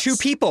 For 2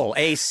 people.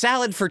 A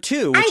salad for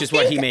 2, which is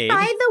what he made.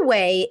 By the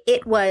way,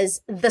 it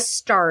was the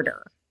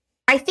starter.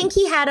 I think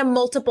he had a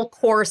multiple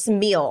course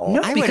meal.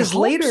 No, because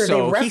later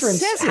they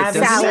reference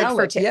having salad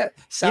for 2. Yeah,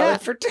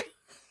 salad for 2.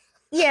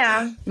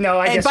 Yeah. No,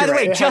 I guess. And by the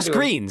way, right. just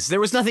greens. There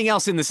was nothing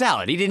else in the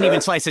salad. He didn't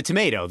even slice a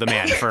tomato, the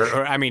man.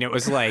 It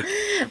was like,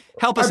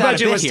 help us out a bit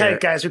here. Our budget was tight,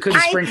 guys. We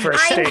couldn't spring for a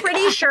steak. I'm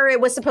pretty sure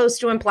it was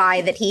supposed to imply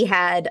that he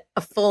had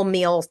a full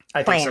meal planned.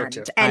 I think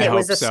so too. And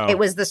it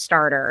was the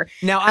starter.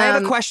 Now, I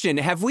have a question.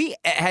 I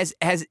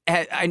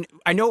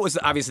know it was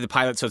obviously the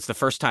pilot, so it's the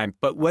first time,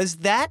 but was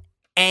that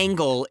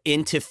angle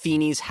into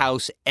Feeney's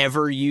house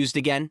ever used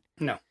again?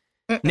 No.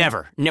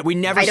 Never. We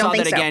never saw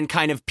that again,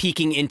 kind of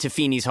peeking into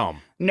Feeney's home.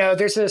 No,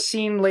 there's a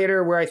scene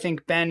later where I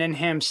think Ben and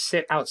him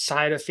sit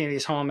outside of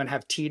Feeney's home and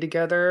have tea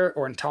together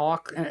or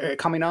talk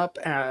coming up.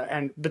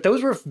 But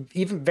those were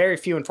even very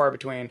few and far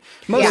between.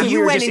 Mostly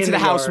you went into the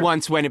house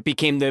once when it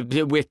became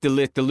with the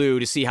lit the loo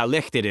to see how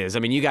licht it is. I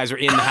mean, you guys were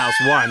in the house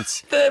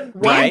once. The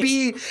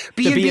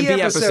B&B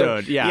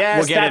episode. Yeah, yes,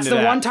 we'll get that's into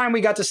the that. one time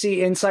we got to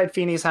see inside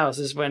Feeney's house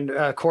is when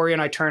Corey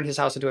and I turned his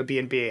house into a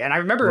B&B. And I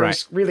remember it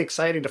was really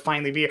exciting to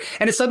finally be here.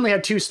 And it suddenly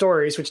had 2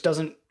 stories, which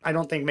I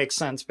don't think makes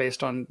sense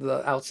based on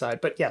the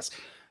outside. But yes.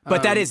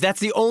 But that's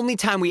the only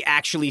time we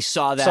actually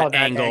saw that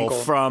angle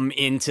from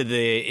into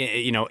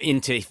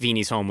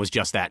Feeney's home was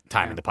just that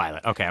time in the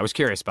pilot. Okay, I was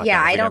curious about that.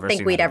 Yeah, I don't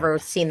think we'd ever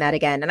seen that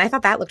again. And I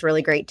thought that looked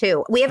really great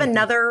too. We have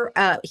another,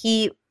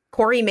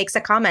 Corey makes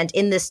a comment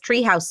in this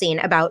treehouse scene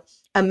about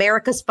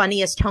America's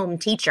Funniest Home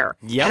Teacher.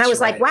 Yes, and I was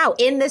like, wow,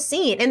 in this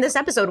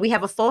episode, we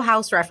have a Full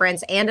House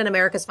reference and an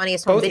America's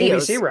Funniest Home videos.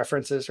 Both ABC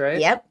references, right?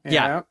 Yep.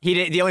 Yeah.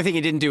 The only thing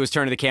he didn't do was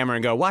turn to the camera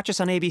and go, watch us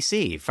on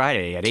ABC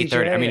Friday at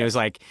 8:30. I mean, it was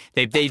like,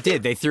 they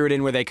did. They threw it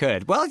in where they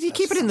could. Well, if you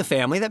keep it in the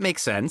family, that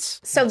makes sense.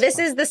 So this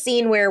is the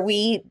scene where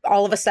we,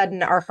 all of a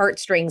sudden, our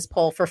heartstrings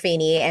pull for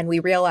Feeney and we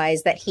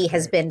realize that he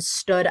has been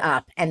stood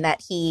up and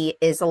that he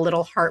is a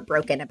little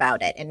heartbroken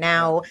about it. And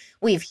now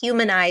we've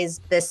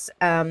humanized this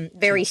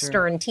very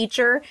stern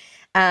teacher.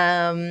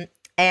 And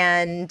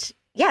then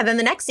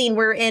the next scene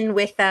we're in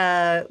with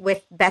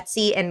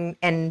Betsy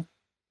and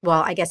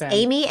well, I guess Ben.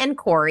 Amy and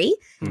Corey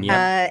in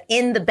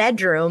the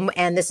bedroom.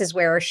 And this is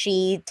where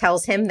she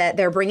tells him that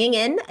they're bringing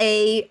in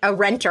a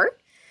renter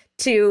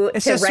It's to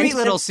a sweet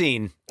little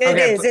scene. It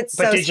is. It's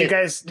so did sweet. You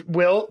guys,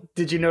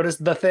 did you notice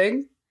the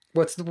thing?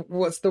 What's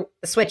the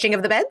switching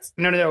of the beds?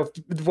 No.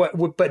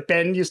 But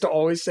Ben used to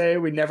always say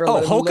we never.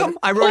 Oh, Holcomb!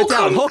 I wrote it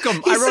down.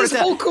 Holcomb. I wrote it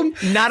down. Holcomb.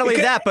 Not only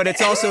that, but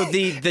it's also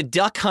the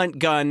duck hunt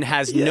gun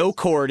has no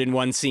cord in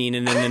one scene,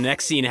 and then the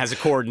next scene has a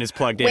cord and is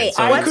plugged in. Wait,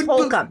 what's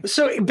Holcomb?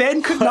 So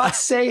Ben could not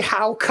say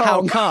how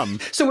come. How come?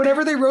 So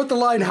whenever they wrote the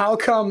line "How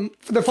come"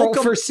 for the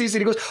first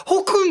season, he goes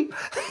Holcomb,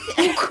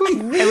 Holcomb,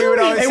 and we would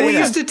always say we that.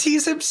 used to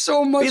tease him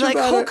so much. Be like,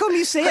 about how come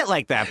you say it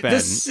like that, Ben? The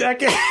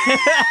second,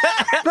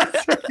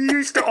 he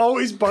used to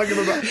always bug him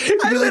about.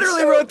 I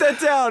literally wrote that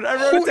down. I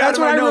wrote it down. That's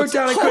what I notes.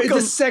 wrote down. The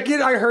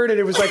second I heard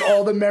it was like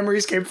all the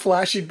memories came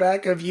flashing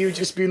back of you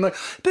just being like,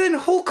 Ben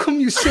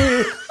Holcomb, you say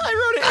it. I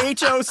wrote it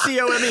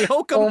Hocome,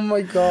 Holcomb. Oh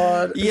my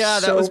God.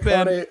 Yeah, that was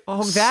Ben. Funny.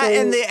 Oh, that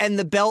and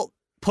the belt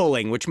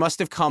pulling, which must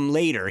have come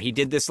later. He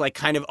did this like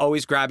kind of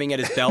always grabbing at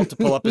his belt to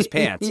pull up his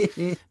pants.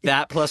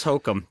 That plus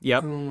hokum.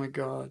 Yep. Oh my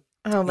God.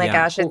 Oh my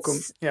gosh, Holcomb.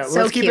 it's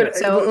so cute.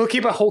 We'll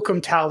keep a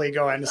Holcomb tally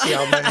going to see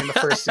how many in the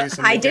first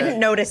season. I didn't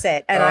notice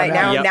it, and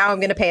now I'm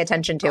going to pay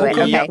attention to it.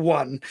 Okay,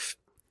 one.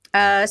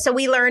 So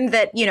we learned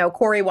that,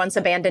 Corey once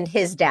abandoned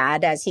his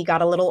dad as he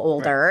got a little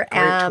older.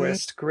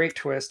 Great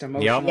twist,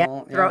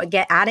 emotional.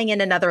 Adding in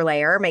another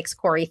layer makes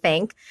Corey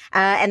think.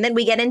 And then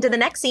we get into the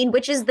next scene,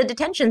 which is the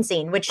detention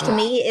scene, which to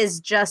me is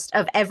just,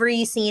 of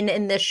every scene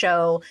in this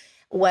show,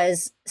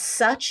 was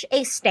such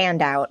a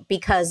standout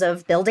because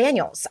of Bill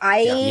Daniels.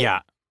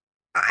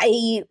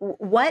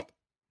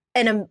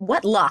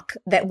 What luck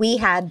that we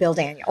had Bill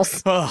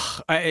Daniels.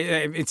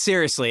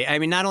 Seriously. I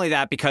mean, not only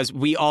that, because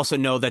we also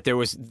know that there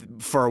was,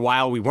 for a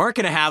while, we weren't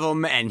going to have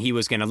him and he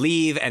was going to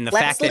leave. And the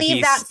fact that he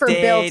leave that for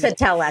Bill to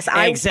tell us.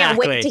 I can't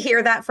wait to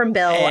hear that from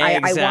Bill.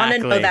 Exactly. I want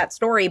to know that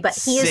story, but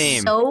he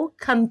is so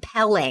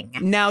compelling.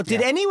 Now,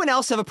 did anyone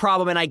else have a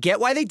problem? And I get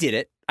why they did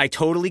it. I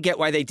totally get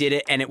why they did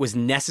it, and it was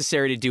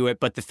necessary to do it.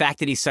 But the fact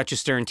that he's such a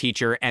stern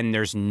teacher and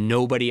there's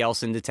nobody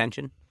else in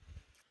detention?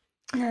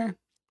 Nah.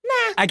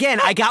 Again,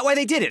 I got why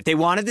they did it. They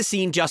wanted the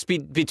scene just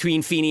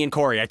between Feeney and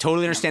Corey. I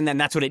totally understand that,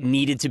 and that's what it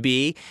needed to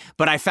be.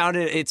 But I found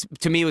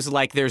to me, it was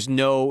like there's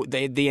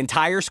the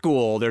entire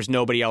school, there's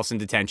nobody else in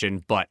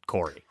detention but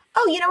Corey.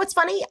 Oh, you know what's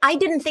funny? I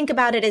didn't think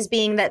about it as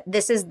being that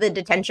this is the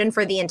detention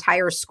for the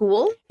entire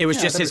school. It was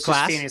just his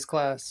class? Just Feeney's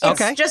class.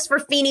 It's just for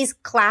Feeney's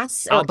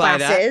class or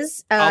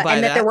classes.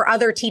 And that there were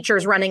other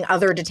teachers running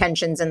other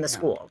detentions in the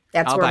school.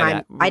 That's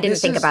where I didn't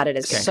think about it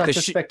as such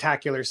a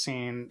spectacular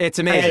scene. It's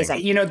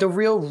amazing. The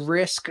real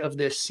risk of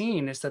this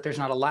scene is that there's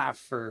not a laugh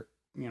for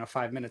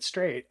 5 minutes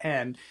straight.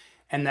 And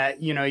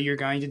that, you're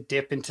going to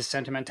dip into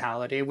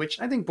sentimentality,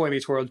 which I think Boy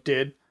Meets World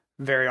did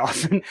very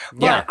often.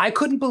 But I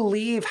couldn't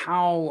believe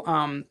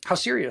how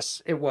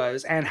serious it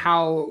was and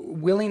how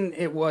willing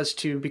it was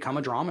to become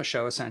a drama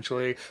show,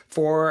 essentially,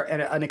 for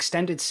an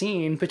extended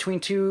scene between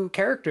two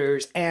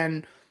characters.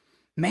 And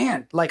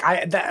man, like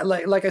I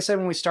said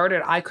when we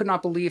started, I could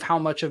not believe how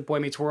much of Boy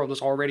Meets World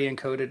was already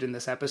encoded in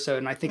this episode,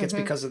 and I think it's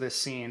because of this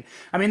scene.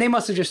 I mean, they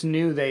must have just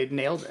knew they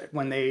nailed it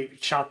when they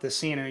shot this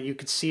scene, and you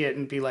could see it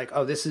and be like,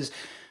 oh, this is...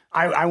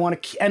 I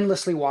want to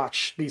endlessly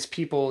watch these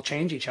people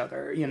change each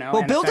other,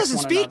 Well, Bill doesn't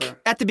speak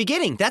at the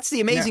beginning. That's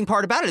the amazing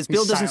part about it, is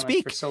Bill doesn't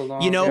speak. For so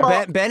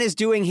long. Ben is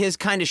doing his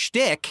kind of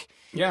shtick,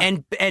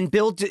 and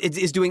Bill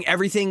is doing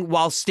everything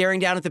while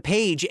staring down at the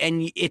page,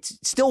 and it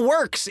still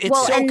works.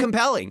 It's so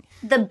compelling.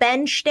 The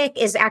Ben shtick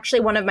is actually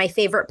one of my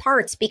favorite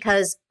parts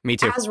because, Me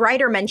too. As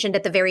Ryder mentioned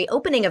at the very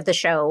opening of the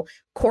show,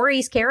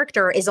 Corey's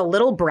character is a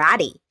little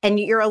bratty,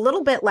 and you're a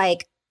little bit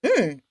like,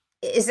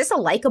 is this a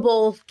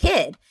likable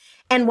kid?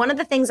 And one of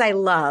the things I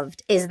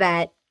loved is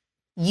that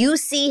you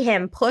see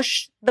him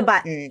push the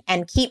button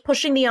and keep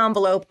pushing the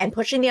envelope.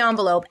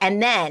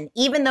 And then,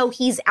 even though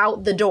he's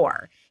out the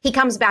door, he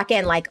comes back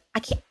in like,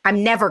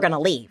 I'm never going to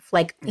leave.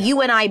 Like, you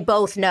and I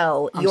both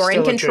know you're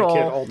in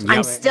control.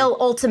 I'm still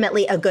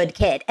ultimately a good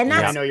kid. And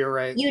that's, I know you're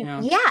right.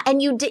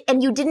 And you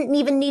didn't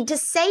even need to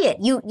say it.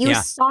 You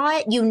saw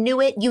it, you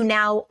knew it. You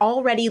now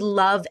already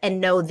love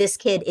and know this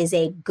kid is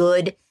a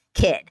good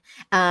kid.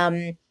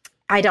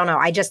 I don't know.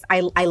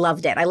 I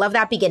loved it. I love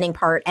that beginning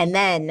part. And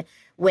then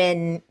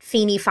when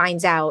Feeney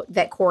finds out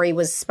that Corey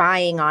was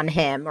spying on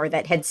him or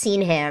that had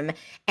seen him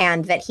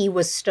and that he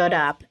was stood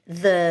up,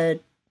 the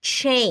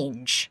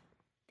change,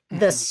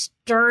 the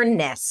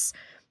sternness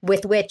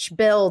with which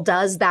Bill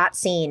does that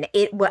scene,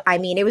 it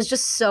was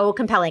just so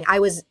compelling. I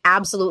was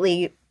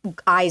absolutely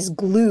eyes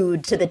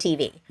glued to the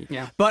TV.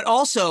 Yeah. But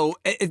also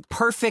a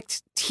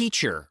perfect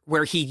teacher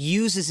where he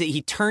uses it.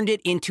 He turned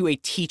it into a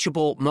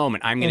teachable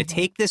moment. I'm going to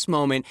take this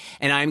moment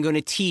and I'm going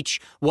to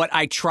teach what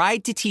I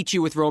tried to teach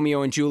you with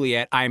Romeo and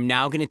Juliet. I'm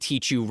now going to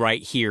teach you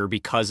right here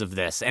because of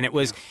this. And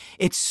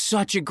it's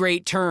such a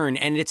great turn.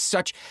 And it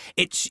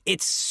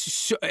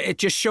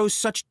just shows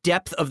such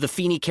depth of the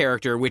Feeney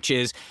character, which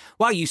is,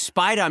 wow, you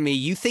spied on me.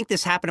 You think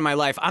this happened in my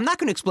life. I'm not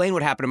going to explain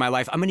what happened in my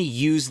life. I'm going to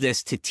use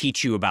this to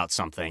teach you about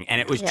something. And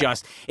it was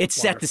it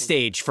set the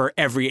stage for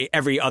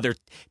every other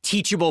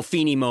teachable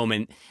Feeney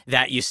moment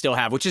that you still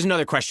have, which is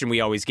another question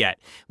we always get,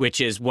 which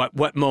is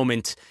what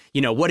moment,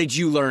 what did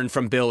you learn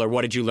from Bill or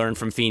what did you learn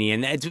from Feeney?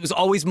 And it was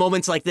always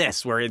moments like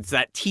this where it's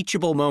that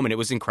teachable moment. It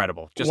was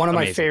incredible. Just one of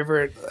amazing. my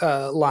favorite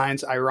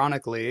lines,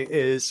 ironically,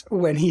 is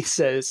when he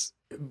says,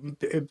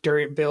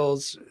 during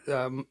Bill's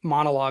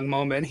monologue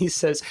moment, he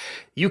says,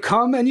 you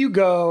come and you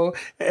go,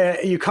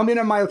 you come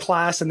into my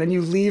class and then you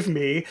leave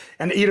me.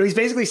 And, he's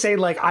basically saying,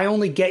 like, I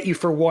only get you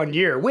for 1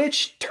 year,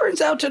 which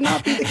turns out to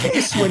not be the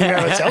case when you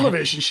have a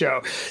television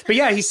show. But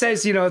yeah, he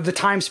says, the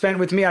time spent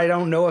with me, I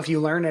don't know if you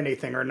learn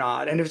anything or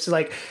not. And it's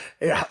like,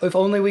 if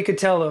only we could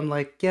tell him,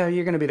 like, yeah,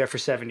 you're going to be there for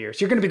 7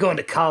 years. You're going to be going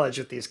to college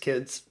with these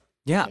kids.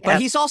 Yeah. But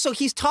he's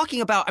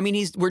talking about,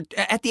 we're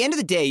at the end of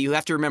the day, you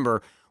have to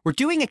remember, we're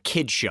doing a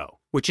kid show,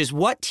 which is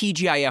what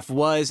TGIF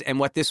was and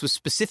what this was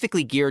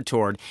specifically geared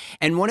toward.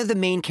 And one of the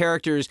main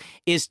characters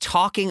is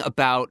talking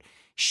about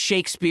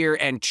Shakespeare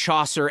and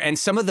Chaucer and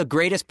some of the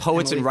greatest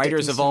poets and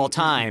writers of all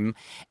time,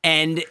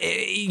 and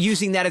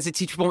using that as a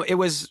teachable moment. It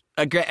was,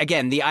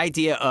 again, the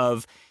idea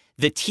of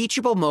the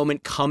teachable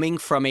moment coming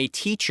from a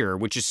teacher,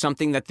 which is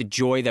something that the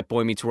joy that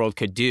Boy Meets World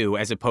could do,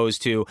 as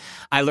opposed to,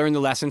 I learned the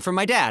lesson from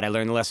my dad, I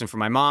learned the lesson from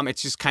my mom.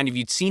 It's just kind of,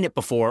 you'd seen it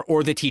before,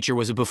 or the teacher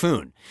was a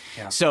buffoon.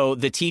 Yeah. So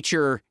the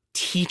teacher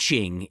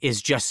teaching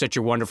is just such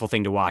a wonderful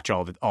thing to watch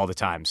all the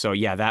time. So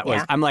yeah, that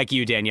was, I'm like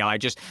you, Danielle.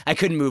 I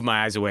couldn't move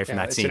my eyes away from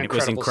that scene. It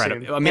was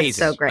incredible. Scene. Amazing. It's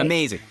so great.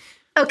 Amazing.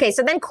 Okay,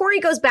 so then Corey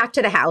goes back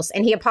to the house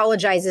and he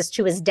apologizes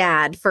to his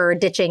dad for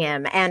ditching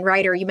him. And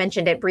Ryder, you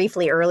mentioned it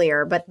briefly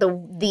earlier, but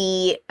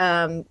the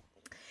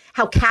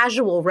how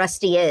casual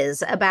Rusty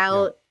is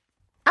about,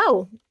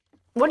 no,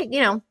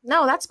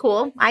 that's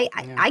cool.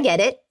 I get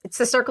it. It's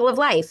the circle of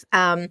life.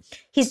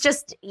 He's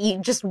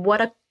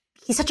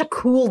such a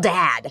cool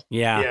dad.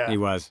 Yeah, he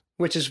was.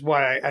 Which is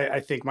why I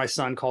think my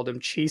son called him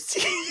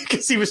cheesy,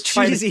 because he was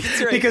trying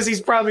because he's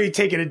probably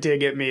taking a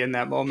dig at me in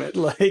that moment.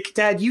 Like,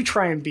 Dad, you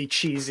try and be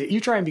cheesy. You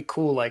try and be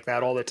cool like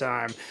that all the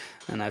time.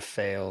 And I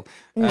fail.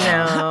 No.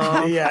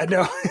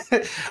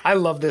 I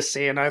love this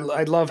scene. I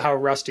love how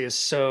Rusty is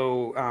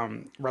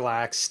so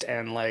relaxed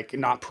and like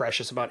not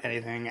precious about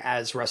anything,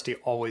 as Rusty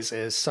always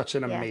is. Such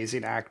an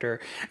amazing actor.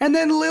 And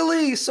then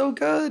Lily, so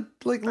good.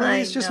 Like,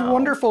 Lily's just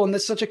wonderful. And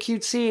it's such a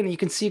cute scene. You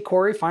can see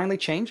Corey finally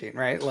changing,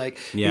 right? Like,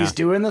 he's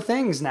doing the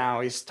things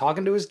now. He's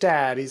talking to his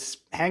dad. He's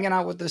hanging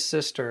out with his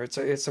sister.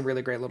 It's a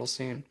really great little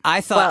scene. I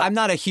thought, I'm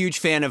not a huge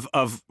fan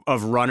of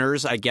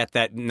runners. I get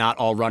that not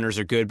all runners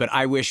are good, but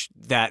I wish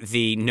that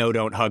the "no,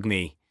 don't hug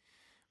me"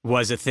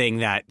 was a thing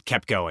that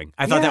kept going.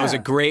 I thought that was a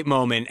great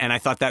moment, and I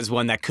thought that was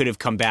one that could have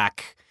come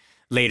back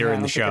later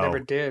in the show. I don't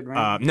think it ever did,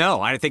 right?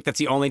 No, I think that's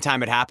the only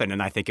time it happened,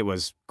 and I think it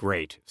was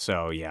great.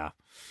 So, yeah.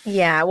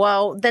 Yeah,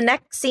 well, the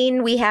next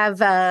scene we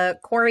have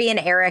Corey and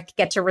Eric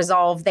get to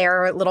resolve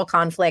their little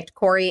conflict.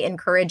 Corey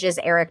encourages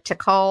Eric to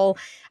call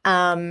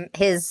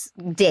his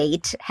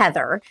date,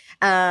 Heather,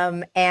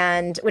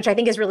 and which I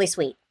think is really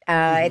sweet.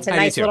 It's a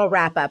nice little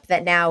wrap up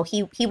that now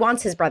he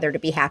wants his brother to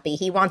be happy.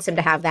 He wants him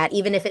to have that,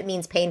 even if it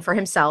means pain for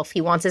himself.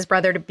 He wants his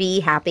brother to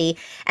be happy.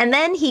 And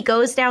then he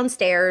goes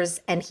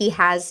downstairs and he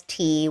has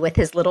tea with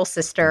his little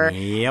sister.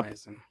 Yep.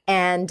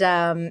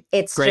 And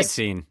it's great just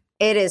scene.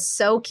 It is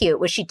so cute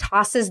where she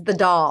tosses the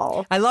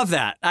doll. I love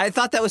that. I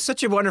thought that was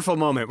such a wonderful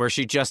moment where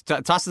she just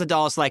tosses the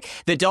doll. It's like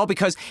the doll,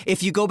 because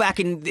if you go back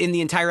in the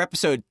entire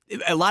episode,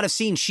 a lot of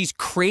scenes, she's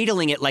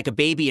cradling it like a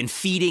baby and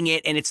feeding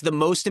it. And it's the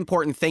most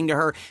important thing to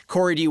her.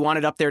 Corey, do you want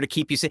it up there to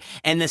keep you safe?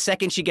 And the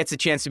second she gets a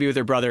chance to be with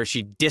her brother,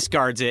 she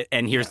discards it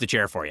and here's the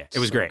chair for you. It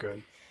was great.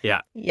 Good.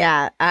 Yeah.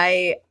 Yeah,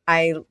 I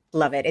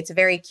love it. It's a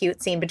very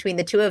cute scene between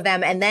the two of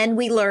them. And then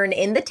we learn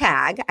in the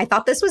tag, I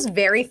thought this was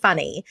very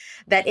funny,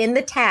 that in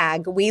the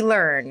tag we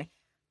learn,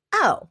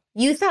 oh,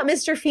 you thought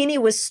Mr. Feeney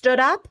was stood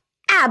up?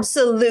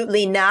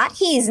 Absolutely not.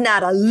 He's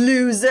not a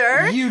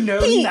loser. You know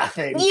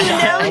nothing. You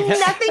know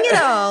nothing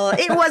at all.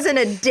 It wasn't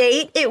a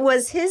date. It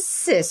was his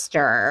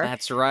sister.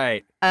 That's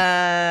right.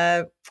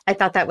 I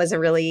thought that was a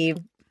really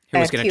He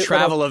was going to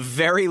travel a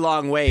very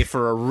long way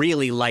for a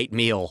really light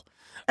meal.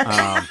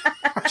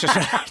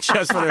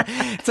 Just for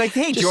it's like,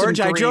 hey, George,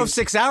 I drove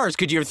 6 hours.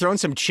 Could you have thrown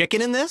some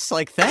chicken in this?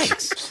 Like,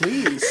 thanks.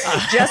 Please.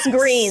 Just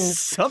greens.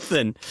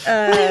 Something.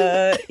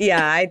 Yeah,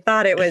 I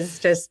thought it was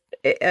just,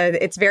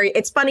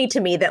 it's funny to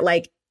me that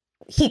like,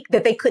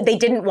 they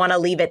didn't want to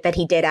leave it that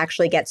he did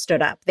actually get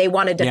stood up. They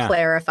wanted to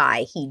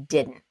clarify he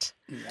didn't.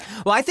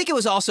 Well, I think it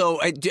was also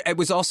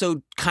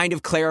kind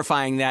of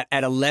clarifying that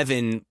at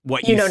 11,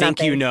 what you think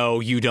nothing. You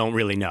know, you don't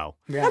really know.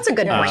 Yeah. That's a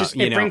good point.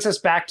 It brings us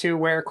back to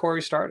where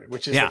Corey started,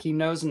 which is that he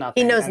knows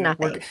nothing. He knows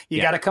nothing.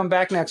 You got to come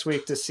back next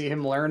week to see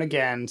him learn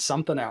again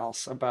something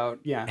else about,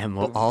 and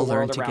we'll all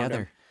learn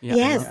together. Yeah.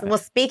 Yes. Well,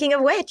 speaking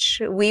of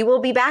which, we will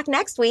be back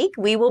next week.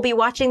 We will be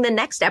watching the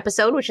next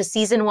episode, which is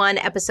season 1,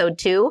 episode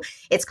 2.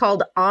 It's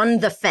called On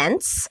the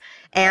Fence.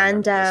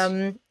 And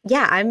I'm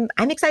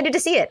excited to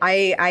see it.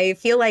 I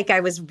feel like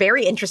I was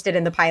very interested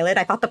in the pilot.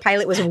 I thought the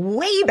pilot was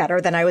way better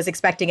than I was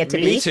expecting it to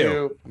be. Me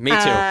too.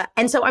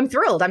 And so I'm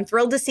thrilled. I'm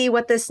thrilled to see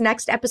what this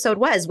next episode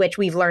was, which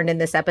we've learned in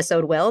this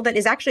episode, Will, that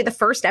is actually the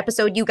first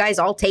episode you guys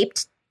all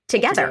taped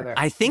together.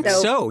 I think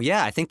so.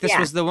 Yeah, I think this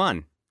was the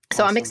one.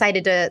 So I'm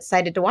excited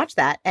to watch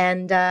that.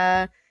 And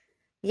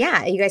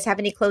you guys have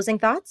any closing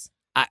thoughts?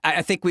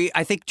 I think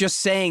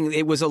just saying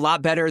it was a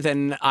lot better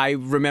than I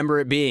remember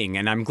it being,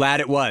 and I'm glad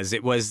it was.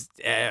 It was,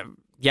 it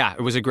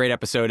was a great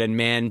episode, and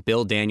man,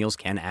 Bill Daniels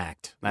can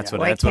act. That's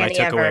what I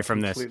took away from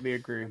this. Completely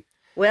agree.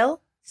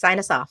 Will, sign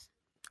us off.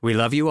 We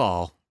love you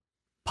all.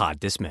 Pod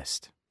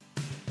dismissed.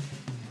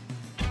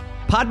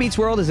 Pod Meets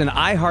World is an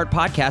iHeart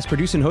podcast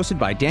produced and hosted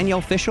by Danielle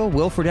Fishel,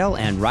 Will Friedle,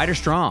 and Ryder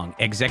Strong.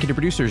 Executive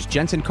producers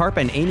Jensen Karp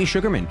and Amy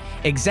Sugarman.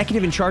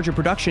 Executive in charge of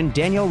production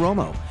Danielle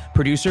Romo.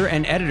 Producer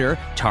and editor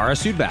Tara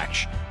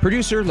Sudbach.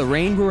 Producer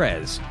Lorraine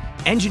Perez.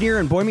 Engineer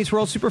and Boy Meets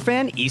World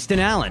superfan Easton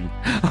Allen.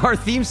 Our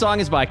theme song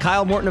is by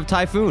Kyle Morton of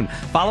Typhoon.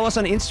 Follow us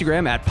on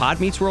Instagram at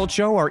Pod Meets World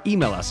Show or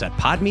email us at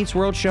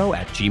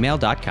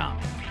podmeetsworldshow@gmail.com.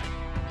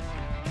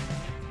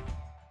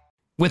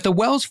 With the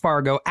Wells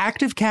Fargo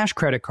Active Cash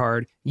Credit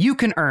Card, you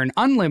can earn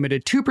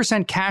unlimited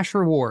 2% cash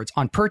rewards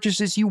on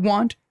purchases you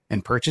want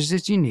and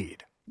purchases you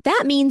need.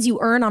 That means you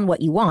earn on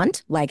what you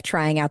want, like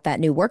trying out that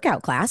new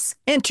workout class.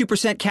 And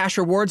 2% cash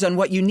rewards on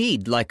what you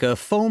need, like a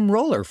foam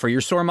roller for your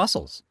sore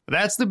muscles.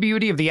 That's the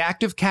beauty of the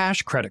Active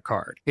Cash Credit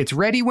Card. It's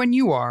ready when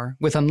you are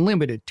with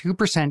unlimited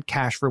 2%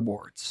 cash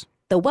rewards.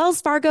 The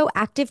Wells Fargo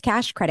Active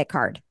Cash Credit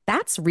Card.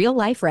 That's real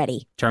life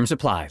ready. Terms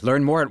apply.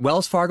 Learn more at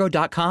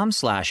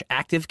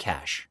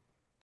wellsfargo.com/activecash.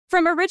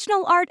 From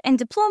original art and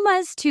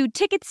diplomas to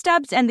ticket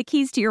stubs and the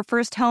keys to your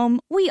first home,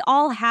 we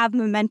all have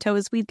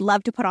mementos we'd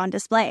love to put on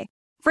display.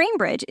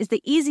 FrameBridge is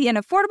the easy and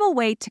affordable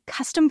way to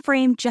custom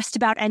frame just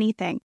about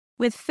anything,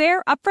 with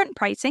fair upfront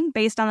pricing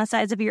based on the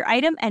size of your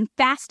item and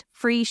fast,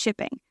 free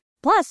shipping.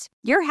 Plus,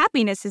 your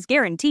happiness is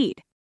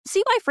guaranteed.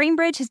 See why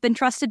FrameBridge has been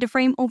trusted to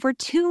frame over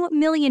 2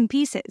 million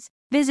pieces.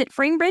 Visit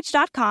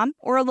framebridge.com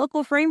or a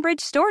local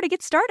FrameBridge store to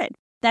get started.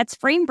 That's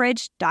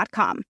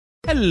framebridge.com.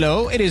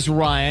 Hello, it is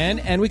Ryan,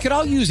 and we could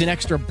all use an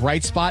extra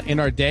bright spot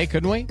in our day,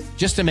 couldn't we?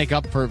 Just to make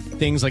up for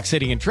things like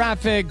sitting in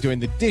traffic, doing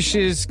the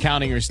dishes,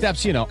 counting your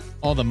steps, you know,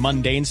 all the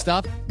mundane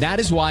stuff. That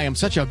is why I'm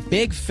such a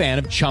big fan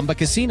of Chumba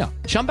Casino.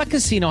 Chumba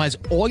Casino has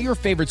all your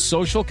favorite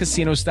social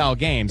casino-style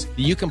games that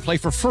you can play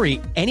for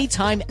free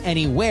anytime,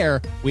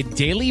 anywhere with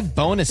daily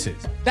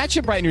bonuses. That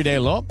should brighten your day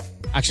a little.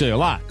 Actually, a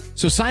lot.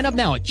 So sign up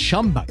now at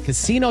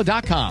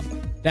ChumbaCasino.com.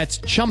 That's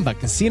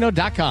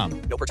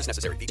ChumbaCasino.com. No purchase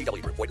necessary.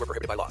 VGW Group. Void where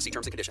prohibited by law. See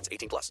terms and conditions.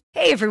 18+.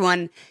 Hey,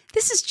 everyone.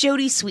 This is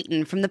Jody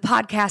Sweeten from the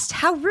podcast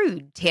How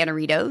Rude,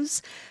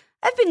 Tanneritos.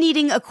 I've been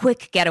needing a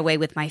quick getaway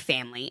with my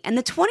family, and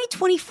the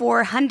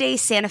 2024 Hyundai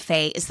Santa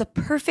Fe is the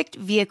perfect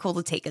vehicle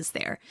to take us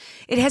there.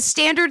 It has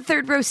standard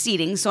third-row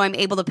seating, so I'm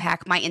able to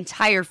pack my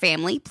entire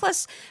family,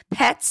 plus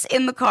pets,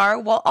 in the car,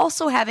 while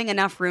also having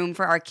enough room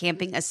for our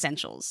camping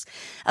essentials.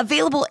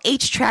 Available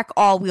H-Track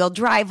all-wheel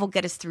drive will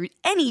get us through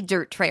any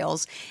dirt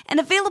trails, and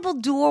available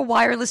dual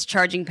wireless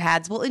charging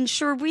pads will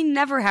ensure we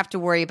never have to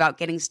worry about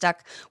getting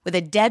stuck with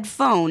a dead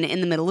phone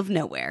in the middle of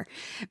nowhere.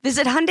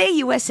 Visit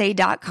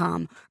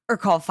HyundaiUSA.com or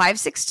call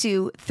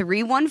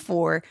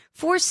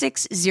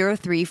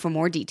 562-314-4603 for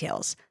more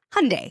details.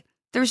 Hyundai,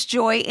 there's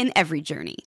joy in every journey.